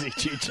 Easy,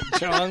 Cheech and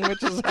Chong. What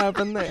just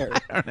happened there?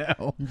 I don't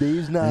know.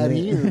 Dave's not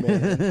here,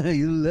 man.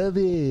 You love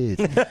it.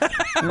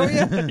 Oh,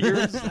 yeah.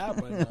 Here's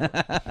that one.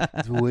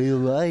 It's a way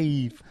of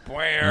life.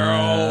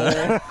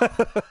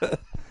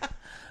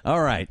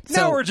 All right.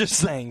 Now we're just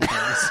saying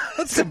things.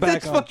 Let's get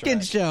back on fucking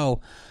track.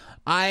 show.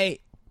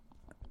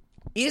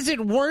 Is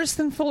it worse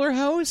than Fuller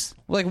House?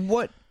 Like,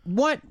 what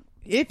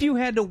if you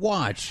had to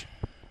watch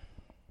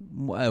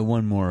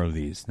one more of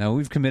these? Now,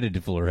 we've committed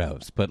to Fuller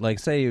House, but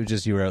say it was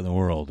just you were out in the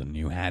world and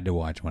you had to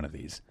watch one of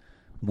these.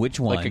 Which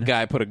one? Like a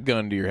guy put a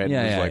gun to your head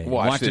and was like,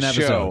 watch this an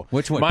show.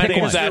 Which one? My Pick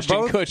name is one.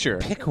 Ashton Kutcher.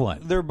 Pick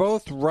one. They're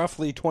both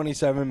roughly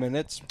 27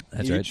 minutes.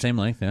 That's each. right. Same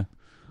length, yeah.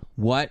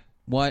 What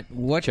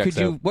Checks could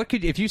you? out. What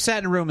could if you sat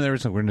in a room and there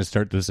was we're going to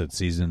start this at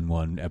season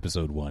 1,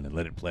 episode 1, and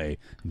let it play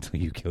until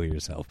you kill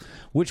yourself?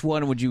 Which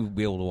one would you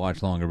be able to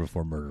watch longer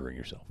before murdering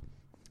yourself?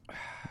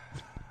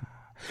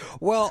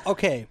 Well,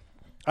 okay,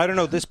 I don't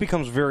know. This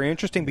becomes very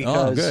interesting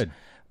because good.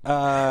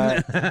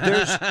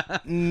 There's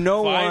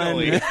no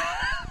Finally. one.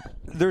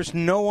 There's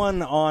no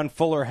one on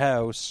Fuller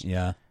House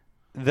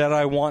that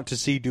I want to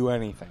see do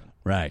anything.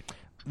 Right.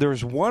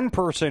 There's one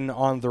person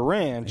on the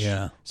ranch,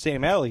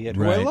 Sam Elliott,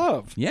 who I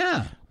love.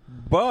 Yeah.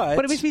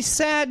 But it makes me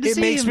sad to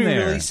see him. It makes me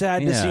there. really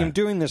sad to see him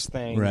doing this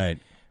thing. Right.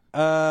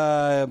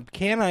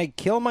 Can I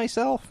kill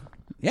myself?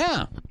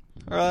 Yeah.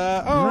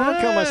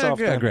 I'll kill myself.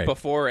 Good. Great.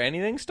 Before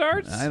anything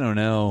starts? I don't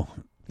know.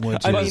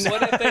 What what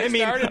if they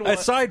started?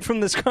 Aside from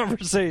this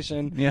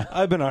conversation,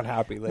 I've been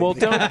unhappy lately. Well,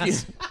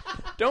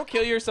 don't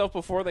kill yourself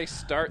before they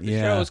start the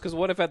shows, because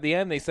what if at the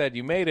end they said,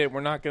 you made it, we're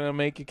not going to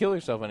make you kill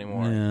yourself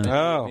anymore?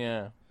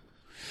 Yeah.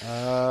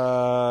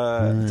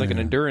 Yeah. It's like an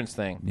endurance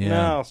thing. Yeah.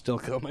 No, I'll still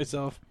kill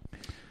myself.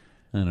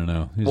 I don't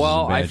know.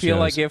 Well, I feel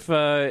like if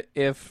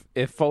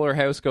Fuller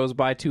House goes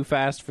by too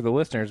fast for the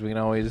listeners, we can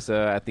always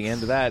at the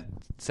end of that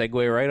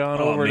segue right on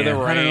over to the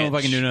ranch. I don't know if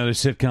I can do another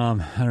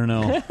sitcom. I don't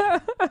know.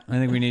 I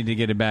think we need to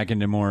get it back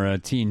into more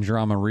teen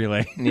drama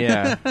relay.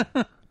 Yeah.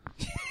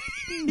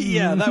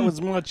 Yeah, that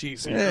was much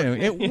easier. Yeah,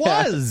 it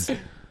was.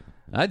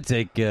 I'd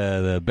take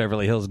the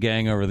Beverly Hills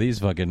Gang over these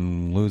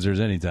fucking losers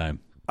anytime.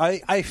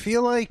 I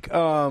feel like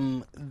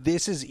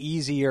this is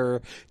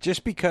easier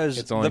just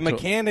because the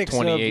mechanics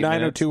of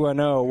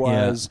 90210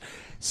 was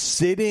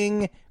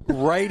sitting,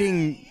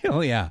 writing... Oh,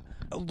 yeah.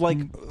 Like,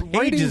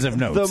 pages of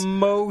notes. The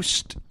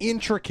most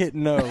intricate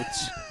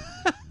notes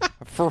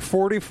for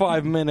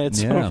 45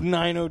 minutes of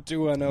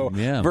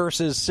 90210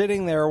 versus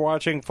sitting there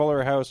watching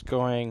Fuller House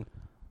going,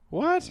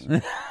 what?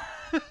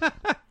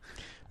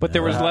 But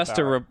there was less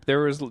to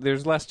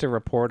there's less to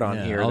report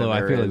on here. Although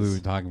I feel like we were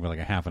talking for like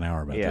a half an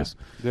hour about this.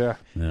 Yeah.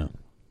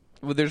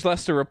 Well, there's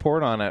less to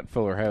report on at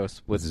Fuller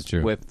House. This is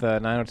true. With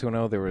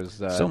 90210, there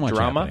was so much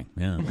drama.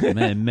 Happening.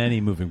 Yeah,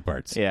 many moving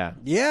parts. Yeah.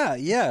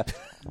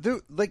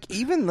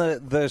 Even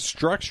the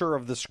structure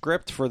of the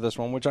script for this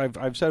one, which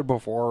I've said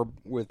before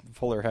with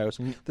Fuller House,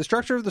 the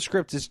structure of the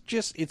script is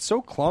just, it's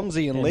so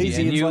clumsy and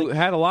lazy. And you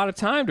had a lot of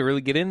time to really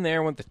get in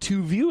there with the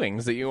 2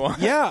 viewings that you want.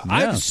 Yeah,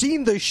 I've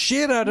seen the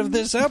shit out of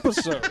this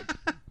episode.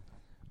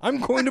 I'm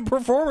going to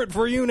perform it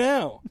for you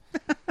now.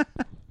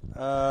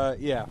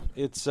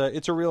 It's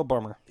a real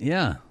bummer.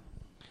 Yeah.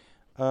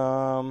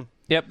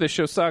 Yep, this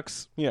show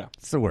sucks. Yeah.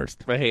 It's the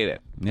worst. I hate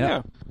it.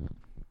 Yeah.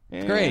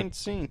 Great.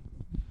 Scene.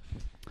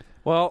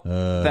 Well,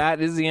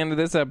 that is the end of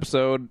this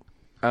episode.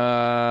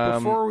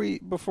 Before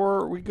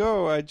we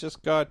go, I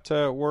just got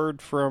word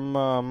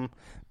from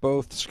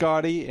both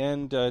Scotty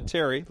and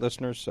Terry,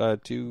 listeners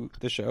to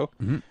the show,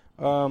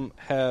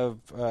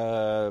 have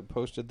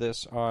posted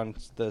this on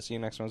the See You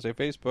Next Wednesday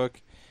Facebook.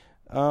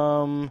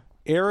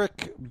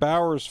 Eric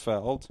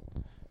Bowersfeld,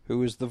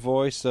 who is the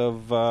voice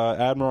of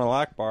Admiral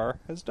Akbar,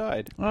 has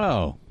died.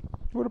 Oh.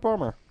 What a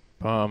bummer.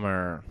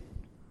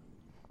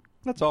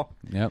 That's all.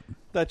 Yep.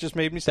 That just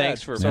made me sad.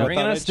 Thanks for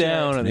bringing us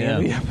down at the end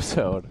of the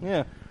episode.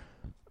 Yeah.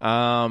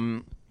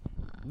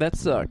 That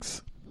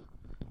sucks.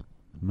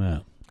 Yeah.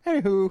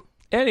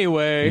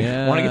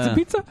 Anyway, want to get some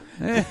pizza?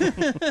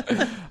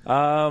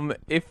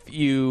 If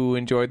you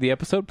enjoyed the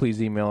episode,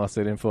 please email us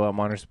at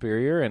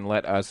info@ModernSuperior and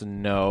let us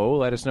know.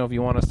 Let us know if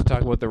you want us to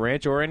talk about The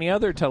Ranch or any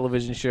other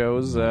television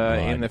shows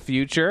in the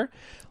future.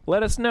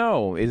 Let us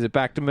know. Is it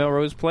back to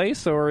Melrose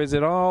Place or is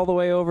it all the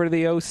way over to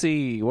the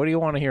OC? What do you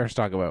want to hear us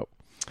talk about?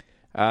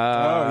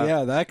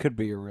 That could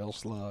be a real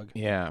slug.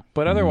 Yeah,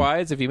 but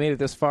otherwise, if you made it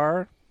this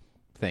far,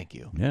 thank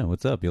you. Yeah,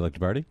 what's up? You like to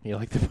party? You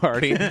like to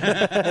party?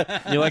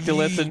 You like to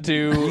listen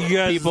to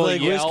people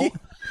like yell? whiskey?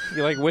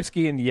 You like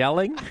whiskey and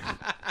yelling? Go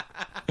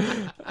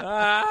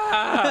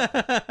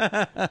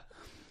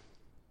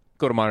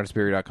to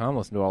modernsuperior.com.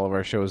 Listen to all of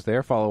our shows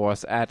there. Follow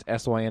us at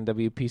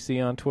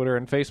SYNWPC on Twitter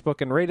and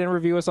Facebook. And rate and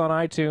review us on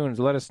iTunes.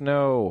 Let us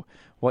know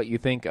what you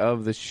think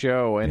of the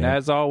show. And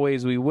as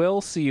always, we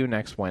will see you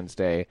next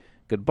Wednesday.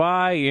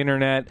 Goodbye,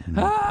 Internet.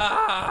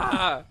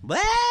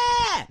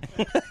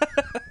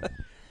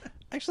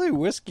 Actually,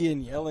 whiskey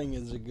and yelling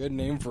is a good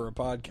name for a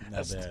podcast.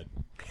 Not bad.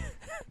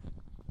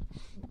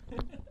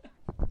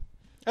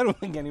 I don't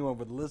think anyone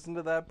would listen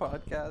to that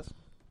podcast.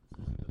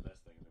 The best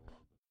thing in the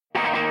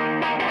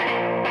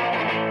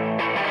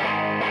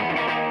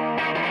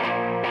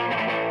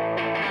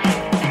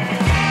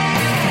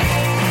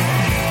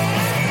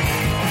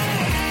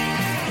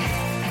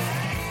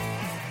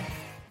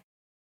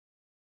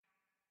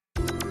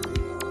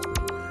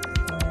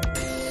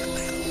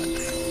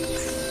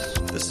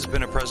This has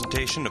been a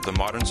presentation of the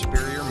Modern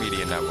Superior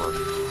Media Network.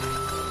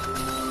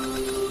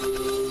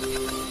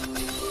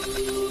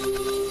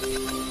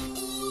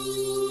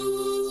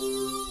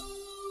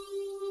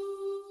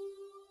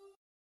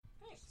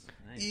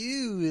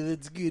 Ew,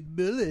 that's good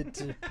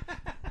bullet.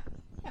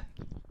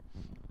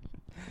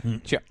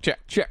 Check.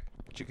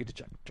 Chickity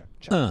check.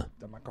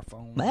 The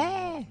microphone.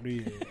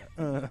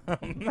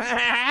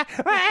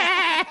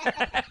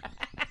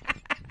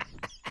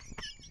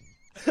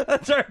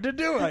 That's hard to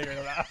do while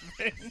you're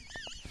laughing.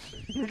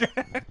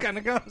 Kind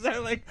of goes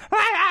out like.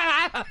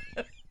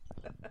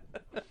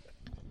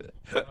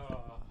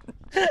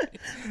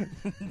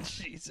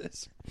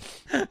 Jesus.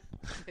 Save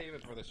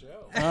it for the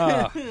show.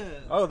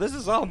 Oh, this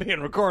is all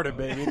being recorded,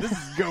 baby. This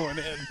is going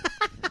in.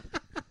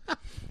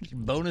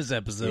 bonus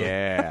episode.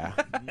 Yeah.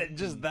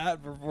 Just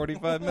that for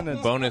 45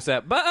 minutes. Bonus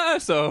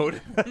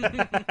episode.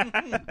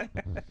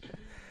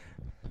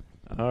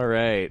 All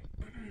right.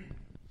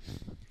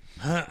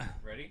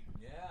 Ready?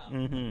 Yeah.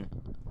 Mm-hmm.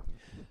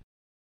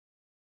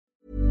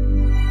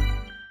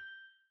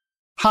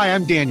 Hi,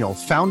 I'm Daniel,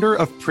 founder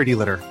of Pretty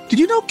Litter. Did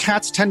you know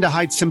cats tend to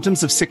hide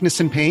symptoms of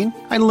sickness and pain?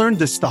 I learned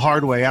this the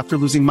hard way after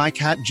losing my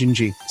cat,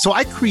 Gingy. So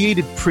I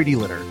created Pretty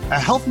Litter, a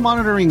health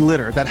monitoring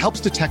litter that helps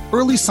detect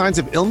early signs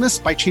of illness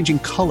by changing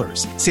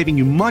colors, saving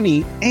you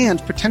money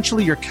and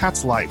potentially your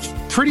cat's life.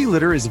 Pretty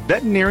Litter is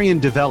veterinarian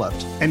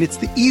developed, and it's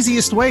the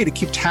easiest way to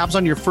keep tabs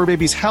on your fur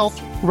baby's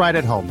health right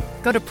at home.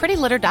 Go to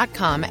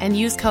prettylitter.com and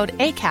use code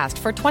ACAST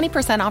for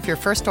 20% off your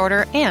first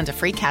order and a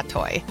free cat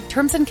toy.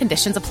 Terms and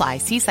conditions apply.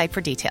 See site for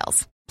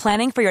details.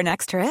 Planning for your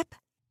next trip?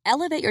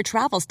 Elevate your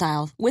travel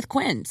style with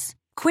Quince.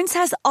 Quince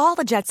has all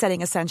the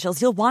jet-setting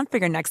essentials you'll want for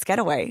your next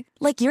getaway,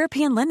 like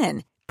European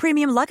linen,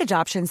 premium luggage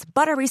options,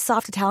 buttery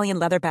soft Italian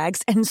leather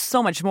bags, and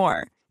so much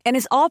more. And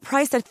is all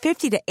priced at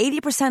 50 to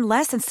 80%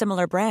 less than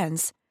similar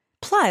brands.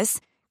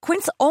 Plus,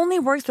 Quince only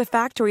works with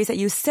factories that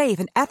use safe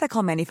and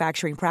ethical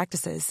manufacturing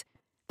practices.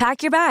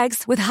 Pack your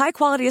bags with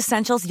high-quality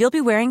essentials you'll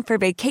be wearing for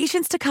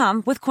vacations to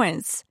come with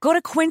Quince. Go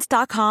to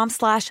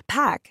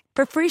quince.com/pack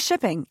for free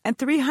shipping and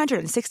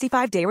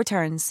 365-day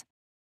returns.